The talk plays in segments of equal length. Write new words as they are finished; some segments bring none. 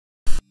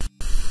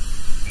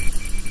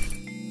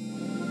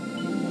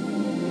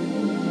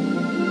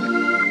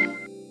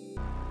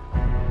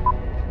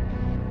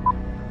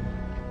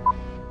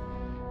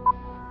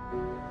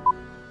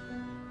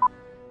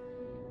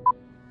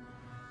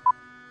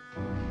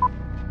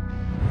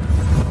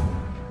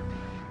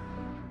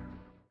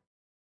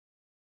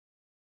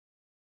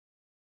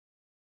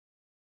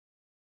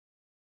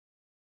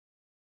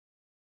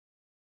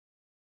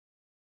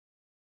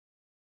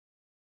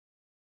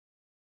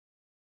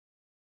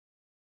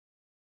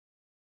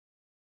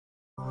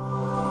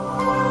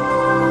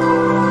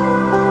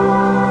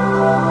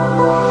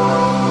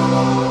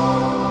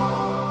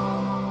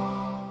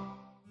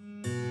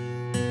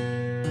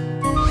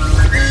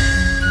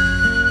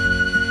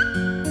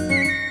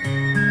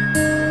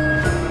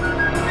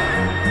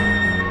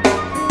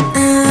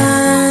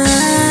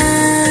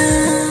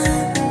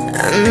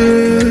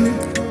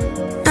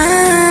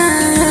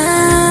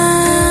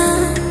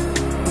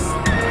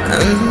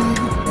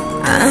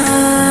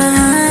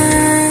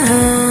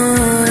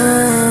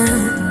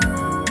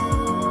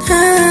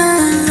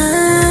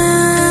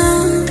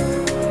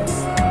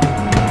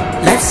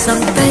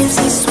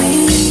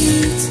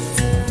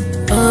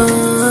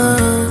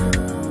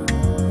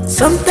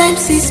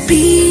Sometimes it's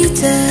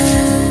bitter,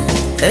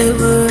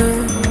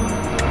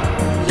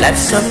 life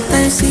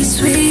sometimes is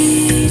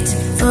sweet,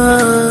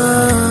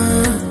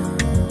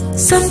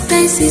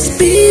 sometimes it's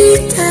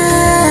bitter.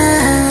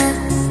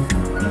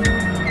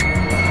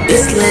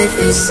 This life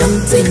is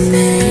something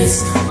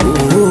else,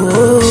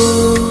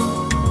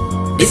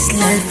 this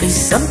life is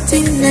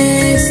something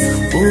else,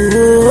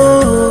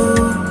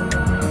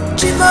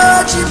 Chimo,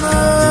 chimo,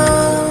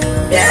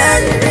 yeah,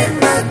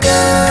 my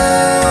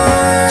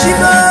God.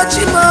 Chimo,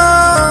 chimo,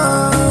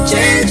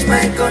 change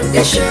my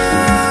condition.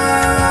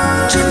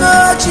 Chimo,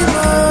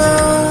 chimo,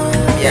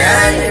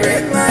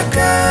 yeah, my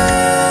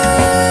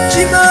God.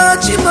 Chimo,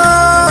 chimo,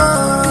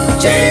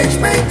 change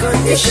my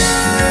condition.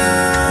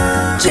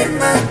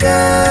 Chimaka,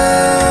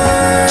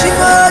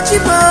 chimo,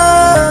 chimo,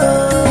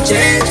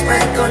 change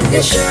my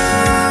condition.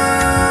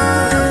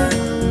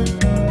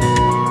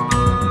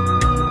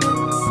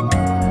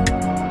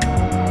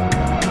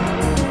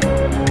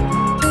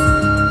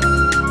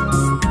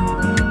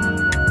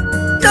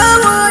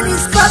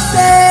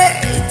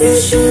 You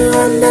should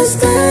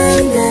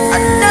understand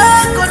that no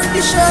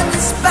condition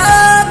is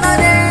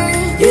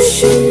permanent. You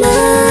should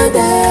know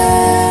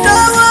that no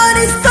one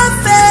is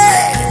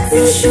perfect.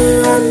 You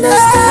should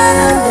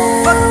understand that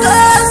for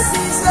God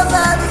sees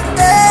about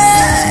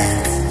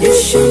it. You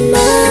should know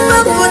that if I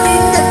put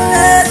in the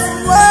first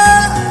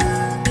one,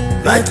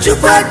 my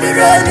chupad be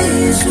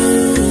running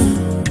soon.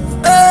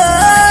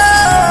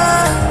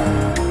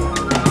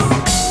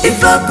 If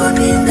I put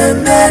in the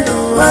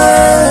middle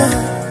one,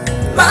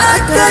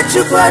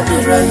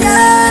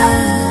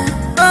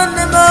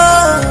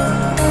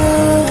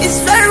 it's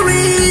very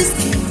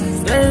risky.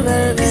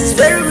 It's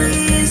very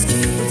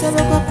risky.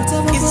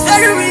 It's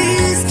very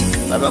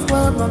risky.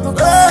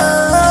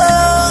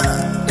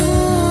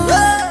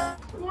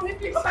 Mommy,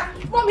 please.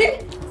 Mommy,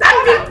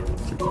 Sandy.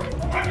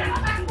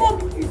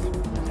 Mommy,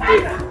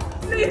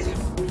 please.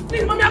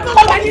 Please, Mommy, I'm not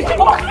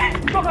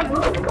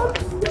going to go.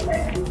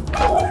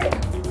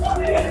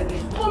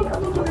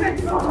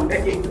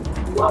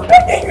 I'm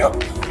begging you.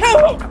 Help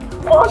me.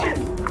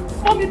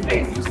 Mommy,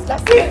 please.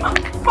 That's it.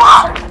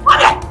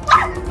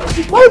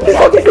 Mommy, please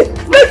forgive me.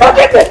 Please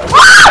forgive me.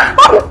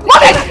 Mommy,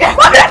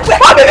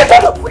 forgive me.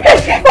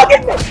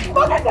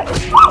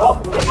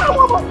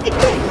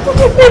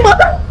 Forgive me,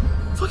 mother.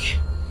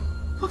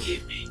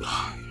 Forgive me.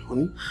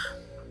 Honey,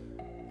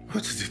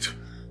 what is it?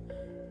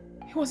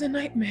 It was a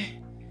nightmare.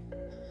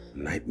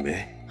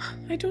 Nightmare?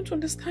 I don't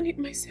understand it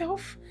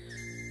myself.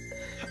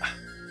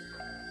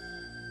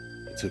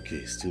 It's okay,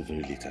 it's still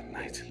very late at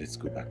night. Let's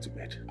go back to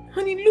bed.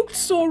 And it looked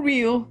so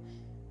real.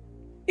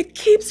 It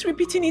keeps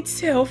repeating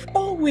itself,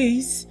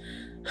 always.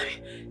 I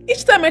mean,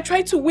 each time I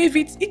try to wave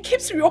it, it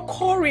keeps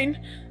reoccurring.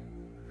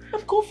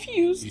 I'm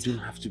confused. You don't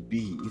have to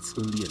be. It's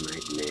only a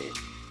nightmare.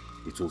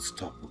 It will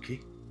stop, okay?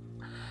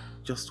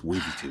 Just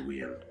wave it away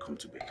and come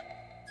to bed.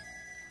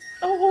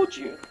 I'll hold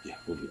you. Yeah,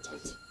 hold me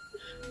tight.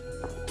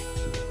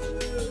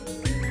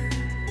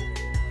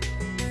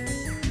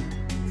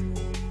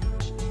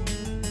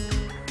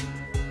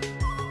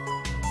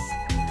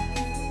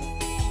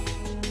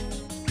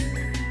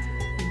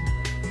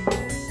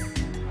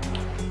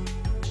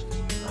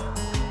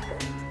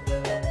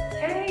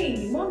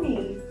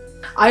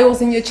 I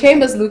was in your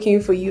chambers looking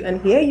for you, and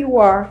here you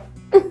are.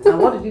 And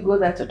what did you go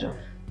there to do?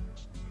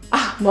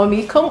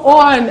 Mommy, come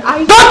on.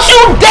 Don't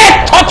you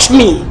dare touch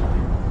me!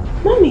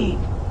 Mommy.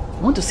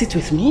 You want to sit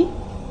with me?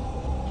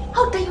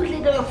 How dare you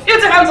lay down your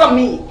filthy hands on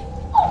me?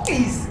 Oh,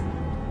 please.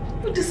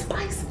 You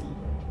despise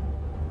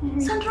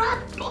me.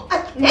 Sandra, I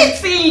hate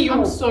seeing you.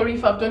 I'm sorry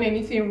if I've done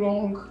anything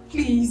wrong.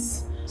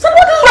 Please. So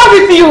what is wrong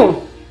with you?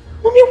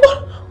 Mommy,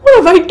 what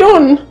have I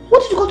done?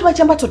 What did you go to my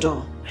chamber to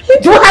do?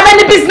 Do you have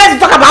any business to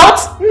talk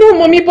about? No,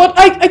 Mommy, but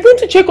I went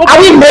to check up. Are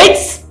we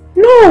mates?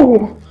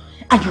 No.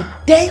 And you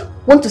dare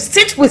want to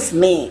sit with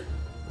me?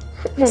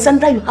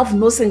 Sandra, you have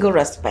no single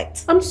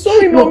respect. I'm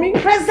sorry, Mommy. Your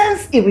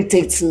presence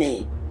irritates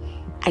me.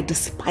 I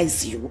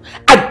despise you.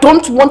 I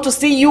don't want to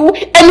see you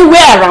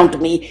anywhere around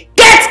me.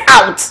 Get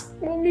out!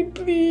 Mommy,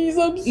 please,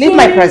 I'm sorry. Leave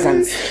my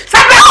presence.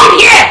 Sandra, come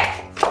here!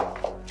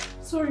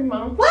 Sorry,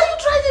 Mom. Why are you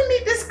driving me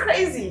this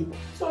crazy?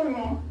 Sorry,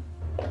 Mom.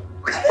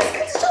 Look at this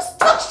kid, he just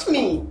touched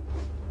me.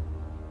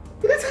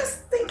 Look at her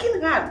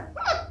stinking hand.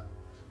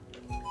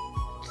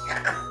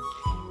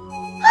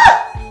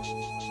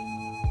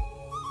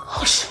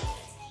 Gosh.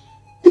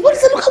 What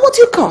is it? Look at what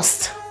you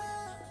cost.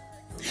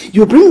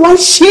 You bring one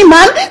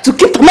she-man to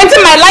keep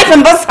tormenting my life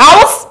in this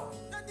house?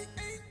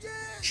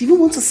 She even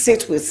wants to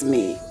sit with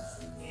me.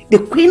 The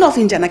queen of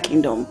Indiana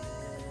Kingdom.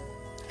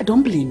 I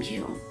don't blame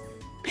you.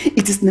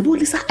 It is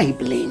Nebulisa I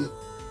blame.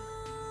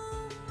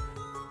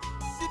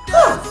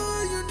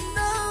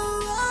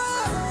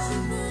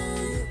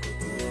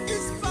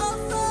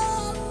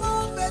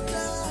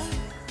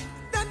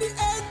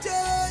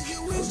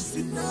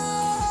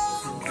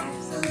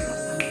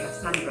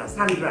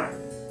 Sandra,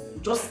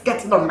 you're just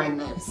getting on my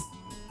nerves.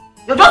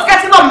 You're just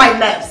getting on my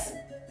nerves.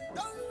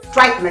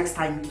 strike next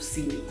time you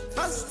see me.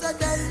 Faster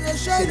than the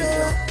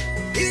shadow.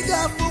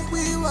 Bigger for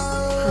we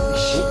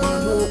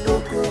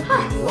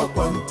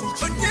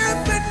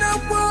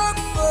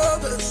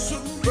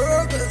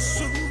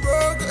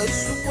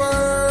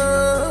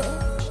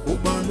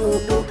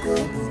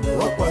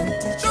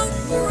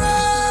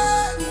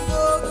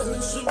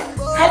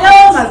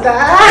Hello, Mother.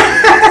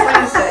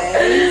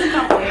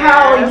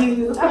 How are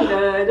you? I'm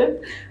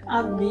good.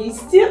 I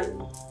missed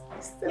you.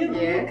 You're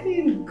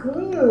looking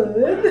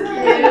good.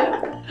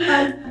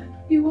 Yeah.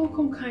 You're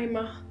welcome,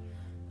 Kaima.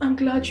 I'm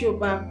glad you're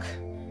back.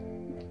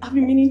 I've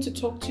been meaning to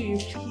talk to you,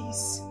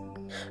 please.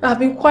 I've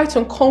been quite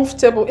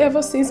uncomfortable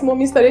ever since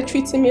Mommy started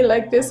treating me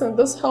like this in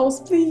this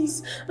house.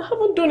 Please, I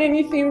haven't done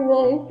anything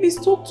wrong. Please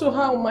talk to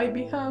her on my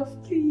behalf,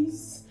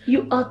 please.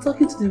 You are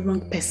talking to the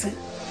wrong person.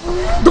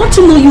 Don't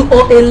you know you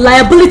are a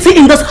liability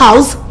in this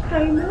house?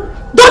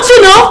 Kaima? Don't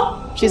you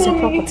know? She's Mommy,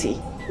 a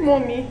property.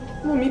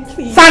 Mommy,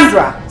 please.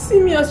 Sandra! See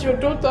me as your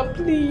daughter,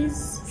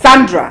 please.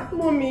 Sandra!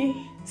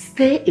 Mommy.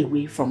 Stay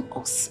away from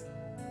us.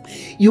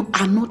 You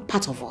are not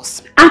part of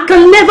us and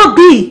can never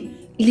be.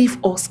 Leave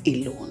us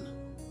alone.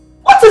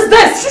 What is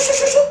this? Shoo, shoo,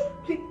 shoo,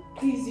 shoo.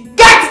 Please.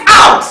 Get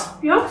out!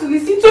 You have to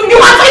listen to me. You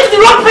are talking to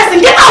the wrong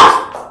person. Get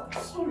out!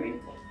 Sorry.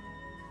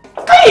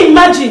 Can you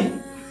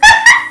imagine?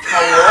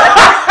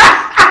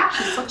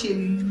 She's such a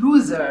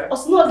loser.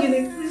 Us not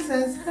getting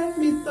princess. Help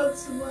me talk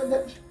to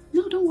Mother.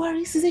 No, don't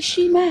worry. She's a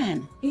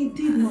she-man.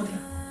 Indeed, Mother.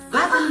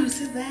 That one you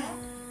see there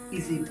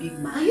is a big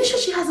man. Are you sure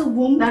she has a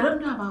womb? I don't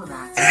know about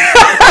that.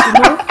 You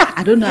know,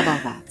 I don't know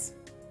about that.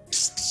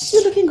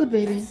 You're looking good,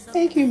 baby.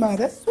 Thank you,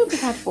 Mother. Hope you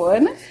had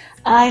fun.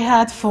 I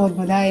had fun,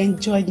 but I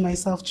enjoyed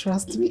myself.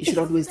 Trust me. You should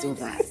always do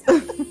that.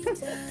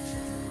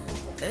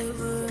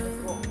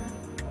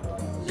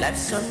 Life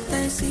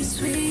sometimes is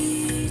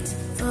sweet,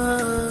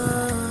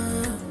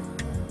 oh,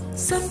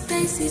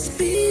 sometimes it's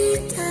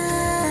bitter.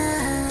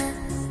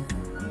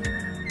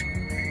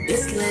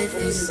 This life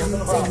is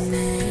something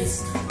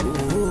nice,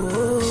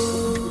 oh,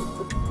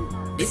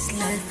 this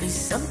life is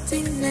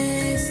something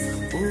nice,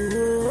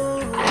 oh.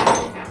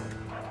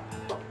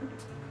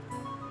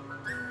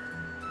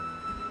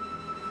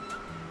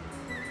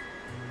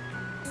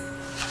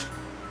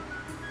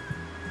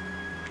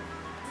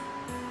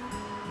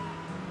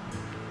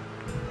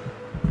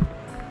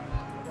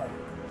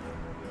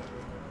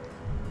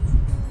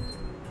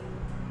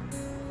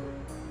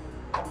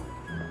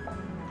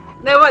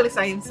 Never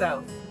listen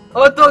himself.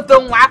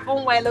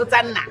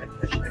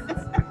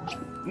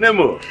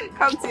 Nemo.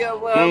 Come to your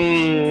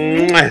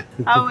world.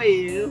 How are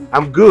you?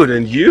 I'm good,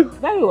 and you?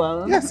 Very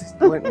well. Yes, it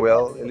went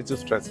well. A little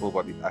stressful,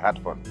 but I had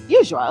fun.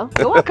 Usual.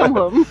 So welcome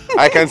home.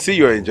 I can see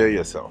you're enjoying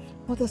yourself.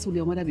 What else will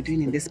your mother be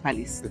doing in this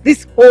palace?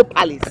 This whole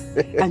palace.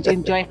 And to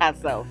enjoy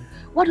herself.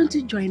 Why don't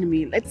you join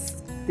me?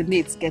 Let's the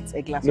maids get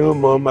a glass. No,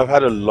 Mom, I've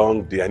had a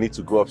long day. I need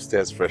to go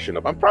upstairs, freshen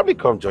up. I'll probably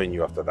come join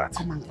you after that.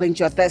 Come and quench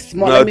your thirst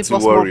more. Not Let me to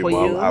pour worry, more for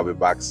Mom. you. I'll be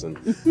back soon.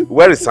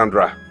 Where is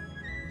Sandra?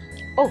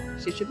 Oh,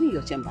 she should be in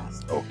your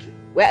chambers. Okay.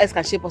 Where else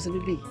can she possibly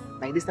be?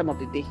 Like this time of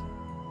the day.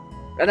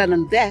 Rather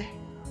than there.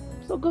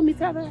 So go meet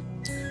her there.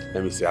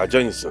 Let me see. I'll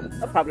join you soon.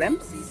 No problem.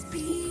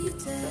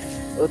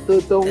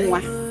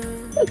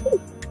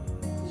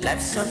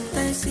 Life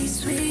sometimes is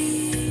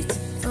sweet,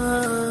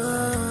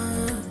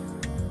 oh,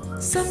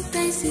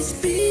 sometimes it's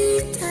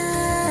bitter.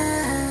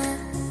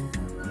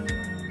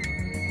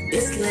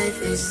 This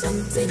life is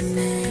something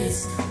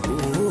nice,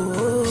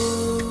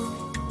 oh,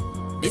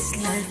 this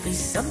life is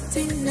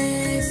something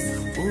nice,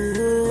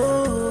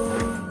 oh.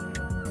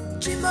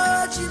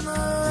 Chimo, chimo,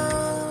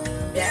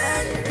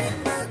 yeah,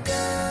 my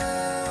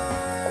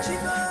girl.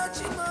 Chimo,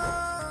 chimo,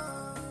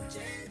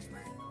 change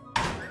my...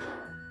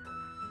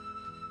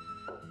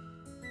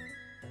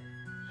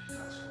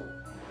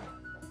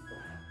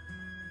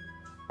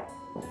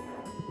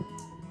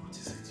 What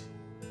is it?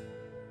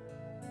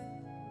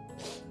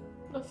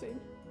 Nothing.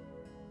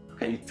 How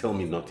can you tell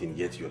me nothing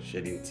yet you're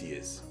shedding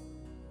tears?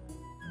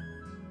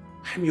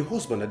 I'm your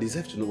husband. I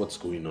deserve to know what's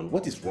going on.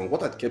 What is wrong?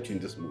 What had kept you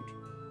in this mood?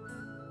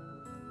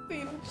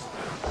 Nothing.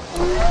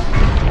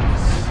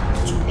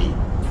 To me?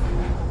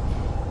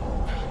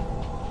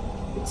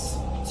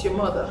 It's your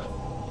mother,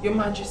 Your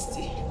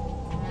Majesty.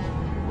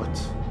 What?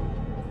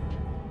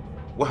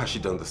 What has she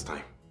done this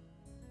time?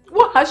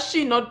 What has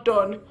she not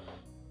done?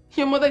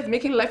 Your mother is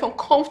making life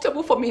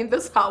uncomfortable for me in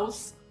this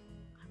house.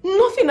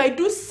 Nothing I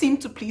do seems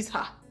to please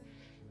her.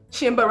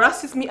 She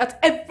embarrasses me at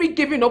every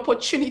given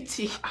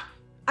opportunity.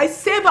 I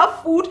save her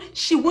food,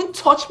 she won't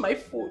touch my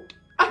food.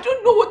 I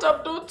don't know what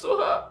I've done to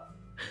her.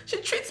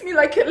 She treats me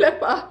like a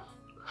leper.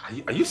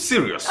 Are you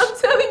serious? I'm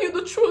telling you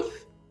the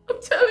truth.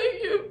 I'm telling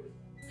you.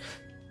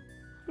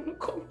 I'm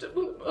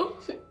uncomfortable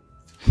about it.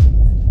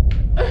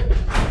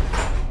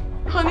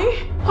 Honey?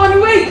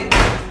 Honey, wait!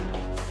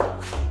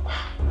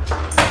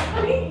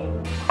 Honey?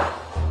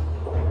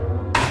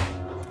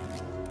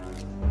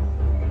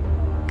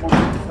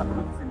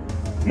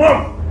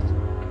 Mom!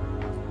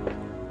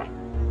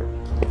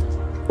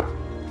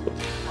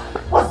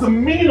 What's the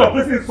meaning of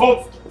this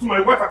insult to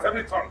my wife at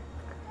every turn?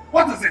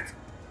 What is it?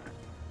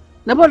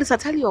 Nabolisa,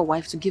 tell your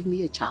wife to give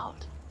me a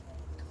child.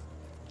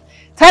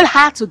 Tell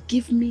her to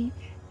give me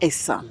a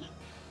son.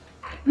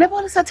 Maybe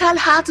also tell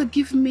her to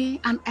give me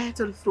an heir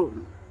to the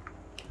throne.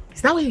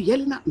 Is that why you're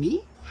yelling at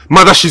me?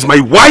 Mother, she's my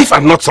wife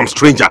and not some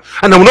stranger.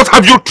 And I will not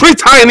have you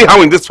treat her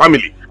anyhow in this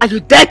family. And you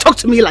dare talk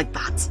to me like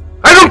that?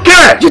 I don't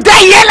care! You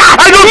dare yell at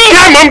me? I don't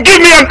care, Mom!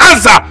 Give me an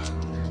answer!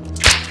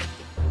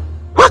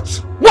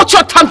 What? Watch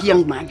your tongue,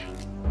 young man.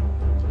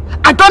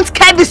 I don't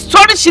care the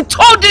story she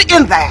told you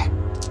in there.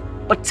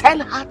 But tell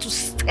her to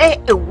stay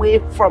away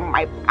from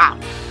my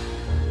path.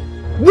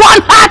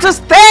 Warn her to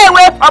stay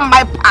away from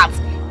my path.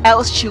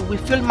 Else she will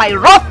feel my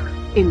wrath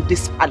in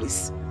this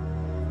palace.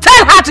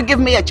 Tell her to give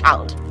me a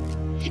child.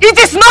 It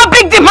is no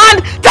big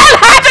demand. Tell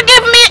her to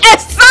give me a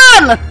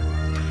son.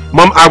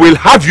 Mom, I will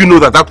have you know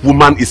that that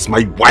woman is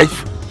my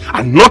wife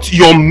and not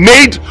your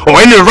maid or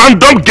any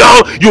random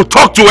girl you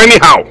talk to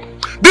anyhow.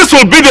 This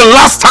will be the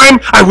last time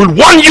I will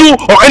warn you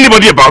or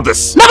anybody about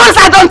this. No, because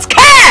I don't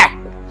care.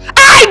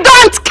 I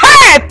don't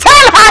care.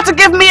 Tell her to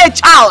give me a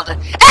child.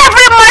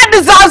 Every man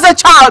deserves a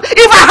child.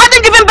 If I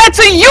hadn't given birth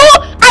to you,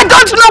 I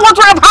don't know what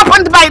would have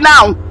happened by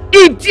now.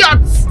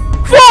 Idiots.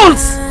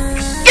 Fools.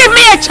 Give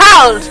me a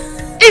child.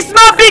 It's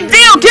no big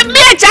deal. Give me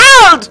a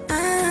child.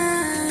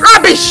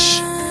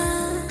 Rubbish.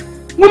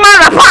 Woman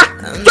rapper.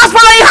 Just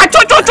following her.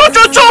 Choo, choo, choo,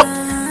 choo, choo.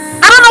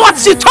 I don't know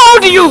what she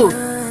told you.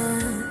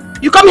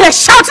 You come here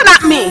shouting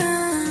at me.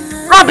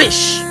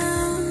 Rubbish.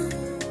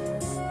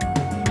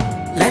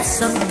 Life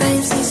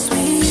sometimes is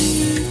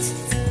sweet.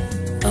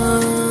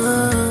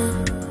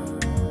 Oh,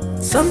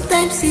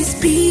 sometimes it's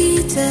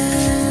bitter.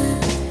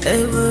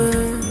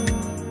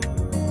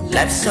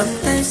 Life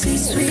sometimes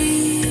is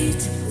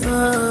sweet.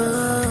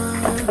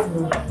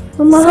 Oh.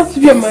 Mama, I have to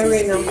be on my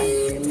way now.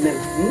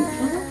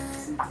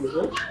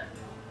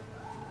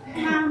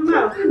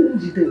 Mama,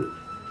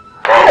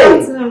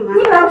 hey,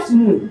 good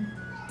afternoon.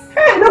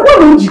 Hey, no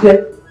one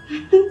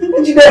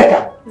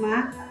Jideka.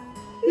 Ma,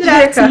 good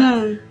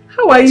afternoon.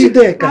 How are you?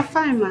 I'm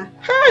fine, ma.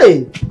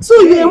 Hey,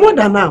 so you're a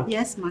mother now?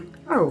 Yes, ma.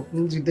 Oh,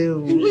 Njide,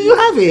 you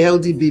have a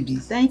healthy baby.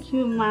 Thank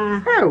you,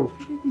 ma. Oh,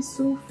 Baby's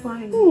so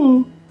fine.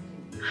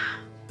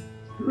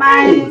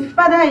 My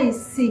father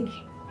is sick,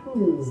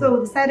 so we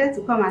decided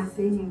to come and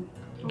see him.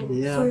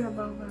 Yeah. Sorry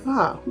about that.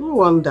 Ah, no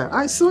wonder.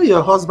 I saw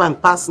your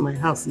husband pass my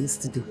house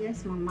yesterday.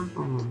 Yes, mama.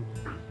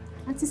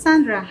 Auntie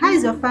Sandra, how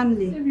is your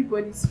family?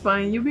 Everybody's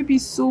fine. Your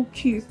baby's so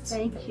cute.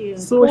 Thank you.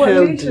 So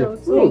healthy.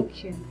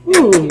 Thank you.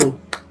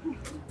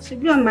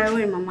 Should be on my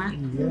way, mama.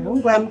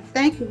 Yeah.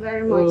 Thank you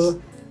very much.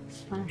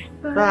 Bye.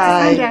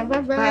 Sandra,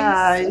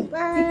 bye-bye.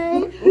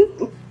 Bye.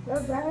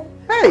 Bye-bye.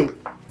 Hey,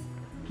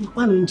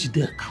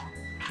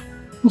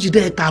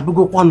 Njideka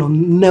abụgokwanu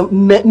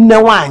nne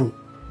nwanyị.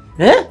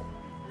 Eh?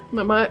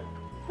 Mama,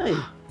 Hey.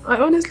 I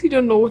honestly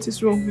don't know what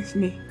is wrong with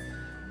me.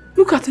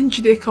 Look at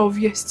Njideka of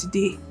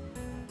yesterday.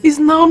 Is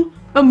now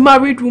a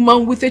married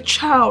woman with a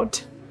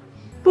child.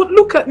 But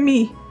look at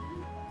me.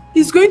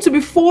 It's going to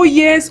be 4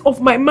 years of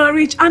my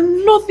marriage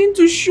and nothing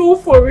to show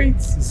for it.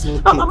 It's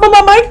okay. Mama,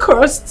 am I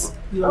cursed?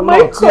 You're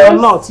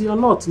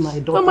not, my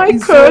daughter. Am I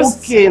it's cursed?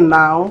 Okay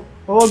now.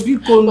 Oh,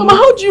 Mama,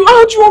 how do you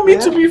want me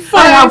to be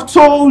fine? I have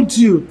told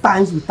you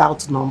times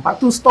without number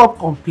to stop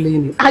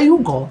complaining. Are you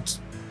God?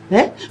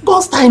 Eh?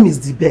 God's time is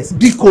the best.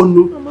 Biko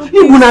no.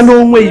 You gonna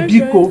know way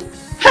Biko.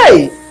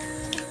 Hey.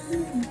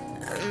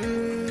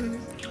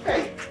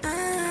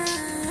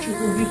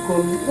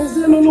 Biko no.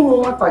 Eze no no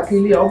mo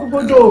watakili.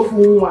 Obugodo ofu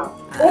nwa.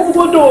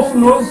 Obugodo ofu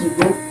no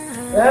ozugo.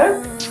 Eh?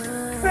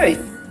 Hey.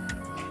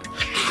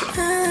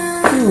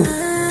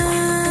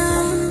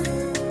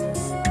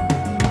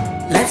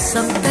 Life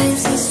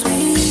sometimes is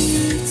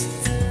sweet.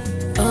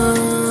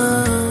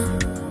 Oh,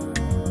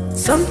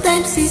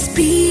 sometimes it's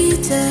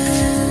bitter.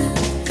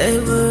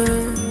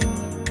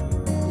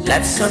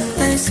 Life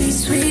sometimes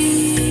is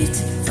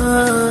sweet.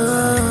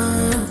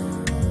 Oh,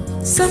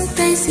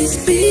 sometimes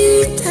it's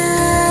bitter.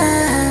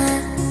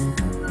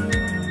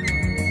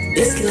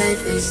 This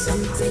life is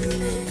something.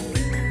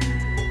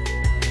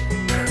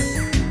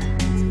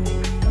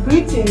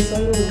 Greetings,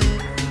 hello.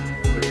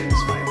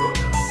 Greetings, my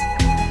daughter.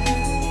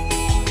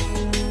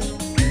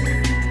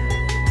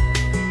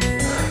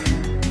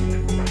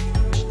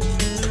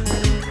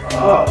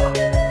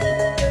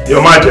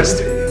 Your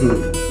Majesty.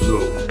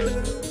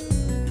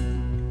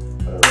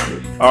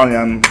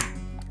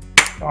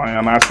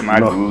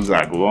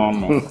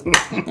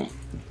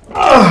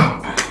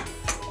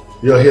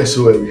 You're here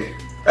so early.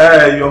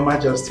 Your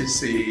Majesty,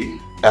 see.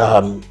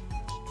 Oh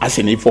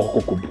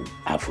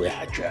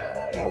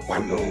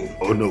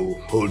no,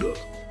 hold on.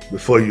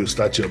 Before you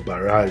start your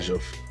barrage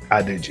of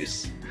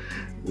adages,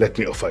 let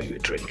me offer you a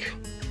drink.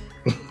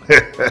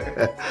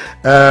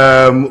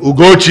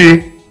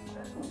 Ugochi.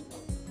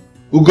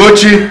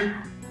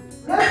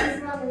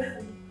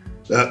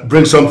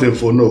 Bring something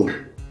for No.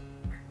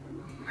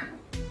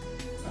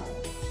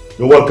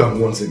 You're welcome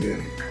once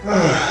again.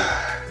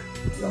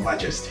 Your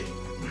Majesty.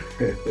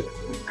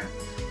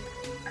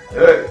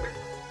 Hey.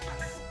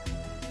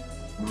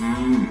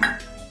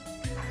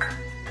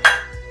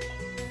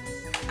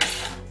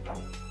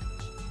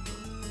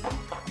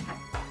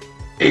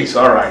 It's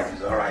alright,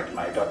 it's all right,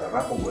 my daughter.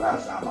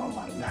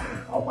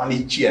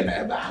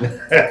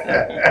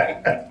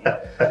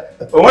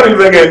 What do you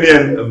think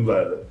again?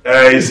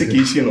 Is a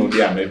kissing or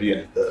dear,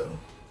 maybe.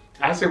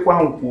 I say,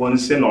 one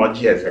sin or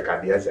jeers, a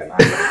cardias and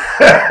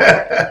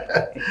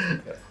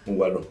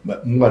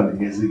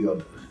one is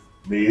the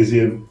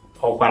museum.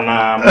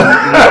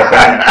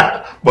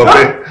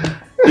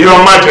 Your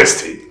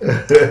Majesty.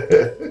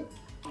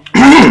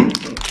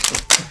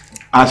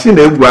 I seen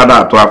a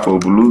brother to for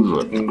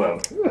blues.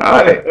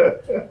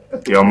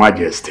 Your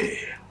Majesty.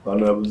 But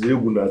no,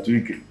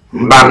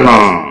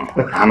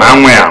 and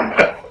I'm well.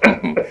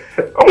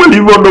 I will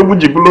leave all the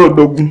Guji below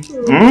dog.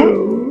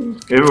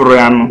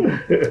 Everyone.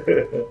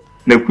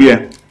 Nequia.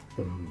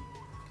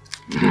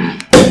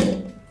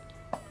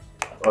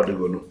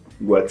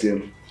 What's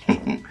in?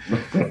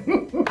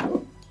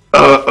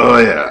 Oh,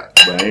 yeah.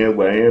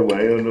 Why,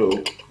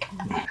 no.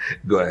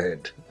 Go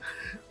ahead.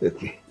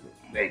 Okay.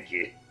 Thank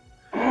you.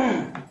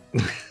 I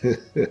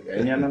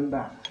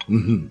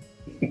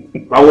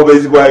will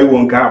be why you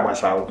won't care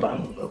about.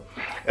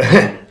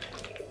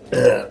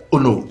 Oh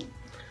no,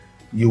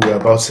 you were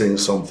about saying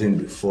something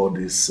before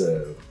this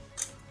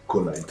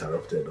caller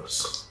interrupted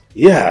us.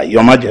 Yeah,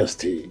 Your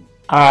Majesty.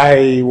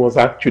 I was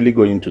actually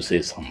going to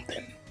say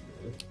something.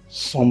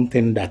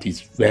 Something that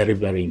is very,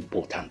 very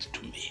important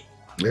to me.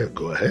 Yeah,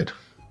 go ahead.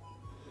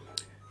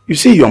 You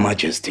see, Your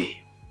Majesty,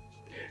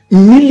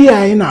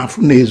 Milia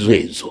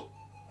ezo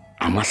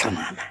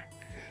amasanana.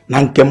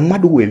 Nanke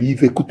mmadu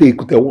welive kute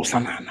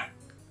wasanana.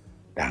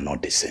 They are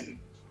not the same.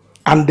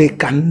 And they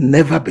can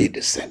never be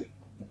the same.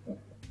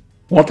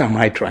 What am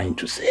I trying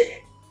to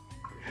say?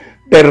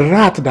 The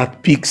rat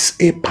that picks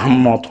a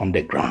palm nut on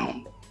the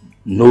ground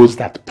knows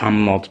that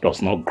palm nut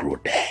does not grow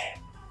there.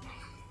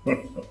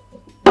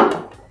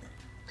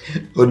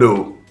 Oh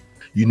no.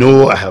 You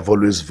know, I have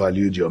always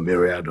valued your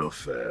myriad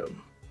of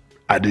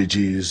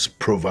adages,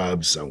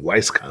 proverbs, and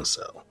wise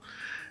counsel.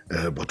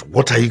 But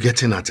what are you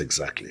getting at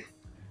exactly?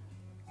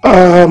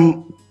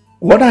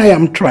 What I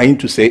am trying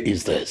to say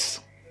is this.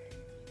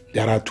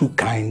 There are two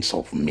kinds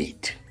of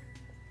meat.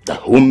 The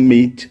home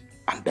meat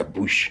and the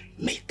bush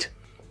meat.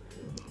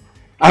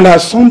 And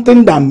there's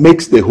something that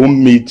makes the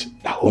home meat,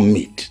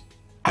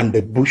 and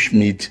the bush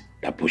meat,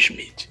 the bush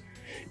meat.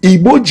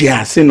 Igbo ji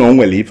asị na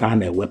onwere ife a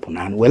na-ewepụ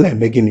na anụ wele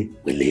eme gịnị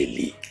wele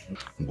eli.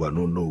 Ngwa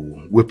no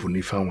wepụ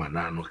n'ife anwa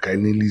na anụ ka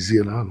anyị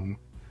n'elizie na anụ.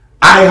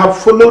 I have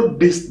followed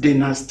this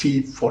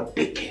dynasty for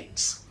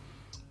decades.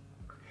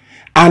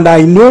 And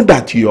I know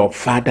that your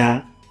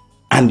father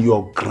and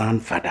your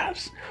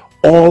grandfathers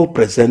all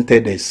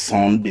presented a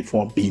son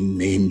before being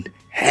named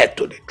heir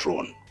to the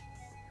throne.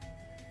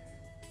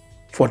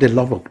 For the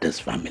love of this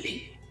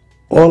family,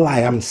 all I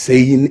am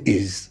saying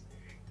is,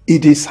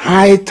 it is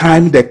high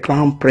time the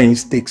crown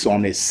prince takes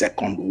on a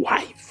second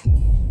wife.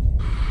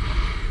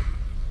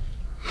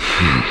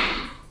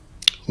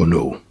 Oh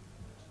no.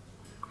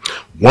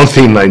 One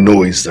thing I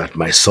know is that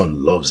my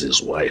son loves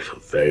his wife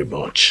very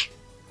much.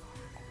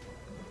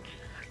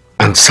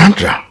 And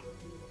Sandra,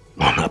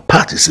 on her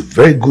part, is a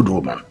very good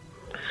woman.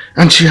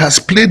 And she has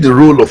played the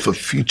role of a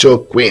future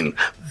queen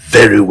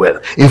very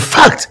well. In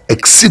fact,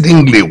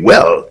 exceedingly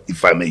well,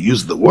 if I may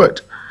use the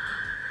word.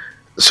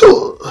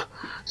 So,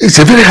 it's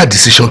a very hard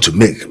decision to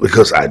make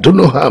because I don't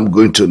know how I'm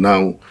going to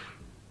now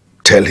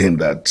tell him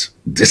that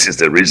this is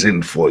the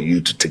reason for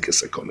you to take a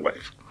second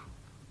wife.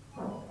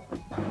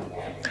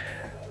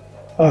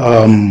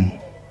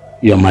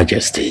 Your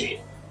Majesty,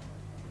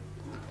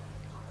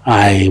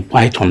 I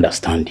quite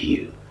understand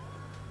you.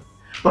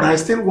 But I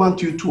still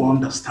want you to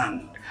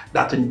understand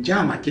that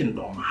Njama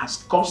Kingdom has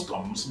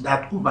customs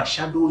that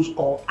overshadows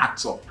all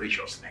acts of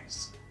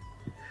preciousness.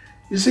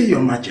 You see,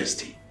 Your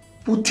Majesty,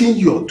 putting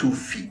your 2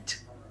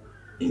 feet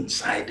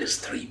inside the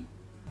stream.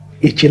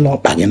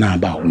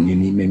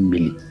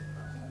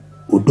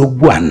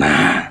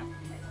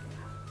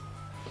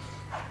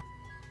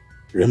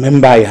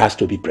 Remember, it has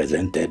to be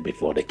presented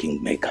before the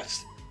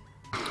kingmakers.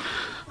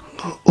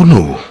 Oh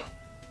no,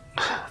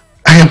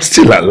 I am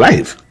still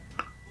alive.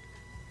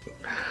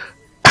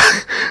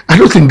 I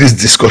don't think this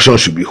discussion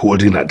should be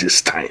holding at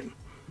this time.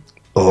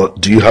 Or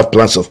do you have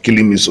plans of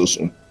killing me so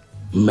soon?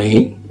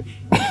 Me?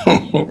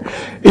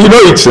 You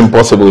know it's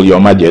impossible,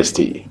 Your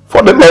Majesty.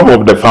 For the love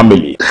of the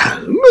family.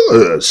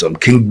 No, some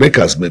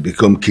kingmakers may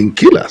become king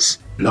killers.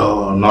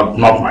 No, not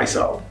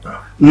myself.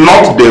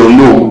 Not the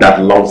Onu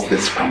that loves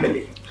this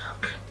family.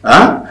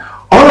 Huh?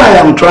 All I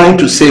am trying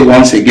to say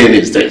once again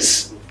is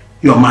this.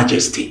 Your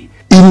Majesty,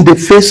 in the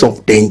face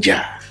of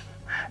danger,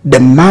 the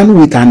man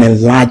with an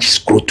enlarged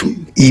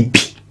scrotum, EB,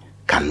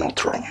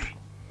 cannot run.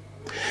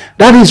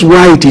 That is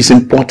why it is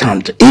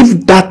important.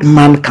 If that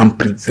man can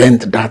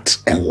prevent that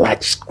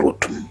enlarged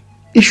scrotum,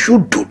 he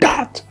should do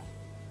that.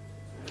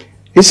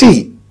 You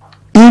see,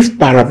 if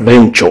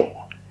peradventure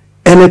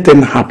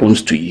anything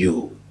happens to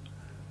you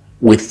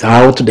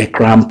without the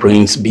crown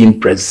prince being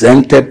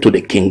presented to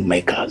the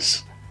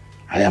kingmakers,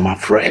 I am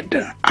afraid,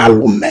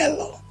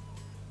 Alumel,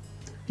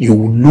 you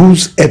will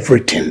lose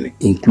everything,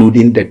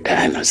 including the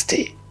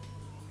dynasty.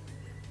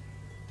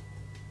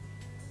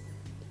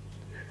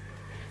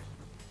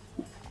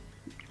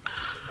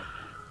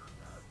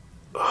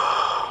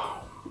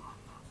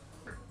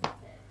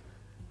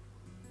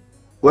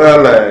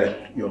 Well,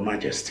 Your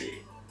Majesty,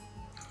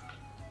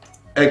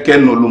 I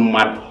can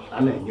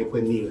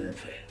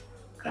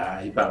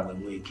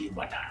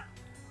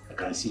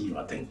see you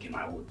are thinking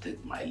I will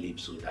take my leave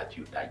so that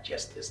you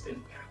digest this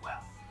thing very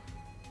well.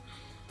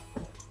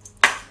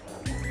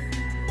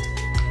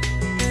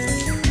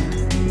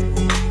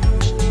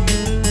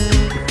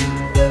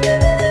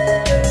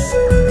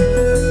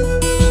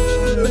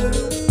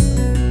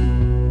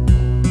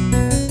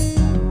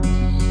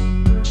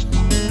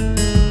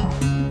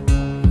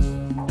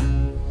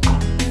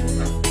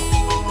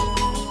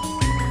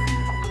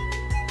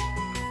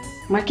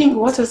 My king,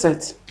 what is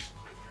it?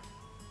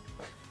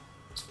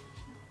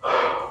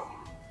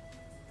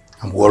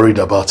 I'm worried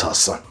about our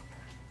son.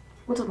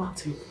 What about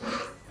him?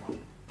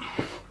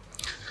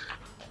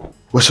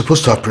 We're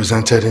supposed to have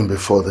presented him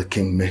before the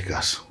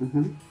kingmakers.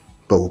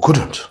 But we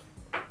couldn't.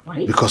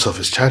 Why? Because of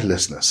his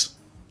childlessness.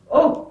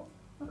 Oh.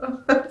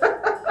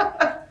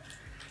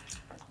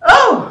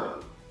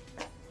 Oh!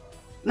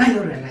 Now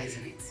you're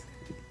realizing it.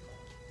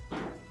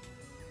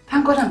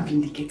 Thank God I'm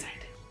vindicated.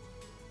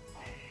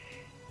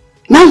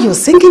 Now you're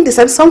singing the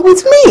same song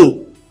with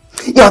me.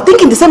 You're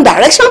thinking the same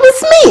direction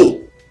with me.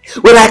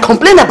 When I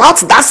complain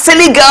about that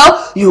silly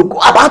girl, you go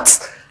about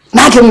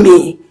nagging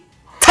me.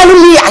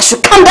 Telling me I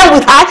should calm down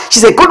with her.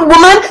 She's a good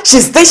woman.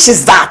 She's this,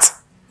 she's that.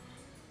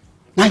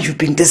 Now you've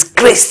been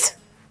disgraced.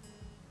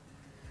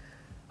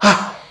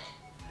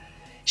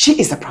 She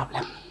is the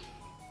problem.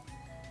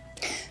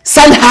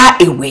 Send her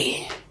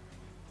away.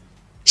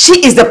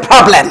 She is the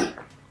problem.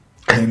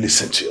 Can you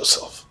listen to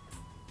yourself?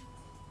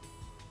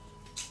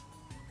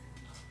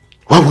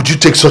 Why would you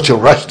take such a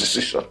rash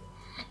decision?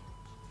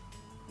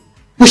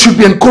 We should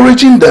be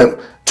encouraging them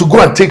to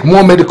go and take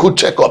more medical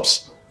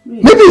checkups.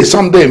 Maybe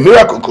someday a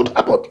miracle could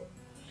happen.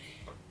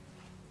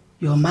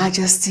 Your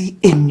Majesty,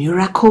 a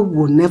miracle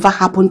will never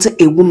happen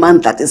to a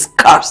woman that is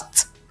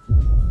cursed.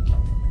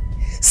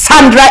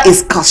 Sandra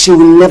is cursed. She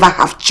will never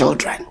have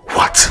children.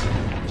 What?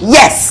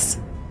 Yes.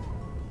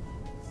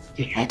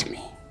 You heard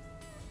me.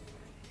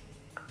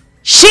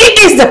 She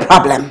is the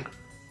problem.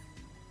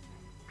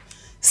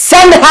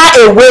 Send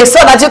her away so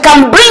that you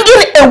can bring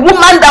in a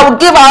woman that will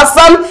give our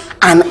son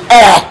an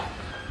heir.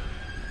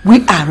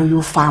 We are a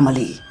royal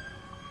family.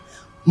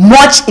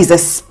 Much is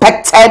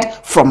expected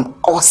from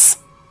us.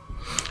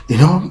 You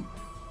know,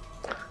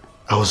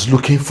 I was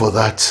looking for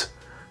that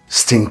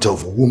stint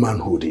of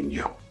womanhood in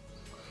you.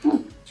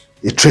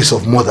 A trace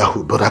of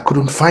motherhood, but I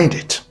couldn't find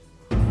it.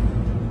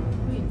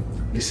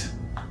 Listen,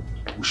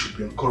 we should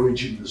be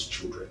encouraging these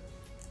children,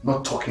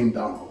 not talking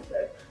down on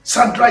them.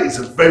 Sandra is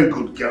a very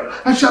good girl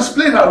and she has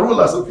played her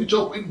role as a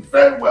future queen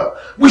very well.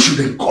 We should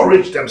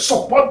encourage them,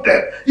 support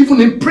them,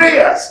 even in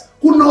prayers.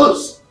 Who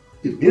knows?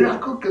 A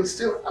miracle can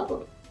still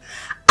happen.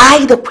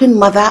 I, the Queen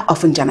Mother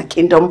of Njana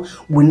Kingdom,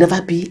 will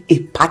never be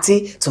a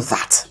party to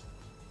that.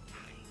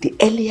 The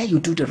earlier you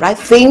do the right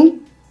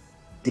thing,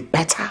 the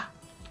better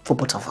for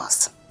both of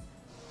us.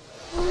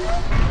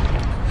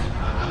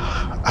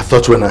 I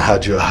thought when I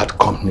had you, I had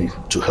company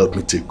to help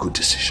me take good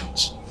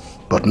decisions.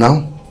 But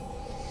now,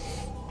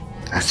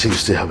 I see you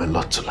still have a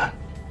lot to learn.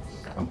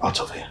 I'm out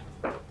of here.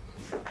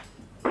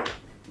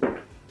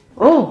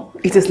 Oh,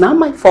 it is now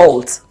my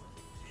fault.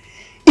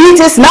 It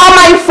is now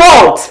my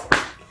fault.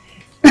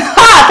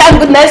 Thank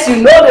goodness you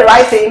know the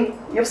right thing.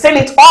 You've seen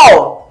it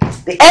all.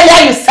 The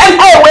earlier you send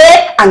her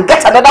away and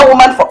get another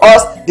woman for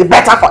us, the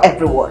better for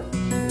everyone.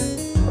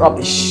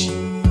 Rubbish.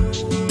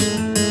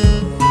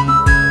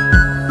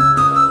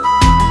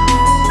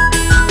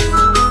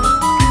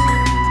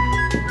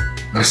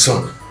 My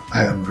son,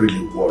 I am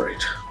really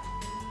worried.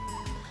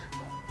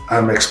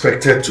 I'm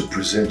expected to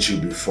present you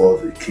before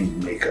the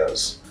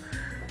kingmakers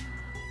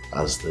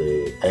as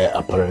the heir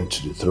apparent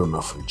to the throne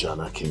of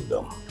Njana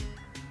Kingdom.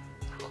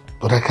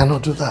 But I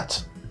cannot do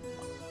that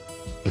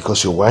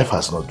because your wife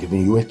has not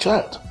given you a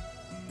child,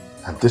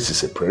 and this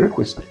is a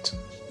prerequisite.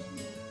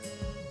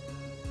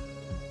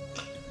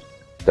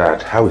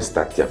 Dad, how is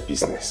that their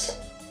business?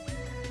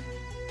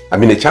 I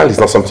mean, a child is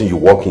not something you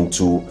walk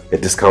into a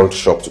discount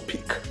shop to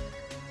pick.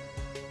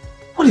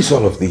 What is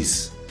all of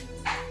this?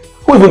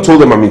 Who even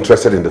told them I'm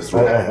interested in the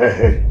throne?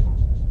 Hey.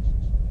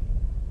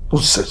 Who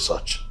said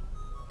such?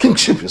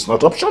 Kingship is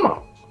not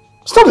optional.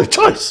 It's not a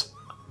choice.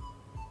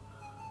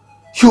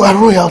 You are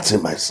royalty,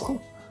 my son.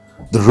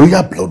 The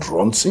royal blood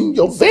runs in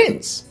your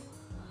veins.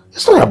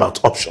 It's not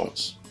about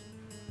options.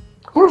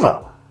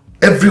 However,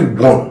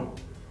 everyone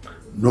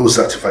knows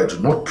that if I do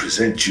not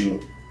present you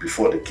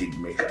before the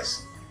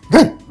kingmakers,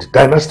 then the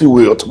dynasty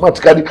will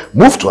automatically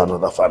move to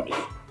another family.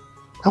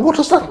 And what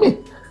does that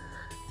mean?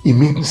 It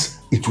means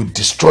it will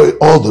destroy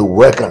all the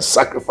work and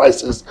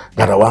sacrifices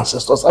that our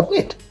ancestors have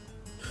made.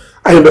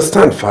 I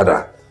understand,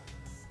 Father.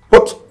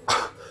 But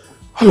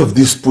all of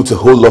this puts a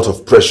whole lot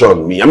of pressure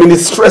on me. I mean, it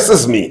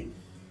stresses me.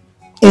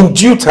 In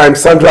due time,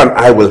 Sandra and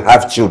I will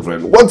have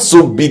children. What's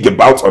so big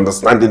about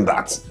understanding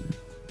that?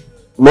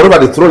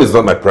 Moreover, the throne is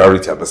not my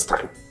priority at this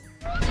time.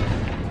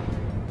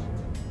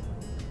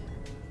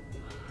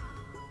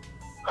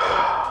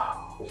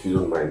 If you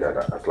don't mind, Dad,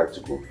 I'd like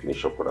to go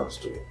finish up what I was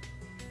doing.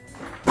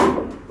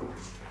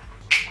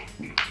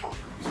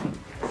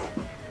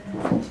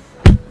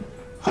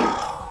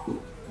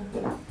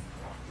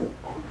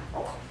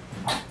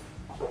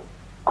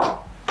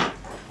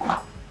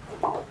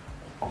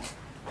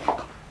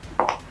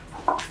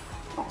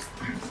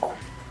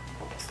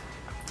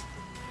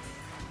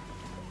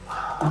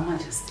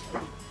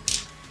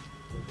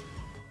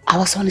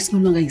 our son is no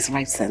longer in his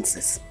right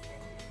senses.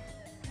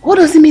 What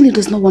does it mean he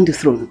does not want the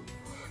throne?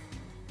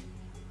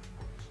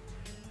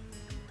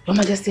 Your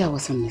Majesty, I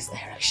was on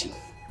misdirection.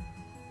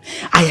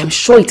 I am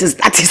sure it is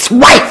that his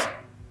wife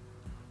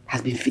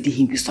has been feeding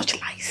him with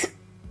such lies.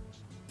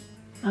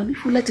 And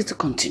if we let it to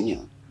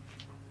continue,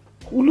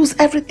 we'll lose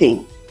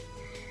everything.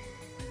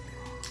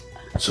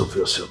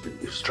 Sophia's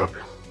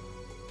eavesdropping.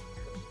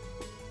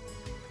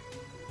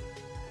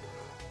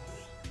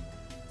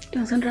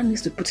 Sandra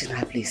needs to put in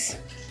her place.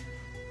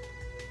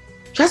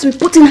 She has to be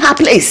put in her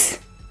place.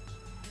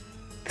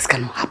 This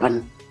cannot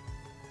happen.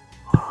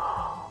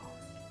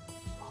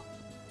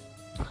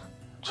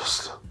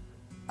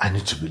 I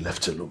need to be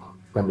left alone.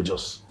 Let me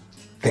just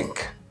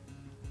think.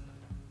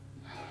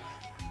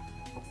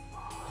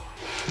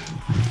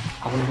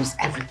 I will lose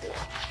everything.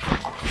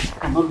 She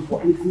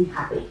cannot make me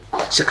happy.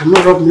 She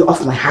cannot rob me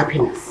of my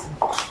happiness.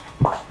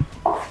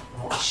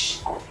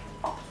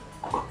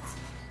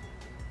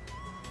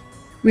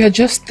 We are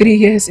just 3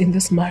 years in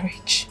this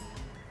marriage.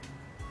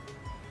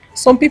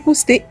 Some people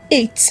stay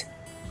 8,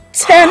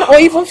 10 or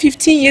even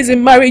 15 years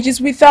in marriages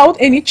without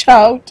any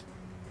child.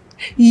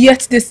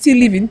 Yet they still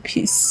live in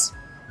peace.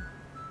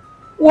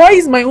 Why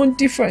is my own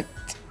different?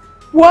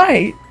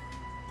 Why?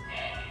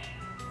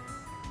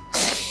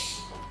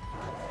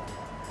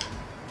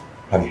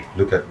 Honey,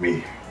 look at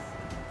me.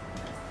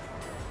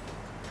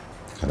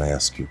 Can I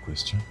ask you a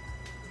question?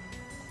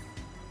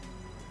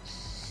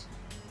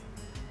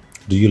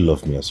 Do you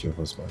love me as your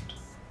husband?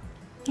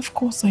 Of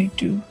course I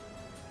do.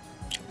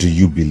 Do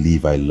you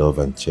believe I love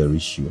and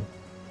cherish you?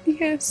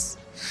 Yes.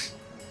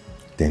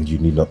 Then you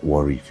need not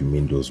worry if you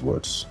mean those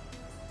words.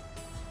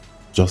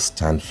 Just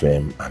stand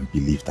firm and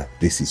believe that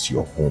this is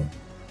your home.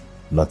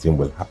 Nothing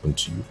will happen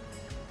to you.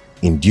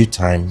 In due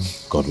time,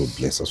 God will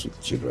bless us with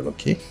children,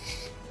 okay?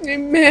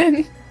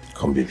 Amen.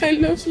 Come, baby. I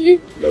love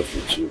you. Love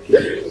you too.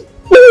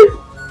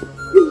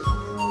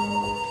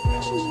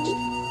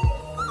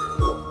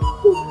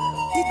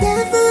 The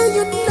devil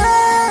you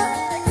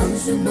know,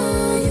 don't you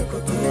know you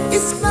got to.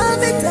 It's my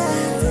better.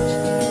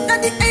 Not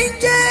the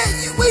angel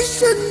you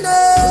wish you know.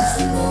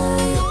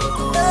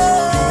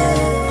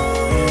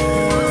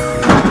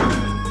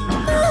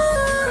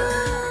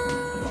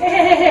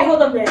 Hey,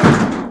 hold on there.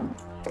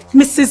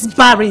 Mrs.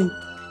 Barron,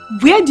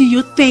 where do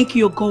you think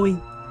you're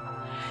going?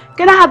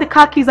 Can I have the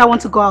car keys? I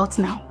want to go out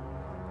now.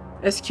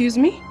 Excuse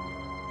me?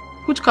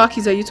 Which car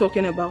keys are you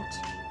talking about?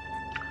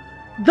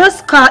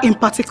 This car in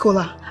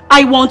particular.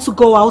 I want to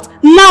go out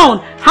now.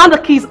 Hand the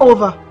keys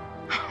over.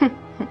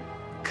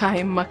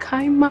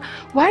 Kaima,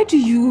 why do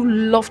you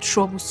love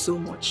trouble so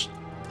much?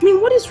 I mean,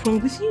 what is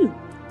wrong with you?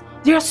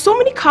 There are so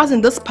many cars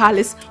in this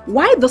palace.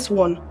 Why this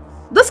one?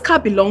 This car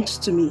belongs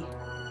to me.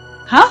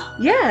 Huh?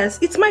 Yes,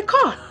 it's my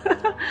car.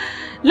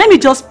 Let me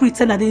just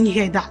pretend I didn't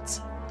hear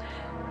that.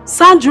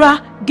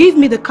 Sandra, give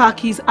me the car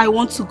keys. I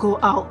want to go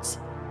out.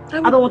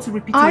 I don't want to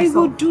repeat myself. I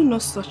will do no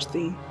such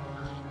thing.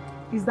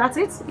 Is that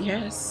it?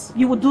 Yes.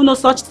 You will do no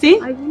such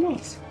thing? I will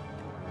not.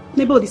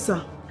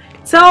 Nebodisa,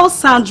 tell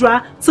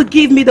Sandra to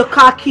give me the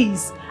car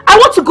keys. I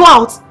want to go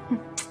out.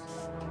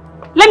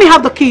 Let me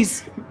have the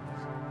keys.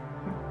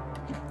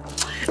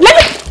 Let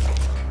me...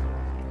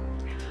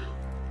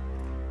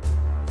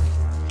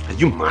 Are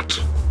you mad?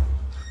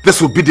 This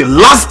will be the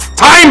last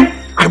time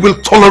I will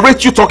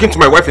tolerate you talking to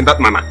my wife in that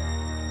manner.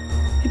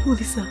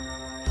 Nebodisa,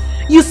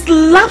 you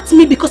slapped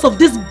me because of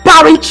this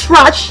barren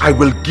trash. I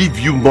will give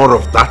you more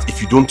of that if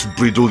you don't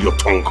bridle your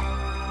tongue.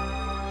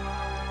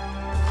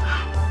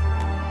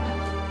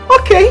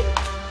 Okay,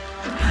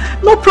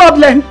 no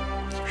problem.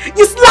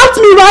 You slapped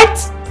me, right?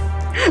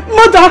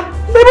 Mother,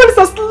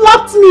 Nebodisa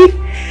slapped me.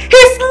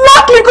 He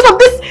slapped me because of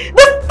this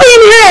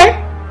thing here.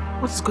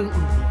 What is going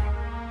on?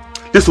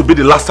 This will be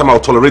the last time I'll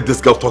tolerate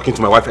this girl talking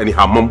to my wife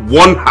anyhow. Mom,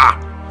 warn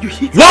her. You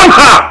hit Warn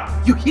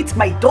her! You hit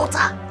my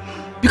daughter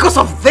because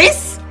of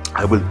this?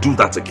 I will do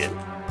that again.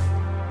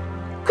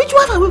 Which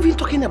wife are we been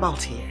talking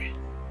about here?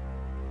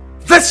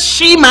 This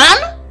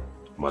she-man?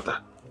 Mother.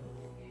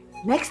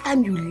 Next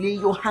time you lay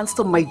your hands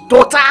on my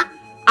daughter,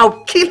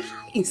 I'll kill her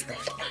instead.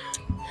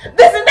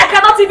 This is that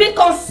cannot even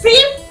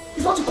conceive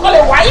is what you call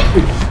a wife?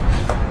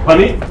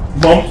 Honey,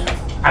 Mom,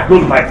 I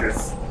don't like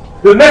this.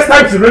 The next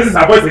time she raises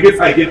her voice against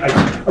her again,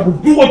 I will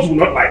do what you will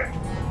not like.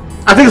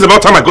 I think it's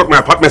about time I got my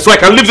apartment so I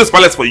can leave this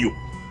palace for you.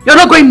 You're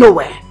not going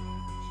nowhere.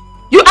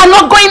 You are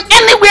not going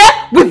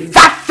anywhere with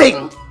that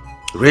thing.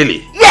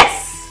 Really?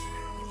 Yes.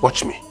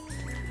 Watch me.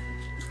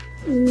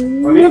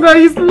 Mother,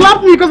 he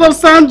slapped me because of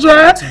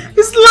Sandra.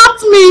 He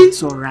slapped me.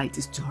 It's alright,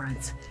 it's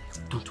alright.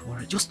 Don't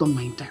worry, just don't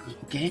mind them,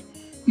 okay?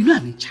 You know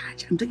I'm in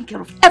charge. I'm taking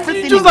care of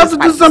everything. You just have to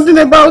do something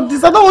about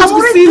this. I don't want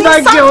to see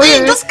that girl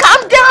here. Just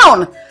calm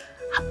down.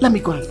 Let me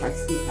go and find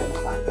Steve.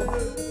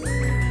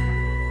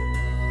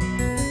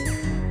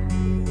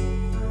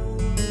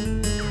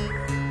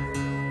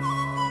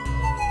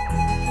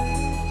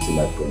 See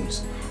my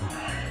friends,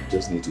 you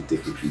just need to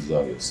take it easy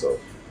on yourself.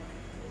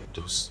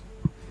 Just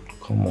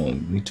come on,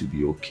 you need to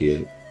be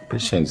okay.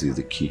 Patience is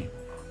the key.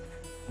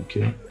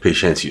 Okay?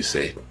 Patience, you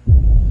say?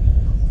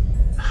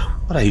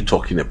 What are you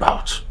talking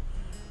about?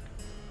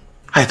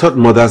 I thought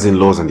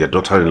mothers-in-laws and their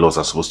daughter-in-laws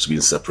are supposed to be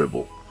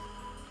inseparable.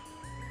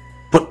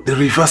 But the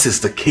reverse is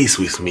the case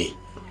with me.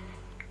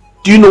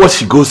 Do you know what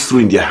she goes through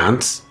in their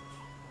hands?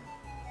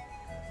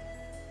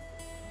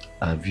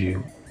 Have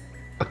you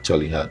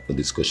actually had a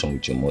discussion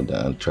with your mother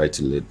and tried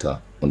to let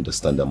her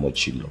understand how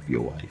much you love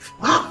your wife?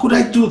 How could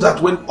I do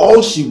that when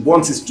all she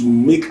wants is to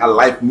make her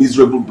life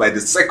miserable by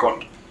the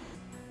second?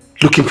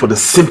 Looking for the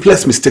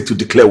simplest mistake to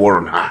declare war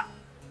on her.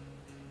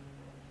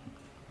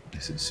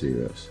 This is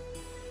serious.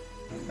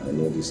 I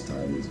know this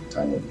time is a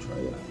time of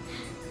trial,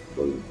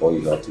 but all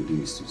you have to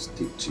do is to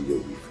stick to your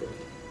word.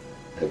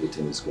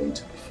 Everything is going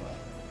to be fine.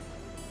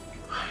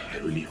 I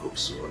really hope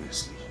so,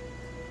 honestly.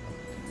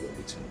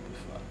 Everything will be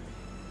fine.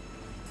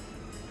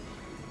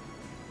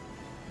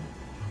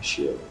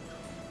 Share.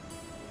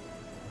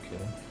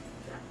 Okay?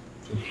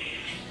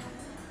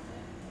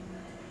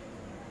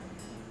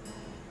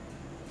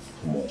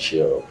 Come on,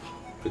 cheer up.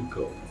 Good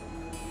girl.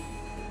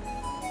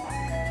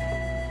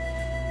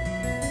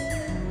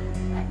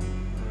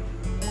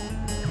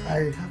 I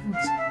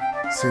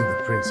haven't seen the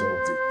prince all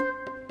day.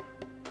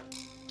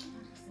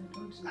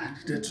 I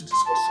needed to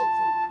discuss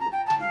something.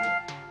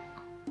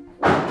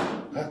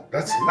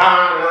 That's it.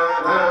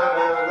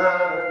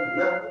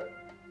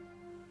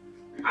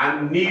 I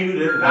knew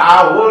that I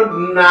would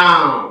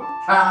now.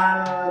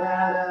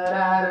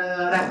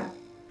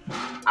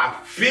 I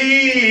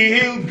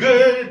feel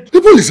good.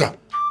 The police,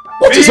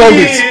 what is all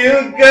this?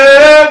 Feel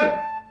good.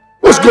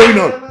 What's going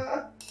on?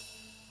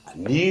 I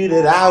knew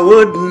that I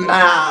would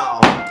now.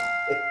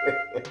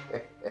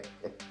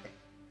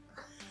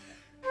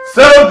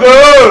 So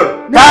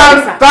good!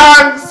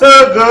 Thanks, so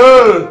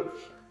good!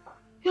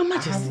 Your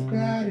Majesty.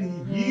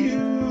 You.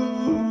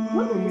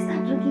 When will he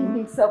start drinking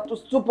himself to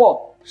stupor?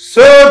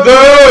 So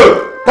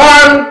good!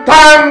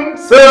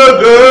 Thanks, so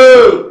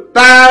good!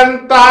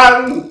 Thanks!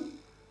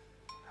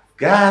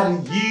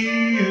 Got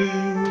you.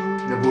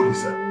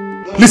 Nebulisa.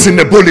 Listen,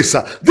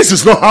 Nebulisa, this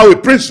is not how a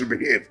prince should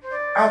behave.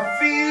 I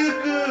feel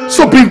good.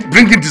 So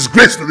bringing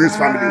disgrace to this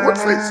family.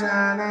 What's this?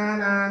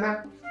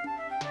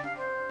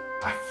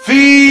 I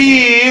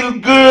feel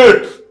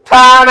good.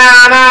 Ta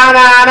na na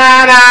na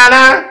na na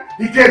na.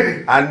 He gave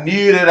it. I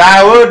knew that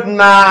I would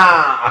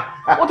now.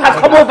 What has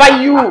come over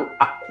you?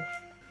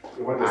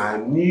 I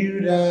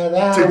knew that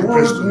I Take the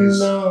prince would to his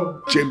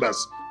know.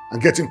 chambers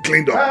and get him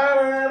cleaned up.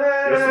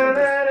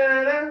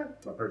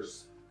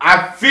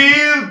 I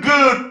feel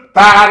good.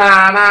 Ta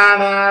na na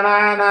na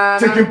na na.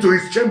 Take him to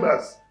his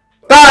chambers.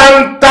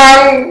 Tang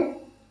tang.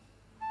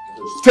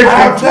 Take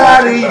him to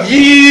his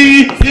chambers.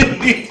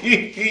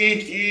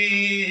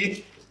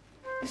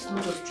 It's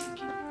not just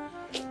drinking.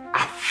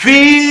 I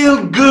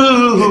feel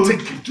good.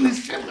 Take him to his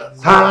chambers.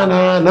 Ta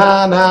na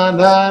na na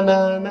na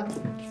na na.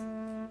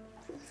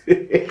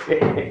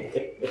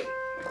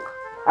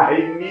 I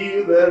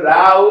knew that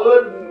I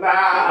would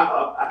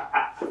now.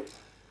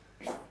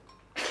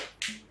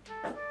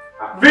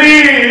 I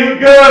feel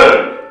good.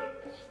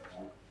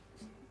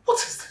 What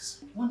is this?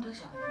 Wonder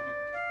shall I end.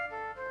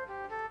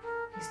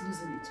 He's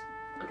losing it.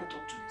 Better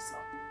talk to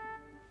yourself.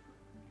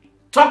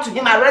 Talk to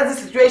him and raise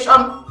the situation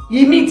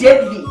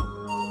immediately.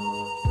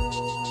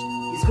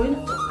 He's going to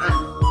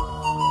hand.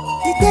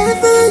 The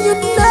devil you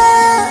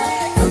know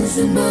comes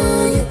to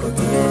know you.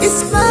 It's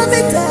my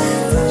better.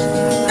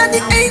 And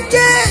the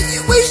angel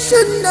you wish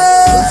you know.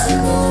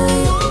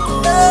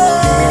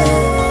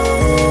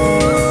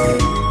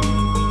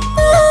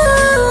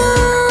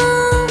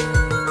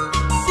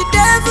 The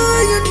devil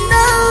you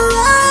know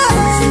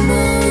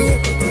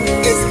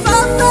is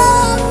far,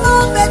 far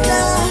more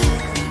better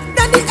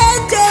than the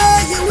angel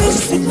you wish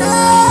to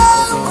know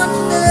one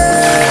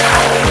day.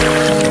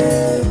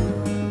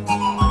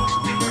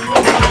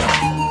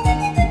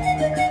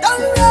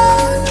 Don't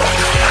run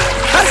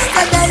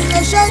faster than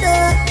the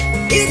shadow.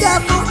 Eager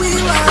for we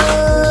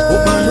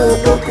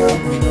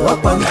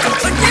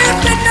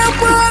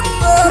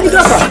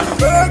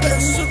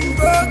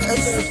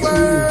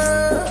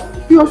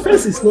Your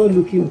face is not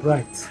looking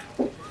bright.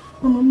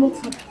 Mama, I'm not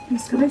happy.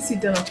 Please, can I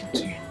sit down and talk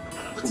to you?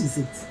 What is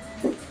it?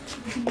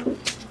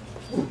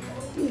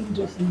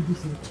 Just leave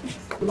this.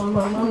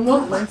 Mama, I'm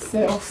not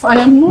myself. I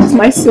am not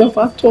myself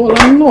at all.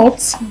 I'm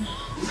not.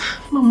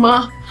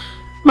 Mama,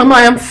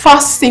 I am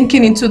fast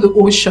sinking into the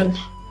ocean.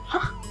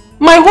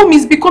 My home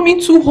is becoming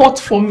too hot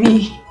for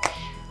me.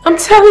 I'm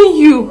telling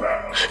you,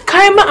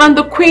 Kaima and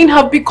the Queen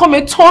have become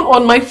a thorn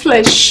on my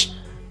flesh.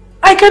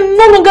 I can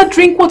no longer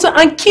drink water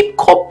and keep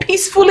cup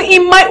peacefully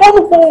in my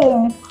own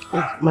home.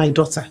 Oh, my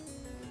daughter,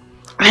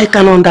 I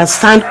can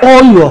understand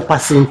all you are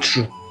passing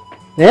through.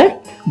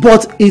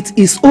 But it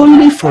is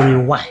only for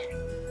a while.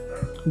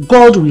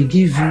 God will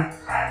give you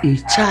a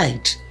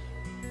child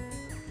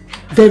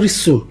very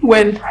soon.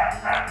 When?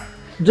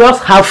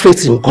 Just have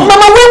faith in God. Mama,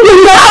 when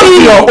will that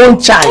be? Your own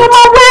child.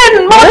 Mama,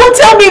 when? Mama, don't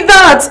tell me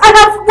that. I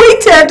have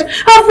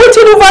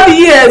waited over the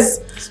years.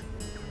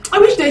 I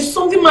wish there's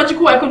something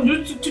magical I can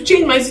do to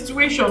change my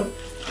situation.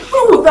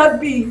 When would that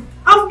be?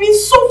 I've been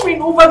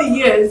suffering over the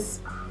years.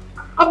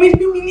 I've been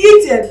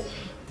humiliated.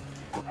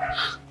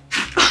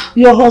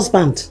 Your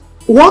husband,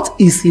 what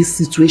is his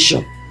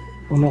situation?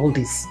 on all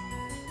this?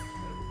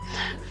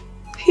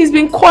 He's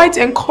been quite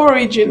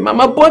encouraging,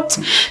 Mama, but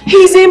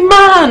he's a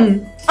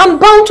man and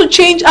bound to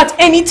change at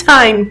any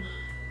time.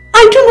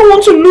 I do not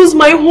want to lose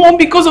my home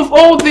because of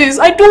all this.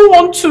 I don't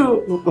want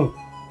to.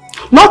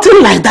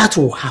 Nothing like that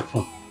will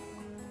happen.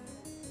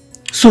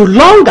 So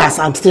long as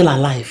I'm still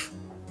alive,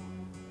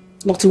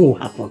 nothing will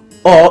happen.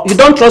 Or you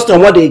don't trust your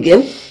mother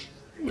again?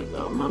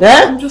 No, Mama,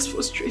 I'm just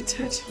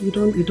frustrated. You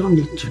don't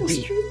need to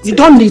be. You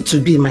don't need to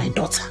be my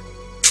daughter.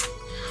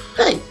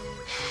 Hey.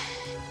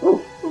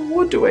 Oh.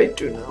 What do I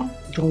do now?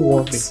 Don't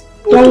worry.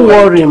 Don't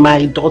worry,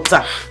 my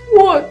daughter.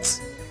 What?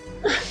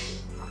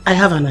 I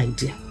have an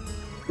idea.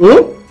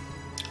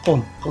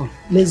 Come.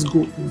 Let's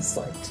go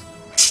inside.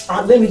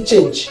 Let me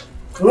change.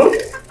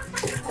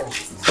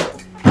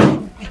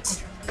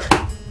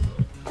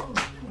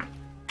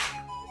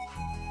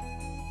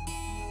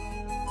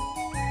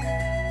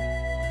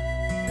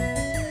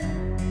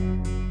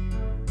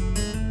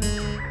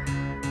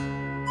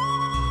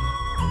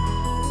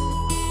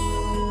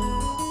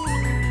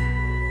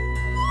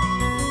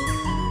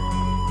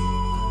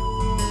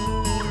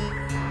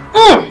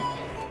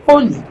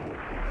 Holy,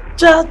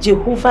 Jah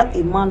Jehovah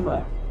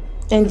Emmanuel,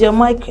 Angel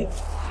Michael,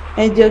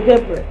 Angel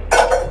Gabriel.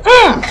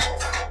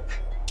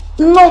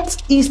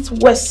 North, east,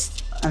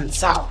 west, and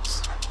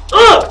south.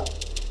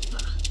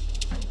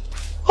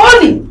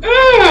 Holy.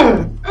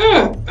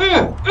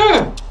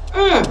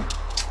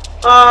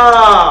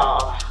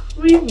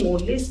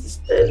 Remole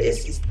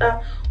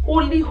sister.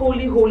 Holy.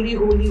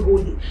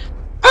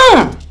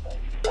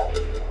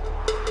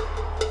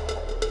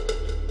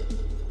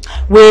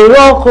 We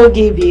rock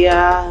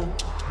Gibia,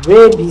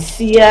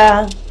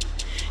 Rebisia.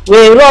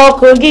 We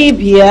rock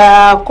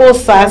Gibia,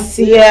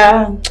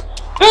 Kosasia.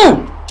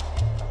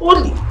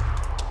 Holy.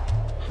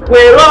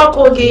 We rock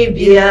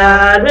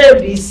Gibia,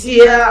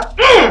 Rebisia.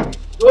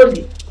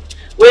 Holy.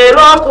 We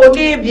rock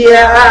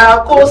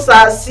Gibia,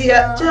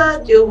 Kosasia.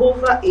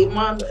 Jehovah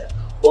Emmanuel.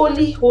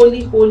 Holy.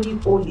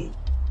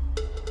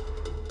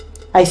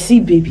 I see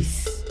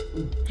babies.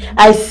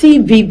 I see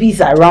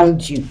babies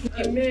around you.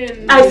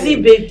 Amen. I see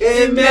babies.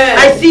 Amen.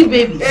 I see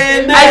babies.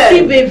 Amen. I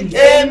see babies.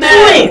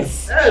 Amen.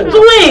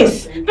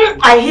 Twins.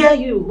 I hear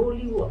you,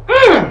 Holy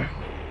One.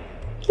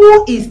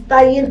 Who is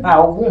tying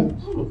her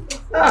womb?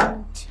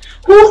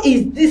 Who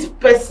is this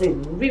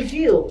person?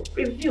 Reveal.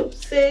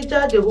 Say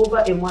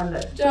Jehovah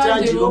Emmanuel.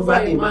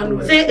 Jehovah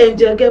Emmanuel. Say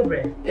Angel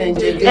Gabriel.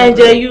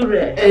 Angel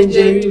Ure.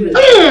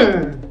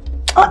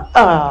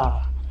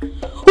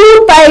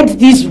 Who tied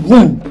this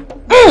womb?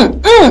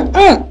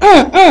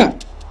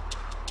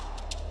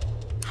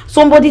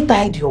 Somebody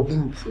tied your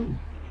womb.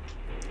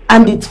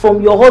 And it's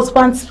from your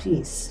husband's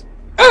place.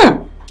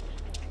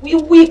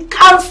 We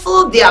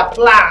cancel their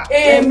plan.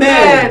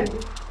 Amen.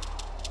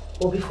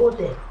 But before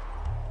then,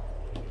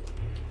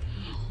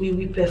 we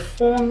will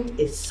perform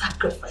a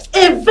sacrifice,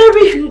 a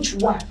very huge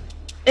one,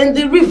 in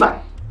the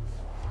river.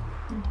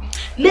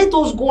 Let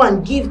us go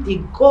and give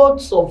the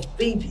gods of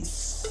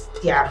babies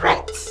their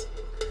rights.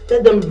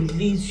 Let them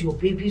release your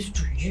babies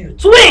to you.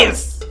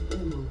 Twins!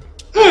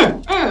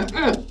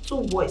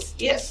 Two boys,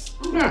 yes.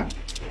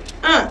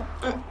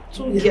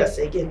 2 years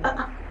again.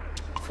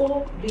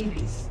 4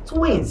 babies.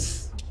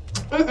 Twins.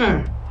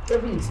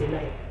 Devil is a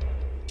lie.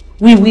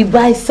 We will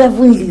buy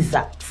 7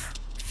 lizards.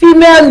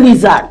 Female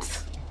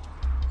lizards.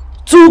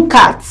 2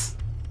 cats.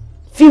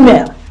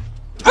 Female.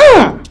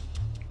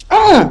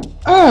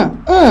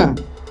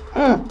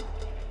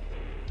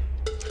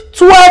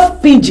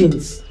 12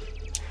 pigeons.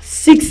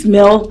 6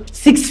 male,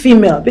 6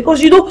 female.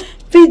 Because you know,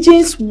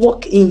 pigeons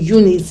work in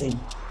unison.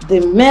 The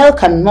male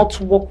cannot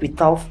work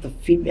without the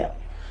female.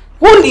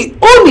 Only,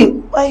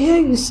 I hear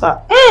you,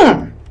 sir.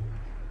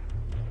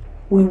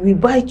 We will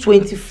buy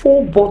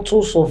 24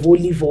 bottles of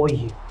olive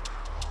oil.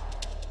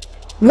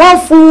 1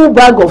 full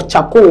bag of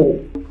charcoal.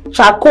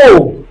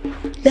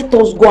 Let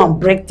us go and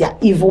break their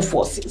evil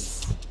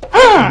forces.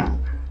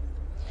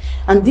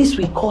 And this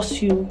will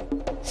cost you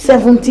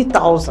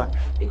 70,000.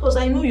 Because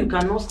I know you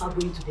cannot start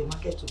going to the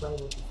market to buy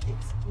what it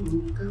takes.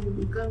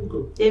 You can't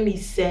go. Let me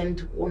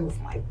send one of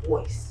my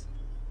boys,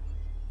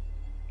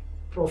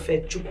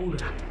 Prophet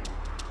Chukura,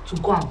 to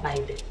go and buy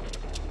them.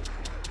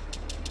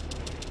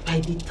 By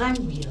the time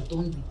we are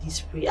done with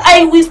this prayer,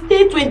 I will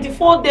stay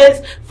 24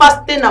 days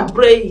fasting and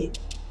praying.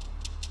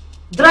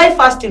 Dry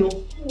fasting.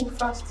 Who will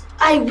fast?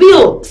 I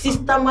will.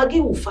 Sister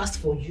Maggie will fast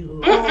for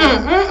you.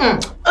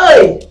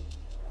 Hey.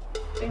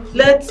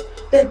 Let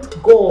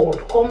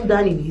God come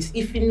down in his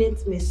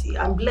infinite mercy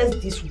and bless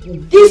this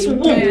womb. This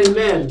womb.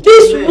 Amen.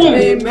 This womb.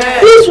 Amen.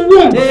 This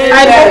womb. Amen. I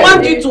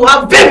command you to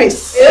have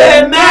babies.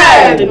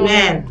 Amen.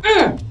 Amen.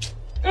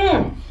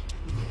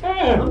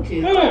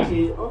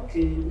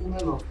 Okay,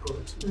 woman of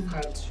God, look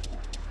at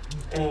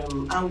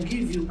you. I'll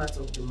give you part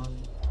of the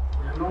money.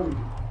 We are not with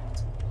the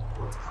property,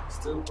 but I'll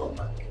still come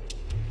back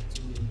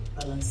to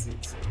balance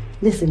it.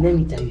 Listen, let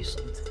me tell you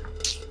something.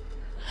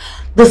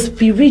 The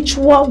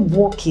spiritual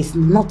work is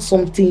not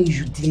something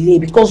you delay,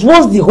 because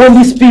once the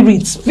Holy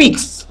Spirit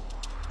speaks,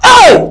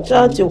 hey,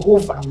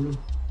 Jehovah,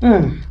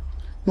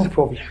 no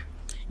problem.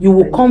 You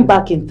will come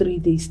back in 3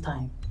 days'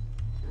 time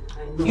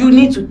You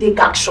need to take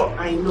action.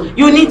 I know.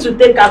 You need to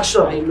take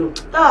action. I know.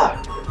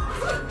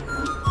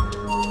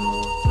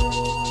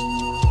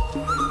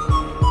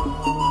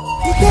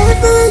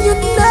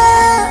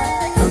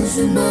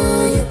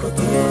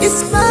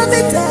 It's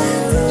mommy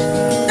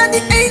time. Not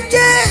the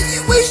angel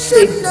you wish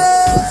you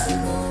know.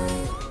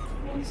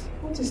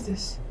 What is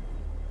this?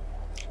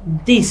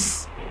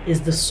 This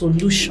is the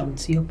solution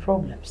to your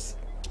problems.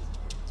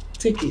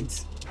 Take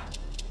it.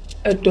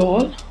 A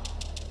doll?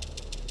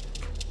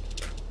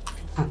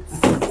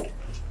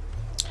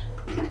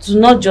 Do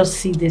not just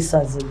see this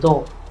as a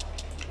doll.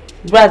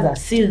 Rather,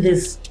 see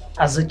this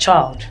as a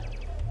child.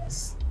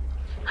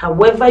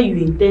 However you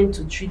intend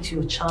to treat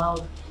your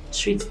child,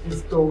 treat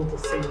this doll the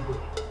same way.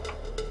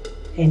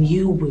 And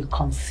you will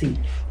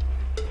conceive.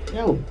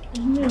 No.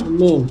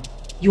 Amen.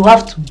 You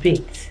have to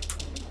bathe,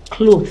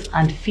 clothe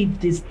and feed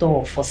this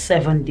doll for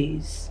 7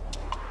 days.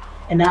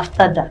 And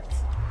after that,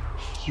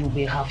 you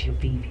will have your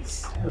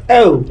babies.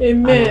 Oh.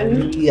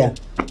 Amen. Yeah.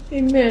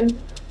 Amen.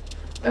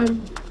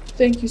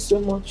 Thank you so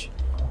much.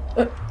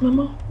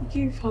 Mama,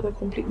 give her the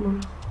complete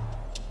money.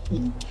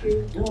 Thank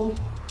you.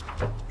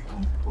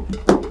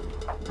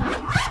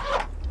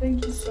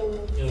 Thank you so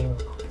much. Yeah.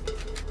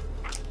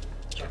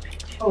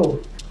 Oh.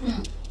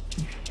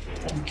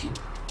 Thank you.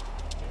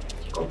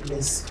 God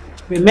bless.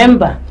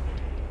 Remember,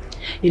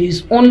 it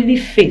is only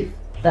faith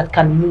that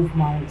can move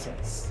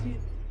mountains.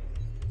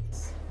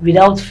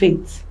 Without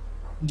faith,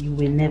 you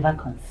will never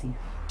conceive.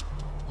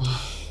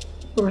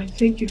 Alright,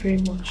 thank you very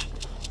much.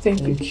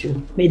 Thank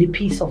you. May the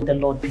peace of the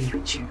Lord be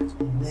with you.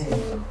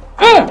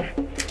 Amen.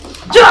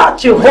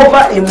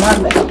 Jehovah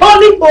Emmanuel.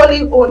 Holy,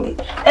 holy, holy.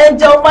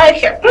 Angel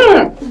Michael.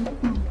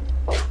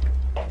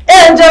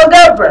 Angel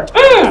Gabriel.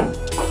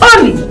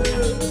 Holy.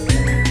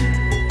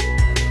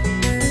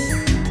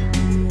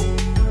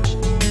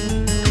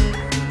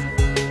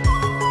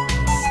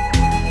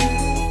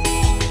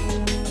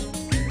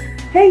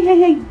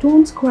 Hey,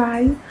 don't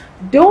cry.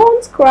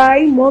 Don't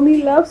cry.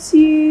 Mommy loves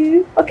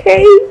you.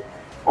 Okay?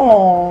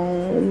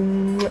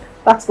 Oh,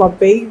 that's my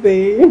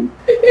baby.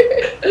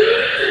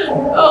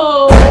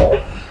 Oh.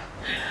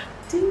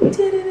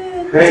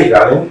 Hey,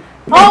 darling.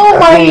 Oh,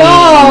 my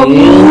love.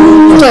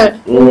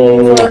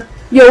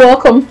 You're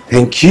welcome.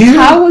 Thank you.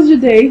 How was your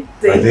day?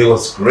 My day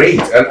was great.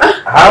 And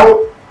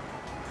how?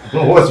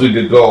 What's with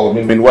the doll?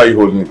 I mean, why are you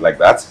holding it like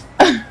that?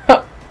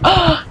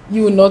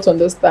 You will not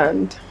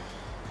understand.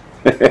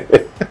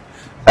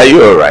 Are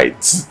you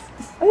alright?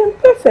 I am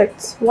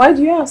perfect. Why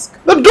do you ask?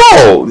 The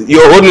doll!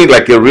 You're holding it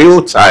like a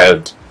real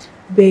child.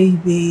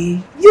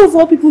 Baby, you of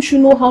all people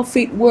should know how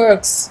faith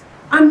works.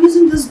 I'm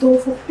using this doll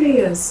for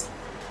prayers.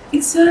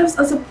 It serves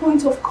as a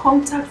point of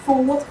contact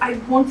for what I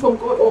want from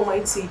God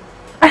Almighty.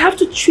 I have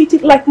to treat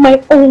it like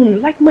my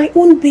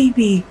own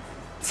baby.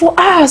 For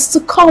us to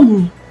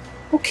come.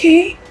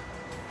 Okay?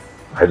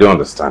 I don't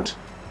understand.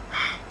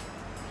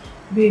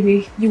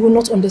 Baby, you will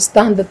not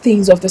understand the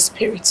things of the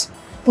Spirit.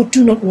 But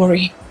do not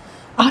worry.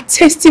 Our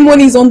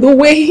testimony is on the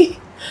way.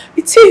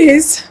 It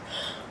is.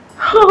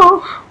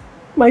 Oh,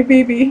 my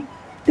baby.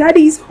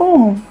 Daddy's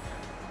home.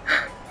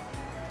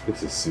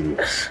 This is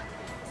serious.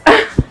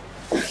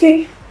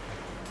 Okay.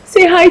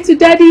 Say hi to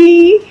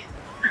Daddy.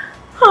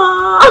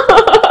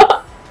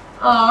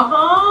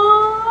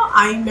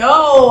 I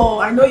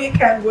know you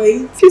can't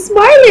wait. She's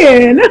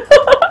smiling.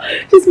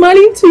 She's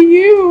smiling to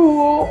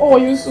you. Oh,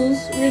 you're so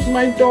sweet,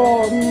 my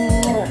dog.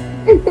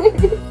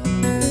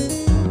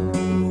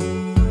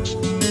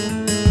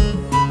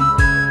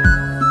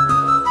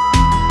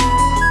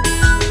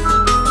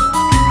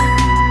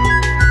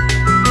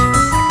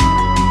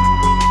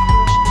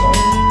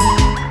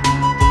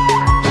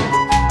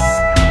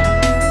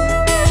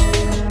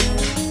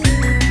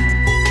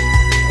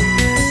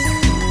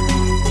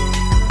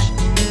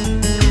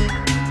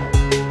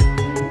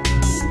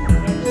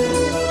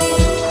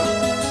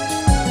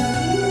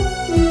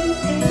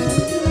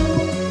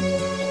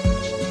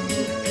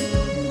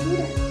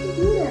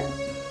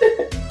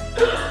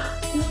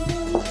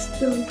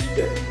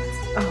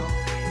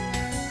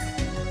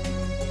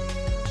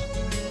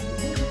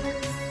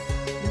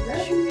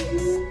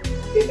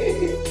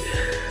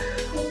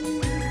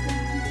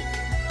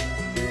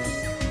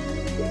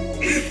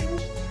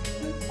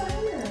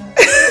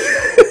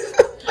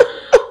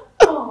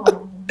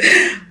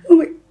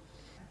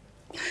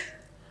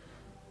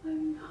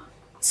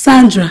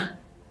 Sandra,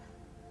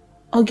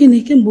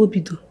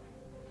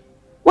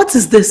 what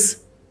is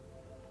this?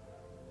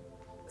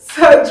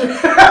 Sandra.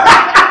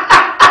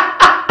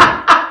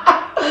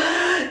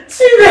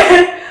 Chile.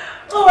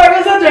 Oh my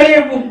God,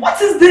 Sandra,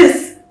 what is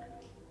this?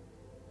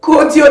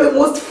 God, you're the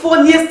most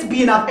funniest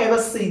being I've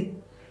ever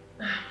seen.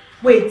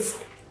 Wait,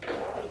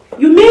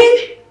 you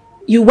mean?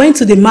 You went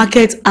to the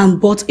market and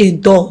bought a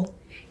doll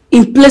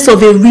in place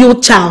of a real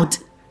child.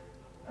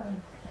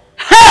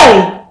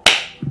 Hey!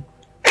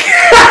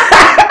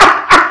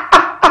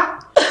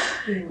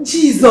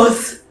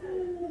 Jesus!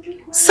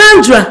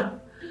 Sandra,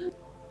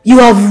 you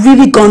have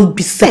really gone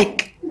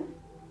berserk.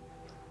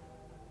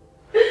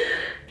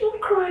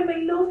 Don't cry, my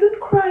love. Don't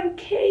cry,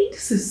 okay?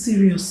 This is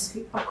serious.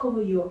 I'll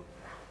cover you up.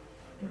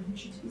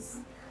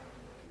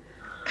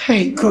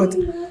 Hey, God.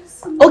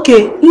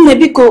 Okay,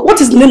 Nebiko,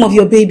 what is the name of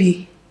your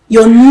baby?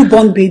 Your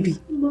newborn baby?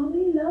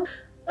 Mommy, love.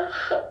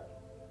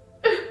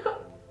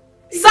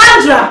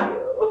 Sandra!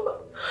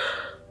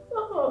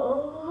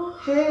 Oh.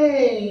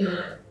 Hey,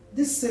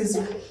 this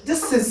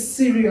is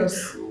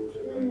serious.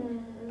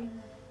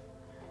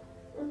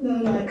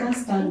 No, I can't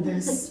stand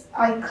this.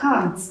 I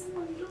can't.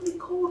 Don't be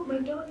cold, my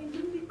darling.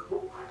 Don't be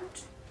cold.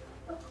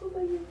 I hope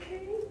I'm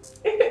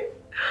okay.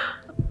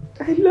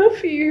 I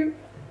love you.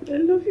 I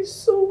love you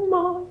so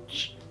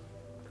much.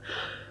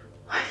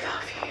 I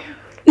love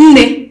you.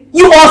 Nne,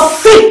 you are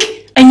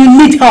sick and you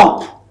need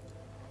help.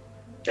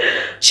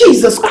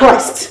 Jesus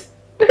Christ.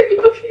 I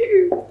love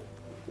you.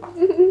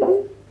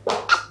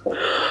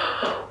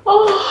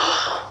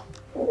 Oh.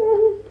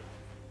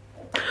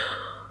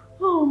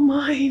 Oh,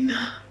 mine.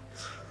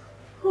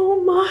 Oh,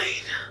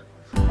 mine.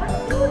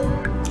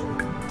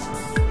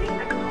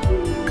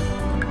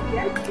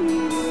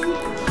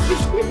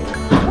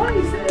 What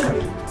is it?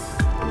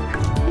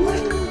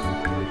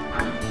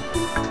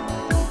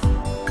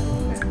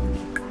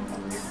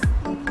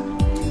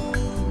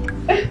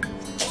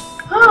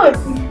 Hi,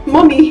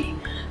 Mommy.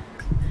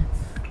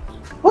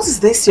 What is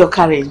this you're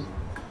carrying?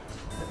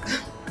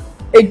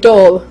 A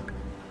doll.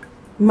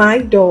 My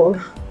doll.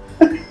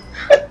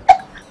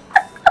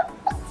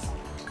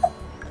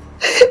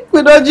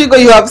 With Ojigo,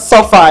 you have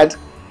suffered.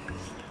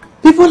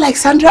 People like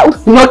Sandra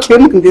will not kill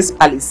in this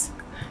palace.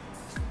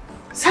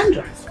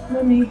 Sandra,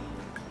 Mommy.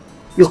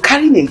 you're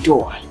carrying a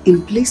doll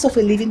in place of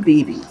a living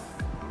baby.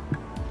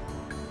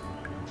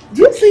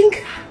 Do you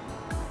think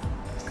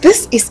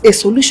this is a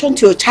solution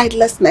to your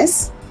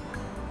childlessness?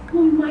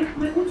 My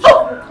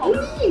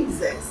Oh,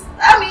 Jesus.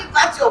 I mean,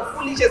 that's your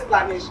foolish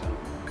explanation.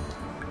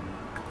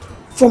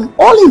 From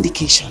all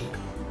indication,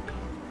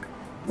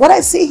 what I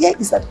say here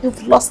is that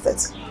you've lost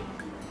it.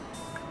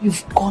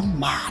 You've gone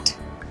mad.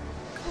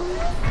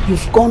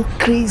 You've gone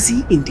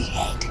crazy in the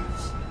head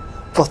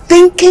for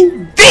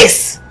thinking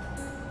this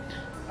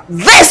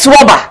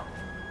rubber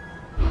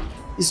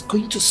is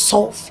going to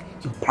solve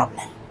your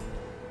problem.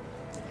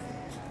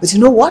 But you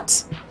know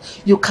what?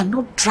 You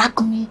cannot drag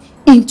me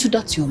into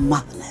that your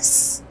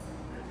madness.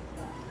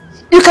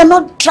 You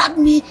cannot drag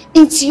me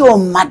into your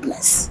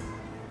madness.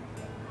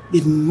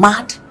 Be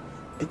mad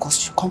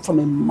because you come from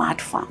a mad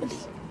family.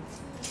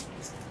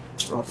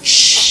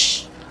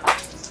 Rubbish.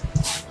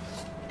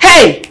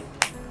 Hey!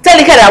 Tell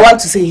the kid I want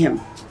to see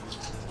him.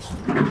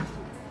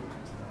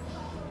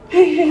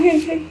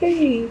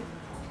 Hey.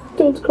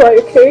 Don't cry,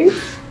 okay?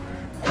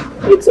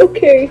 It's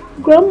okay.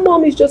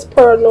 Grandmom is just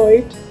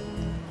paranoid.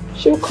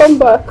 She'll come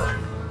back.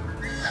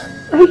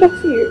 I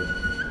love you.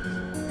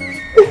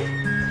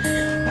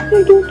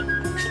 I don't.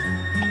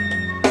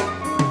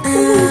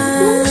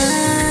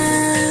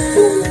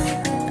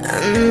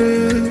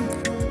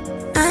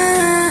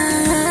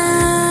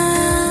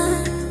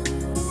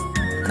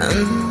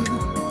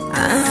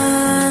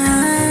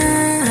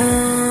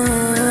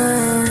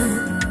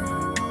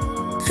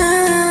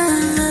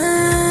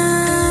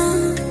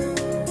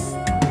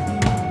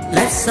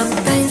 Life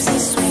sometimes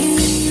is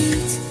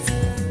sweet,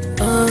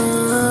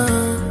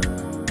 oh,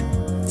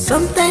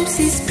 sometimes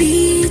it's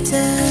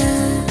bitter,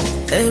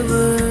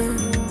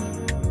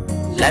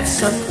 life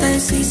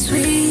sometimes is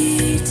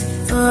sweet,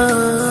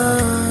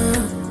 oh,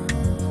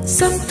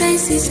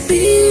 sometimes it's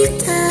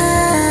bitter.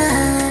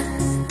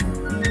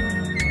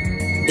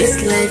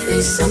 This life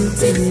is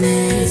something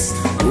else,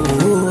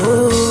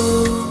 oh,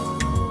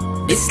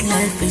 this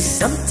life is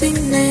something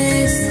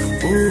else,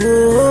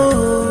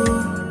 oh.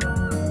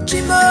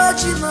 Chimo,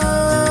 chimo,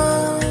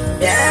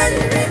 yeah,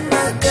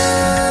 my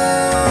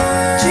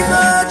girl.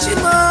 Chimo,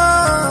 chimo,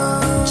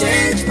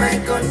 change my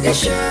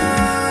condition.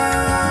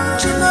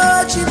 Chimo,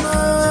 chimo,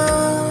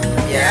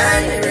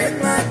 yeah,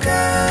 my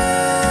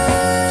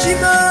girl.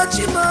 Chimo,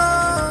 chimo,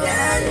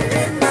 yeah,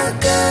 my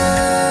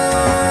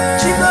girl.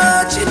 Chimo,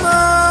 chimo,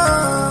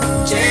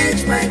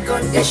 change my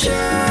condition.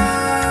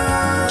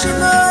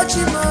 Chimo,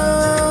 chimo,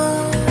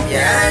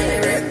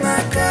 yeah, my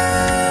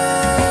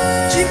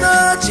girl. Chimo,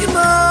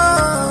 chimo,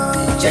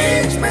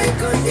 change my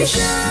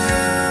condition.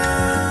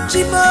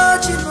 Chimo,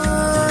 chimo,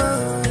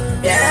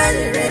 yeah,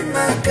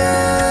 my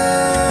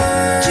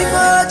girl.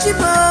 Chimo,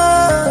 chimo,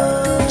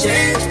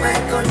 change my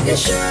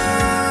condition.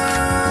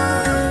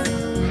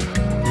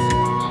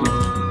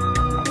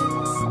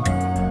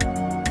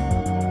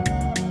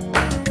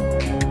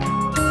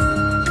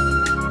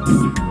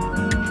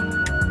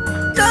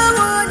 No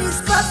one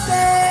is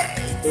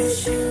perfect. You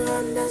should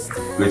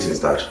understand. Greetings,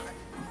 Dad.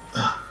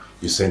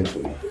 You sent for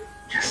me.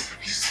 Yes,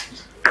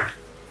 please.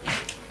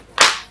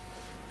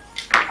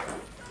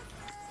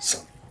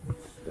 Son,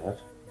 Dad?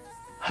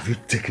 have you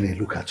taken a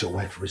look at your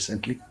wife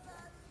recently?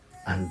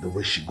 And the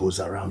way she goes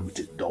around with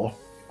a doll?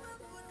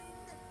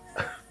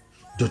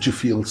 Don't you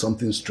feel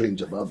something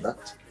strange about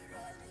that?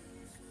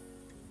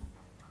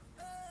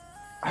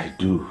 I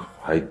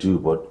do,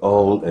 but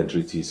all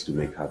entreaties to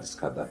make her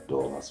discard that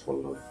doll has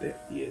fallen on deaf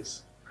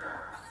ears.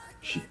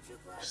 She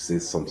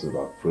says something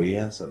about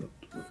prayers and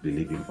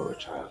believing for a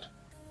child.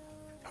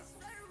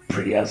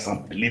 prayers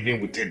and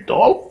believing with a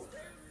doll?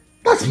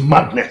 That's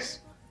madness.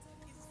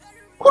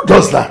 Who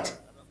does that?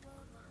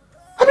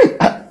 I mean,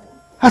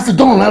 has the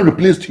doll now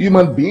replaced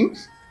human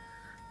beings?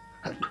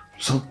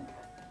 So,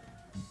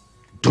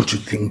 don't you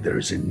think there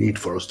is a need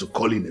for us to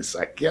call in a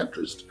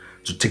psychiatrist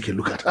to take a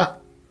look at her?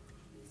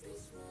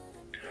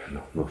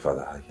 No,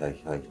 Father.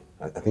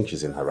 I think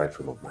she's in her right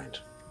frame of mind.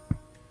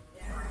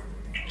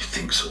 You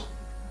think so?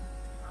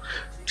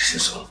 This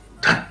is all.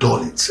 That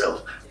doll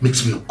itself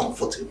makes me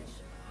uncomfortable.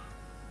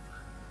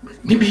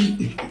 Maybe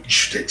you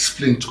should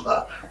explain to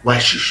her why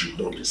she should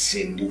not be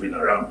seen moving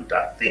around with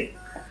that thing.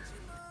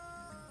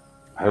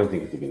 I don't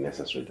think it will be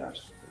necessary, Dad.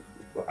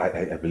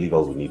 I believe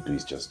all we need to do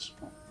is just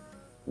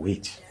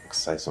wait,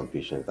 exercise some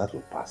patience. That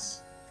will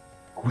pass.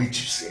 Wait,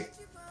 you say?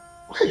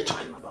 What are you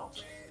talking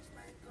about?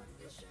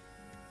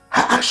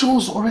 Her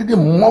actions already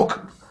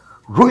mock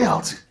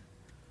royalty.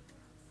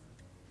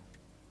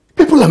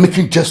 People are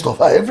making jest of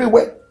her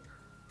everywhere.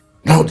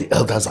 Now the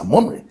elders are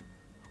murmuring.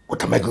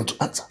 What am I going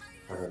to answer?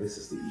 This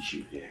is the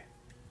issue here.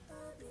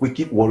 We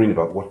keep worrying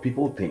about what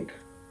people think.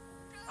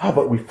 How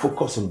about we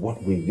focus on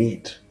what we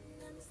need?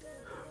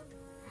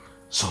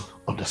 So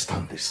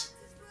understand this.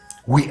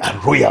 We are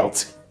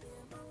royalty.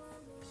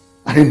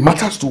 And it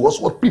matters to us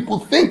what people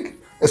think,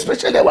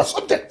 especially our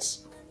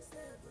subjects.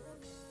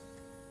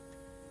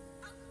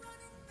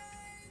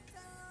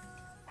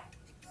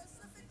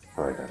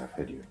 Alright, Dad, I've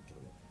heard you.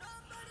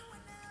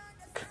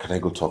 Can I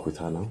go talk with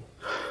her now?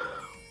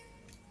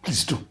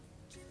 Please do.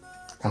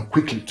 And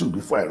quickly too,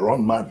 before I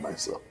run mad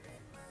myself.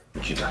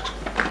 Thank you, Dad.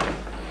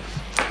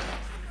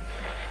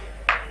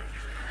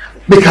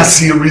 Make her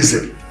see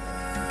reason.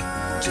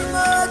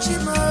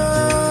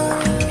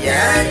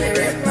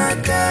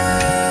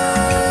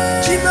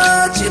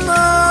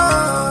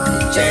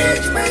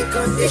 Change my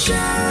condition.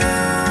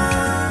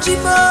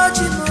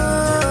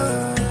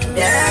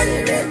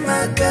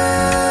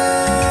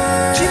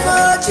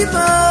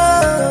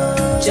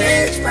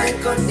 Change my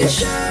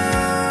condition.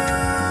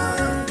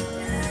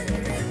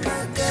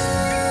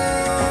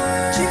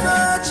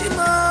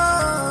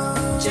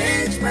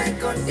 Change my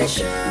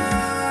condition.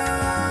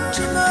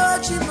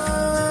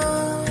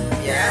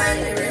 Yeah,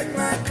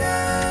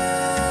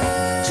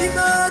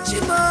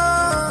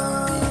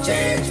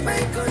 change my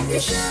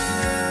condition.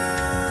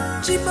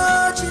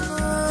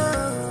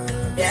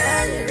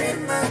 Yeah,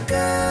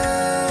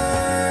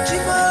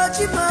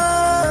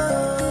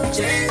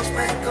 change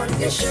my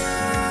condition.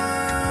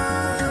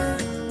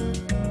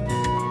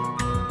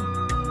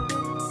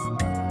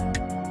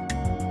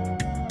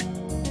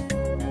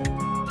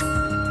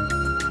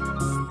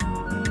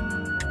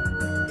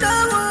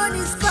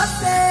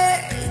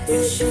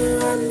 You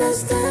should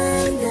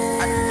understand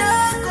that no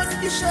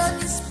condition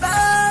is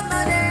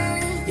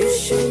permanent. You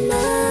should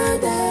know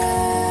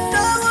that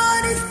no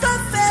one is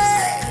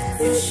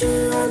perfect. You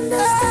should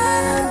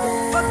understand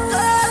that for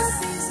us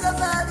is a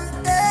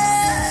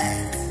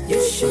validate.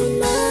 You should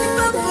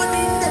know that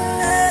in the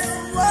next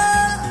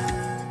world,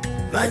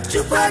 but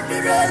you got the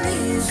running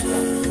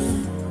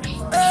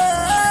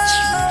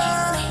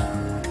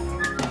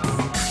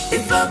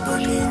if I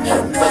put in the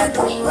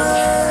middle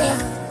world.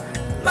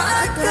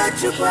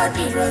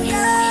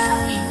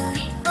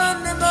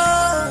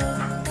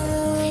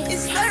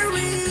 It's very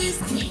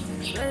risky.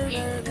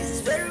 It's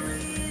very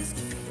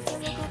risky.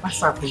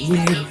 What's up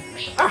here?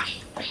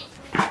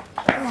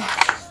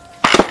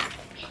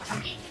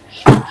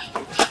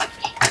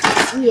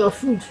 See your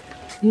food.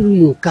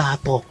 You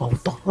can't talk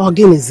about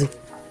again, is it?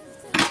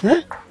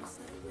 Eh?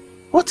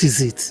 What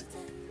is it?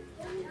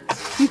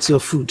 Eat your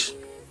food.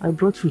 I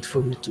brought food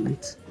for you to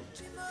eat.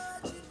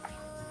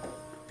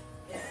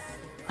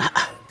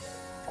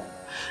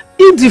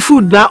 Eat the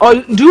food now, or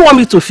do you want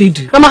me to feed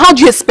you? Mama, how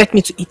do you expect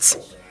me to eat?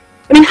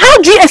 I mean, how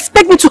do you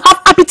expect me to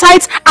have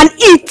appetite and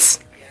eat?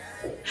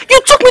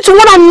 You took me to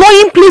one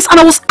annoying place and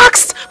I was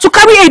asked to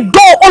carry a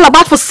doll all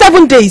about for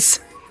 7 days.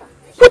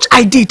 Which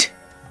I did.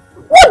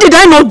 What did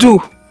I not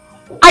do?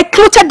 I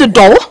clothed the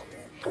doll,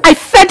 I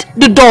fed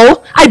the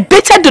doll, I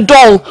baited the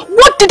doll.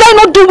 What did I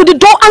not do with the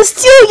doll? And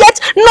still yet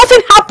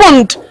nothing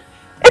happened.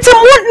 It's a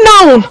month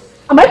now.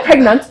 Am I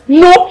pregnant?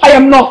 No, I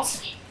am not.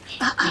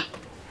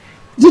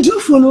 Did you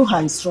follow her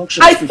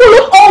instructions? I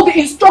followed all the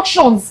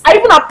instructions. I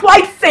even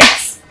applied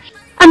things.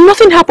 And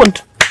nothing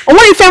happened. And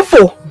what are you fell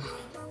for?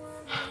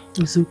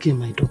 It's okay,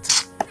 my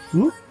daughter.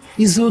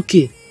 It's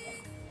okay.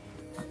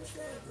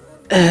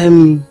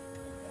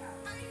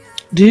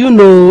 Do you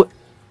know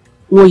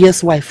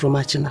Nwoye's wife from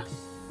Achina?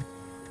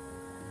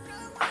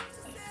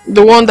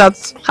 The one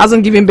that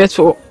hasn't given birth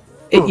for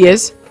 8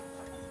 years?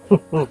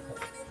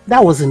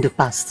 That was in the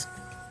past.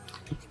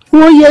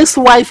 Nwoye's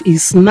wife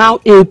is now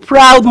a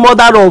proud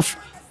mother of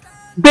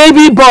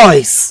baby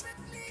boys.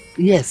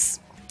 Yes.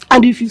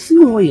 And if you see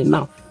Nwoye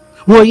now,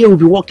 Nwoye will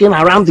be walking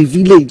around the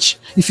village.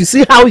 If you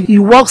see how he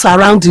walks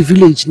around the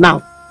village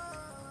now.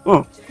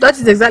 That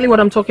is exactly what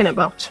I'm talking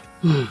about.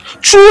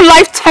 True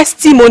life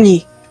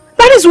testimony.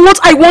 That is what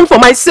I want for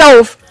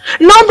myself.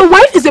 Now the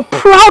wife is a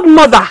proud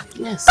mother.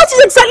 Yes. That is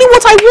exactly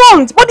what I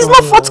want, but it's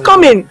not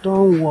forthcoming.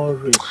 Don't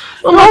worry.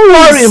 Don't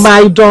worry,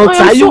 my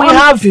daughter. You will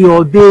have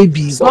your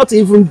babies, not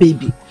even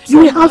baby. You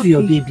will have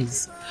your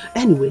babies.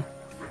 Anyway,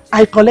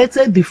 I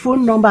collected the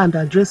phone number and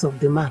address of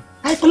the man.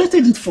 I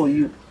collected it for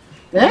you.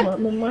 Eh?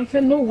 Mama, I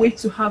cannot wait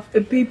to have a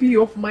baby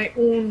of my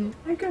own.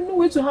 I cannot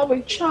wait to have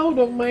a child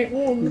of my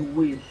own. You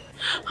will.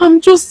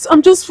 I'm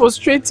just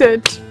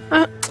frustrated.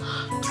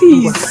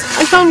 Please,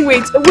 I can't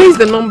wait. Where's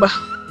the number?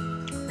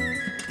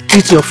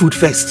 Eat your food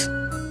first.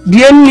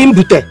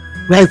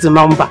 Where's the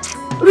number?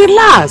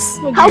 Relax.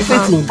 Have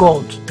faith in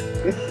God.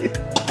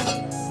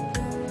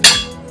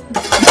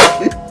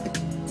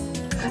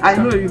 I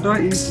know you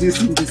don't eat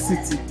this in the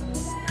city.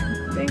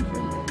 Thank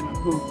you.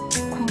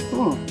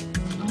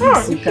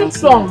 Yes, It's too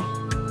strong.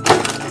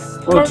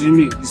 What do you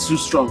mean? It's too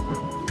strong.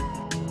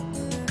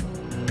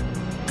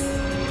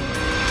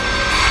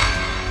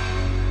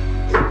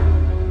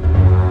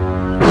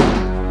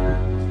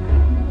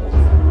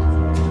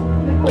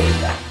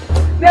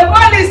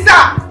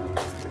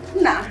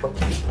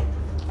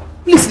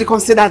 Please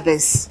reconsider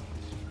this.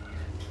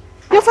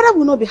 Your father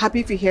will not be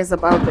happy if he hears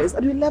about this,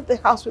 and we left the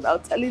house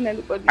without telling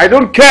anybody. I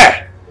don't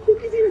care.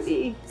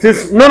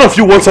 Since none of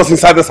you wants us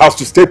inside this house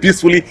to stay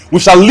peacefully, we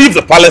shall leave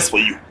the palace for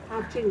you.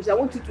 I've changed. I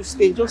want you to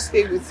stay. Just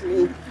stay with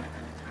me.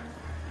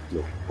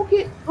 No.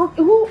 Okay, who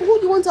do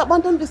you want to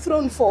abandon the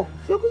throne for?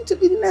 You're going to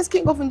be the next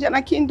king of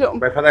Njana Kingdom.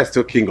 My father is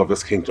still king of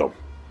this kingdom.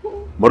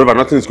 Moreover,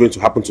 nothing is going to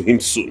happen to him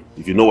soon,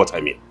 if you know what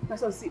I mean. My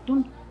son, see,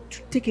 don't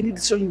take any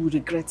decision you will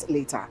regret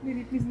later.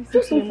 Please,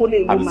 just don't follow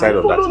a I've woman. decided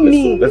on that. Follow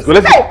me. Let's go.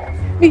 Let's go.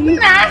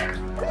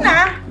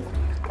 Nah.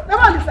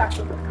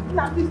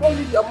 Nah, please don't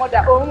leave your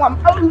mother. Oh,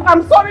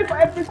 I'm sorry for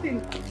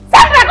everything.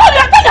 Sandra,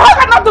 tell your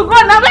husband not to go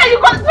now. Where are you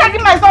going to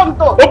dragging my son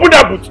to? Open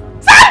that boot.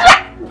 Sandra!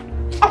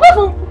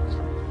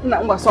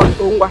 Nah, sorry.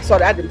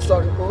 Sorry, Adam,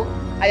 sorry.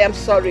 I am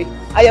sorry.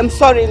 I am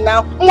sorry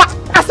now. Hey,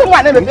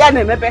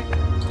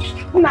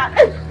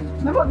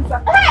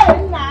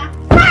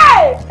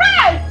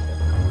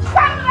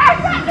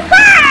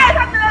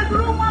 Sandra's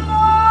room,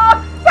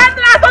 mama.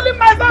 Sandra is holding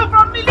my son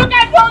from me. Look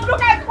at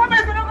what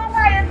is the room.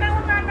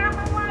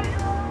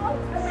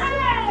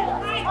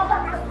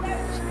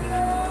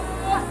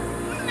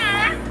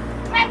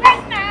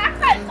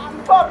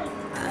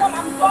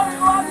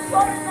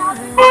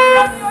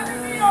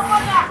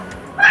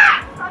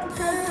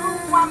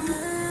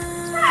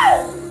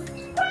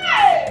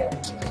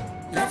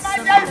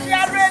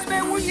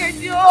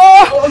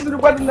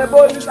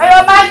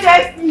 Your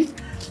Majesty,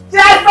 she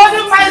has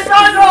stolen my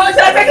son. She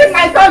has taken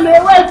my son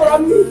away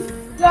from me.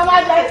 Your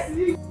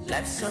Majesty.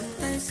 Life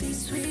sometimes is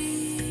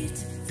sweet,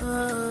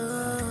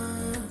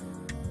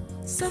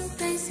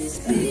 sometimes it's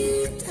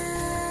bitter.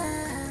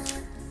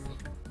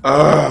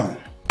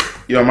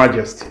 Your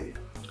Majesty.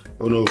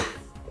 Oh no.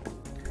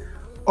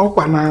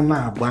 Okwana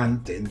na agba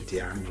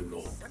ntị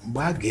anụlo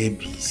mgbe a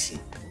ga-ebi isi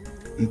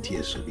ntị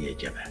esori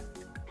ejebe.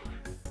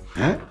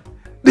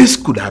 This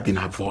could have been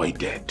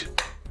avoided.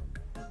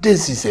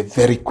 This is a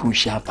very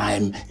crucial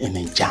time in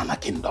the Njana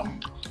Kingdom.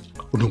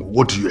 Oh no,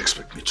 what do you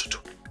expect me to do?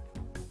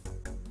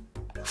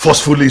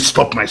 Forcefully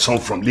stop my son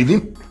from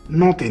leaving?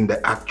 Not in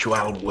the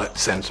actual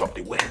sense of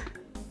the word.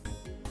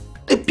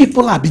 The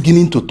people are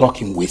beginning to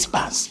talk in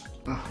whispers.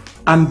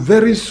 And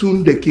very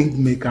soon the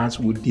kingmakers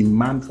will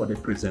demand for the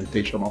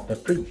presentation of the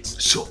prince.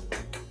 So,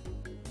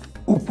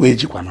 Ukwu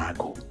ejikwa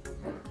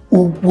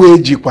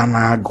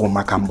na-agụ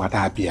maka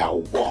mgbada abịa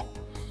ụgbọ.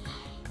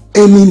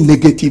 Any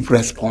negative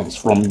response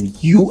from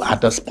you at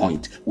this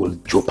point will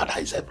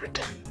jeopardize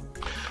everything.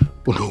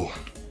 Oh no,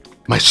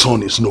 my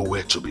son is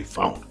nowhere to be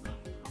found.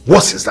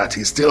 Worse is that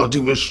he's still not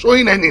even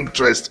showing any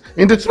interest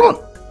in the throne.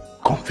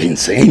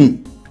 Convince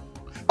him.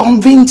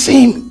 Convince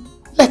him.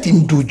 Let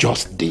him do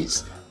just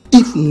this.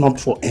 If not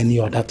for any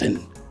other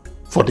thing,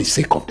 for the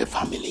sake of the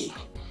family.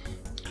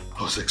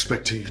 I was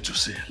expecting you to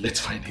say, let's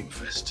find him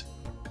first.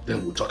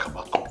 Then we'll talk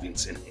about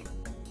convincing him.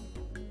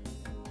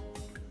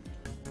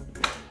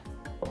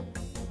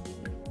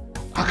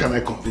 How can I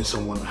convince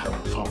someone I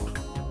haven't found?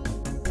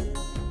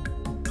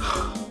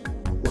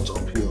 What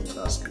uphill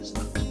task is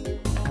that?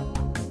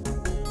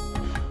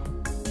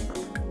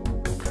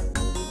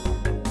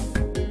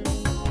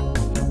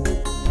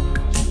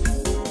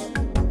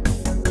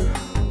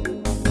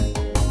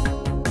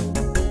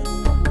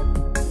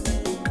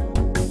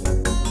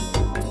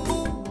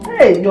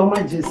 Hey, Your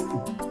Majesty,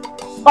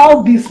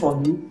 all this for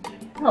me?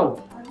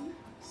 Oh,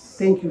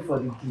 thank you for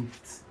the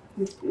gift.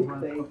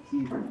 Thank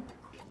you.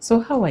 So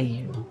how are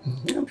you?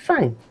 I'm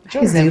fine.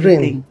 Just the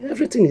rain.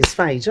 Everything is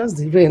fine. Just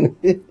the rain.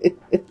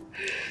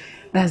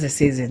 That's the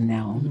season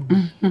now.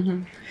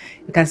 You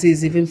can see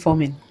it's even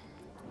forming.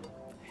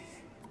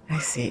 I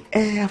see.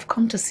 I've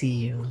come to see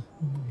you.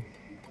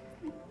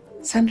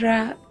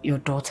 Sandra, your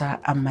daughter,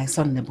 and my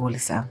son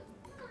Nebolisa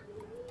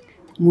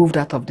moved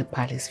out of the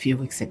palace a few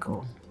weeks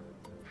ago.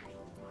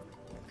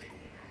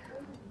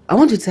 I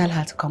want to tell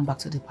her to come back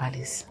to the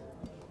palace.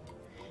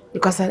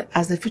 Because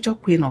as the future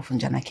queen of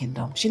Njana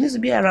Kingdom, she needs to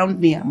be around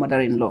me, her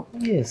mother-in-law.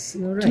 Yes,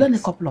 you're right. To learn a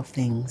couple of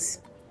things.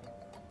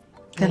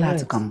 Tell her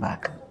to come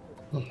back.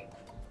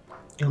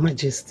 Your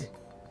Majesty,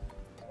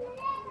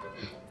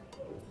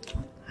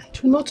 I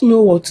do not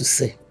know what to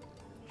say.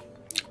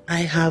 I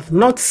have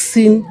not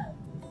seen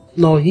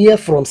nor hear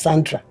from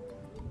Sandra.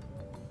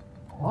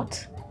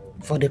 What?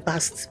 For the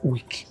past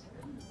week.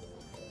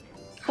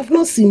 I've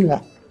not seen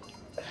her.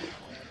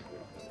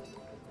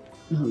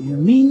 No, you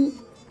mean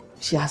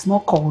she has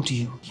not called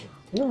you?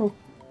 No.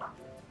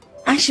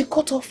 And she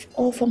cut off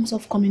all forms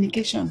of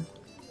communication.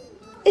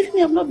 Even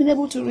me, I've not been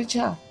able to reach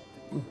her.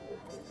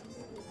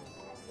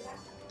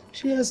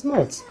 She has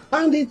not.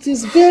 And it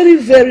is very,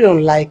 very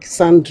unlike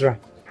Sandra.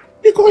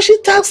 Because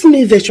she tells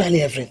me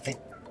virtually everything.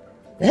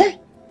 Eh?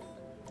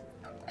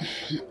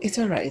 It's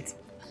alright.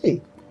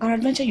 Hey. Our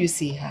adventure, you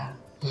see her.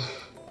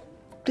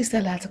 Please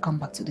tell her to come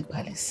back to the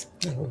palace.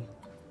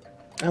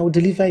 I will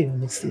deliver your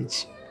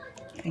message.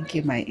 Thank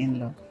you, my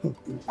in-law.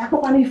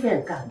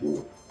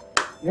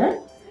 Yeah?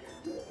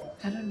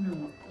 I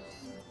don't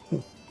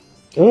know.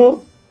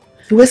 Oh,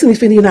 you wasn't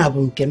if any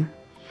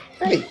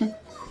Hey.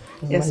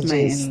 Yes, my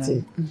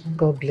in-law.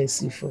 God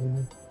bless you for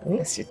me.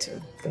 Bless you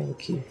too.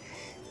 Thank you.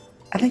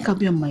 I think I'll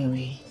be on my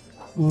way.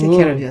 Take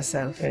care of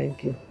yourself.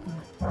 Thank you.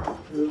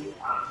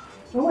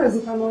 What is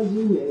it I'm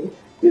doing?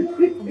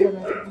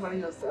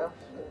 Yourself.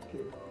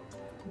 Okay.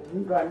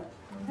 You go.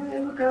 Hey,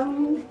 look at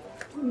me.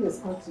 Yes,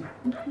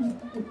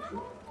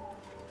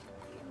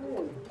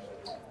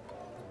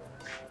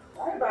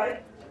 bye-bye.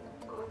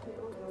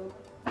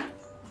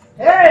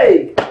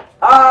 Hey!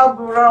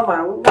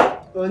 Aburama,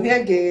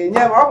 Onyege,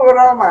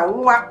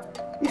 Aburama,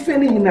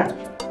 Ifenina.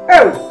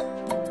 Oh!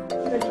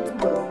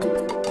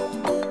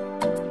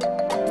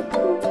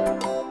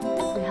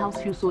 The house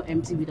feels so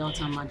empty without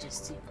Her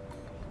Majesty.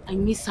 I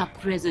miss her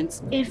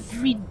presence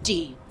every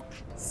day.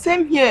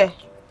 Same here.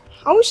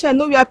 I wish I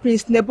know where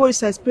Prince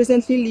Neboris is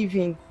presently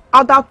living. I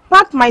would have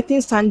packed my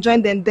things and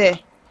joined them there.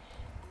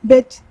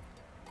 But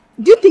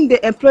do you think they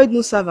employed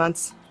new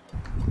servants?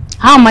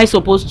 How am I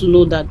supposed to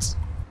know that?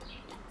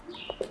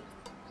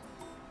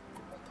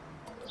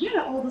 Where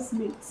are all those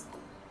mates?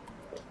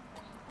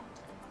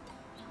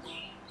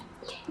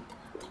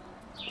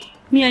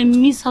 Me, I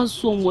miss her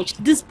so much.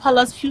 This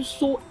palace feels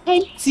so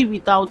empty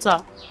without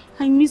her.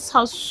 I miss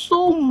her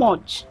so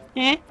much.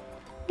 Eh?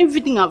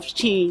 Everything has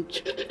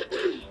changed.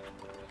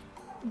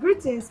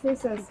 Greetings,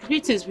 princess.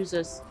 Greetings,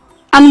 princess.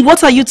 And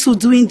what are you two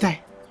doing there?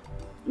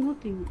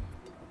 Nothing.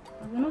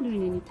 We're not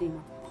doing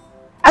anything.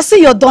 I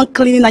see you're done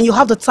cleaning and you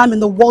have the time in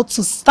the world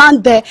to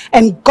stand there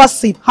and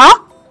gossip, huh?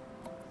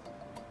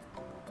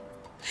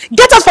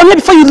 Get out from here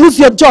before you lose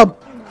your job.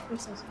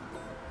 Princess.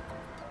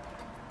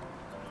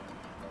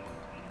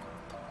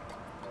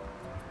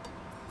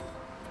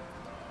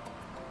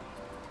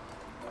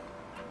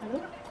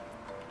 Hello?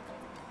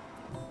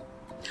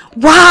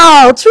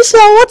 Wow, Trisha,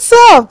 what's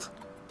up?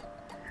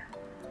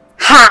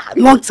 Ha!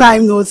 Long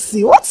time no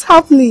see. What's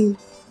happening?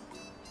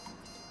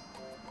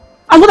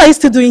 And what are you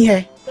still doing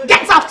here?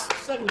 Get out!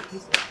 Sorry,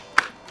 princess.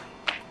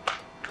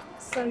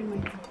 Sorry, my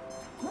dear.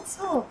 What's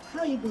up? How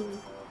are you doing?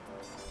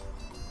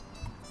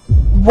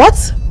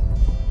 What?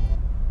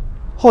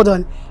 Hold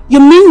on. You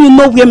mean you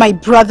know where my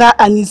brother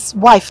and his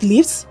wife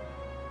lives?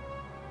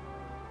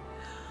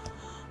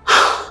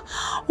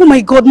 Oh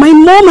my God, my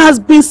mom has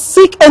been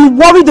sick and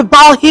worried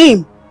about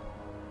him.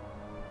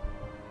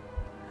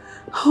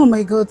 Oh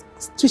my God,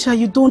 Trisha,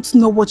 you don't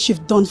know what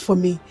you've done for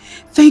me.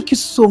 Thank you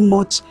so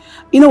much.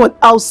 You know what?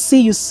 I'll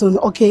see you soon,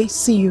 okay?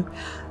 See you.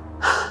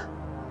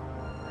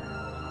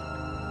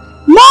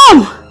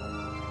 Mom!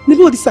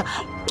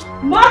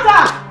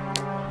 Mother!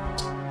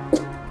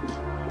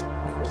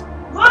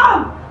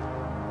 Mom!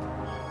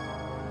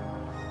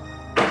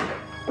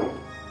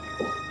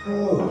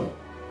 Oh.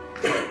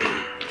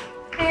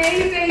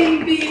 Hey,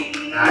 baby.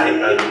 Hi,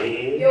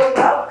 honey. You're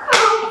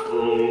welcome.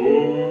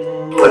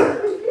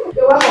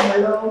 You're welcome, my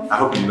love. I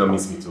hope you did not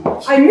miss me too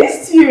much. I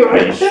missed you. Are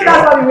you sure?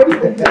 That's why we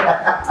waited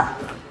there.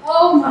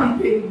 Oh, my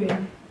baby.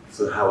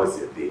 So how was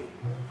your day?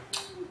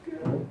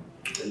 Good.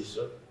 Are you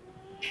sure?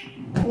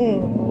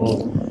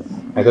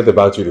 I thought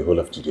about you the whole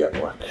of today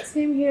at work.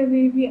 Same here,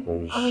 baby. Are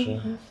you I sure?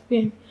 have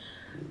been.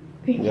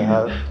 Thank you.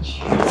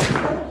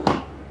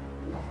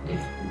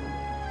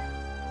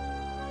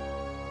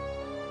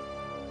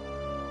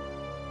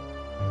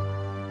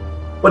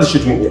 What is she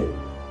doing here?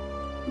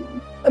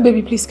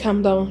 Baby, please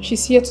calm down.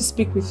 She's here to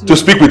speak with you. To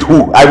speak with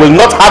who? I will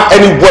not have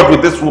any word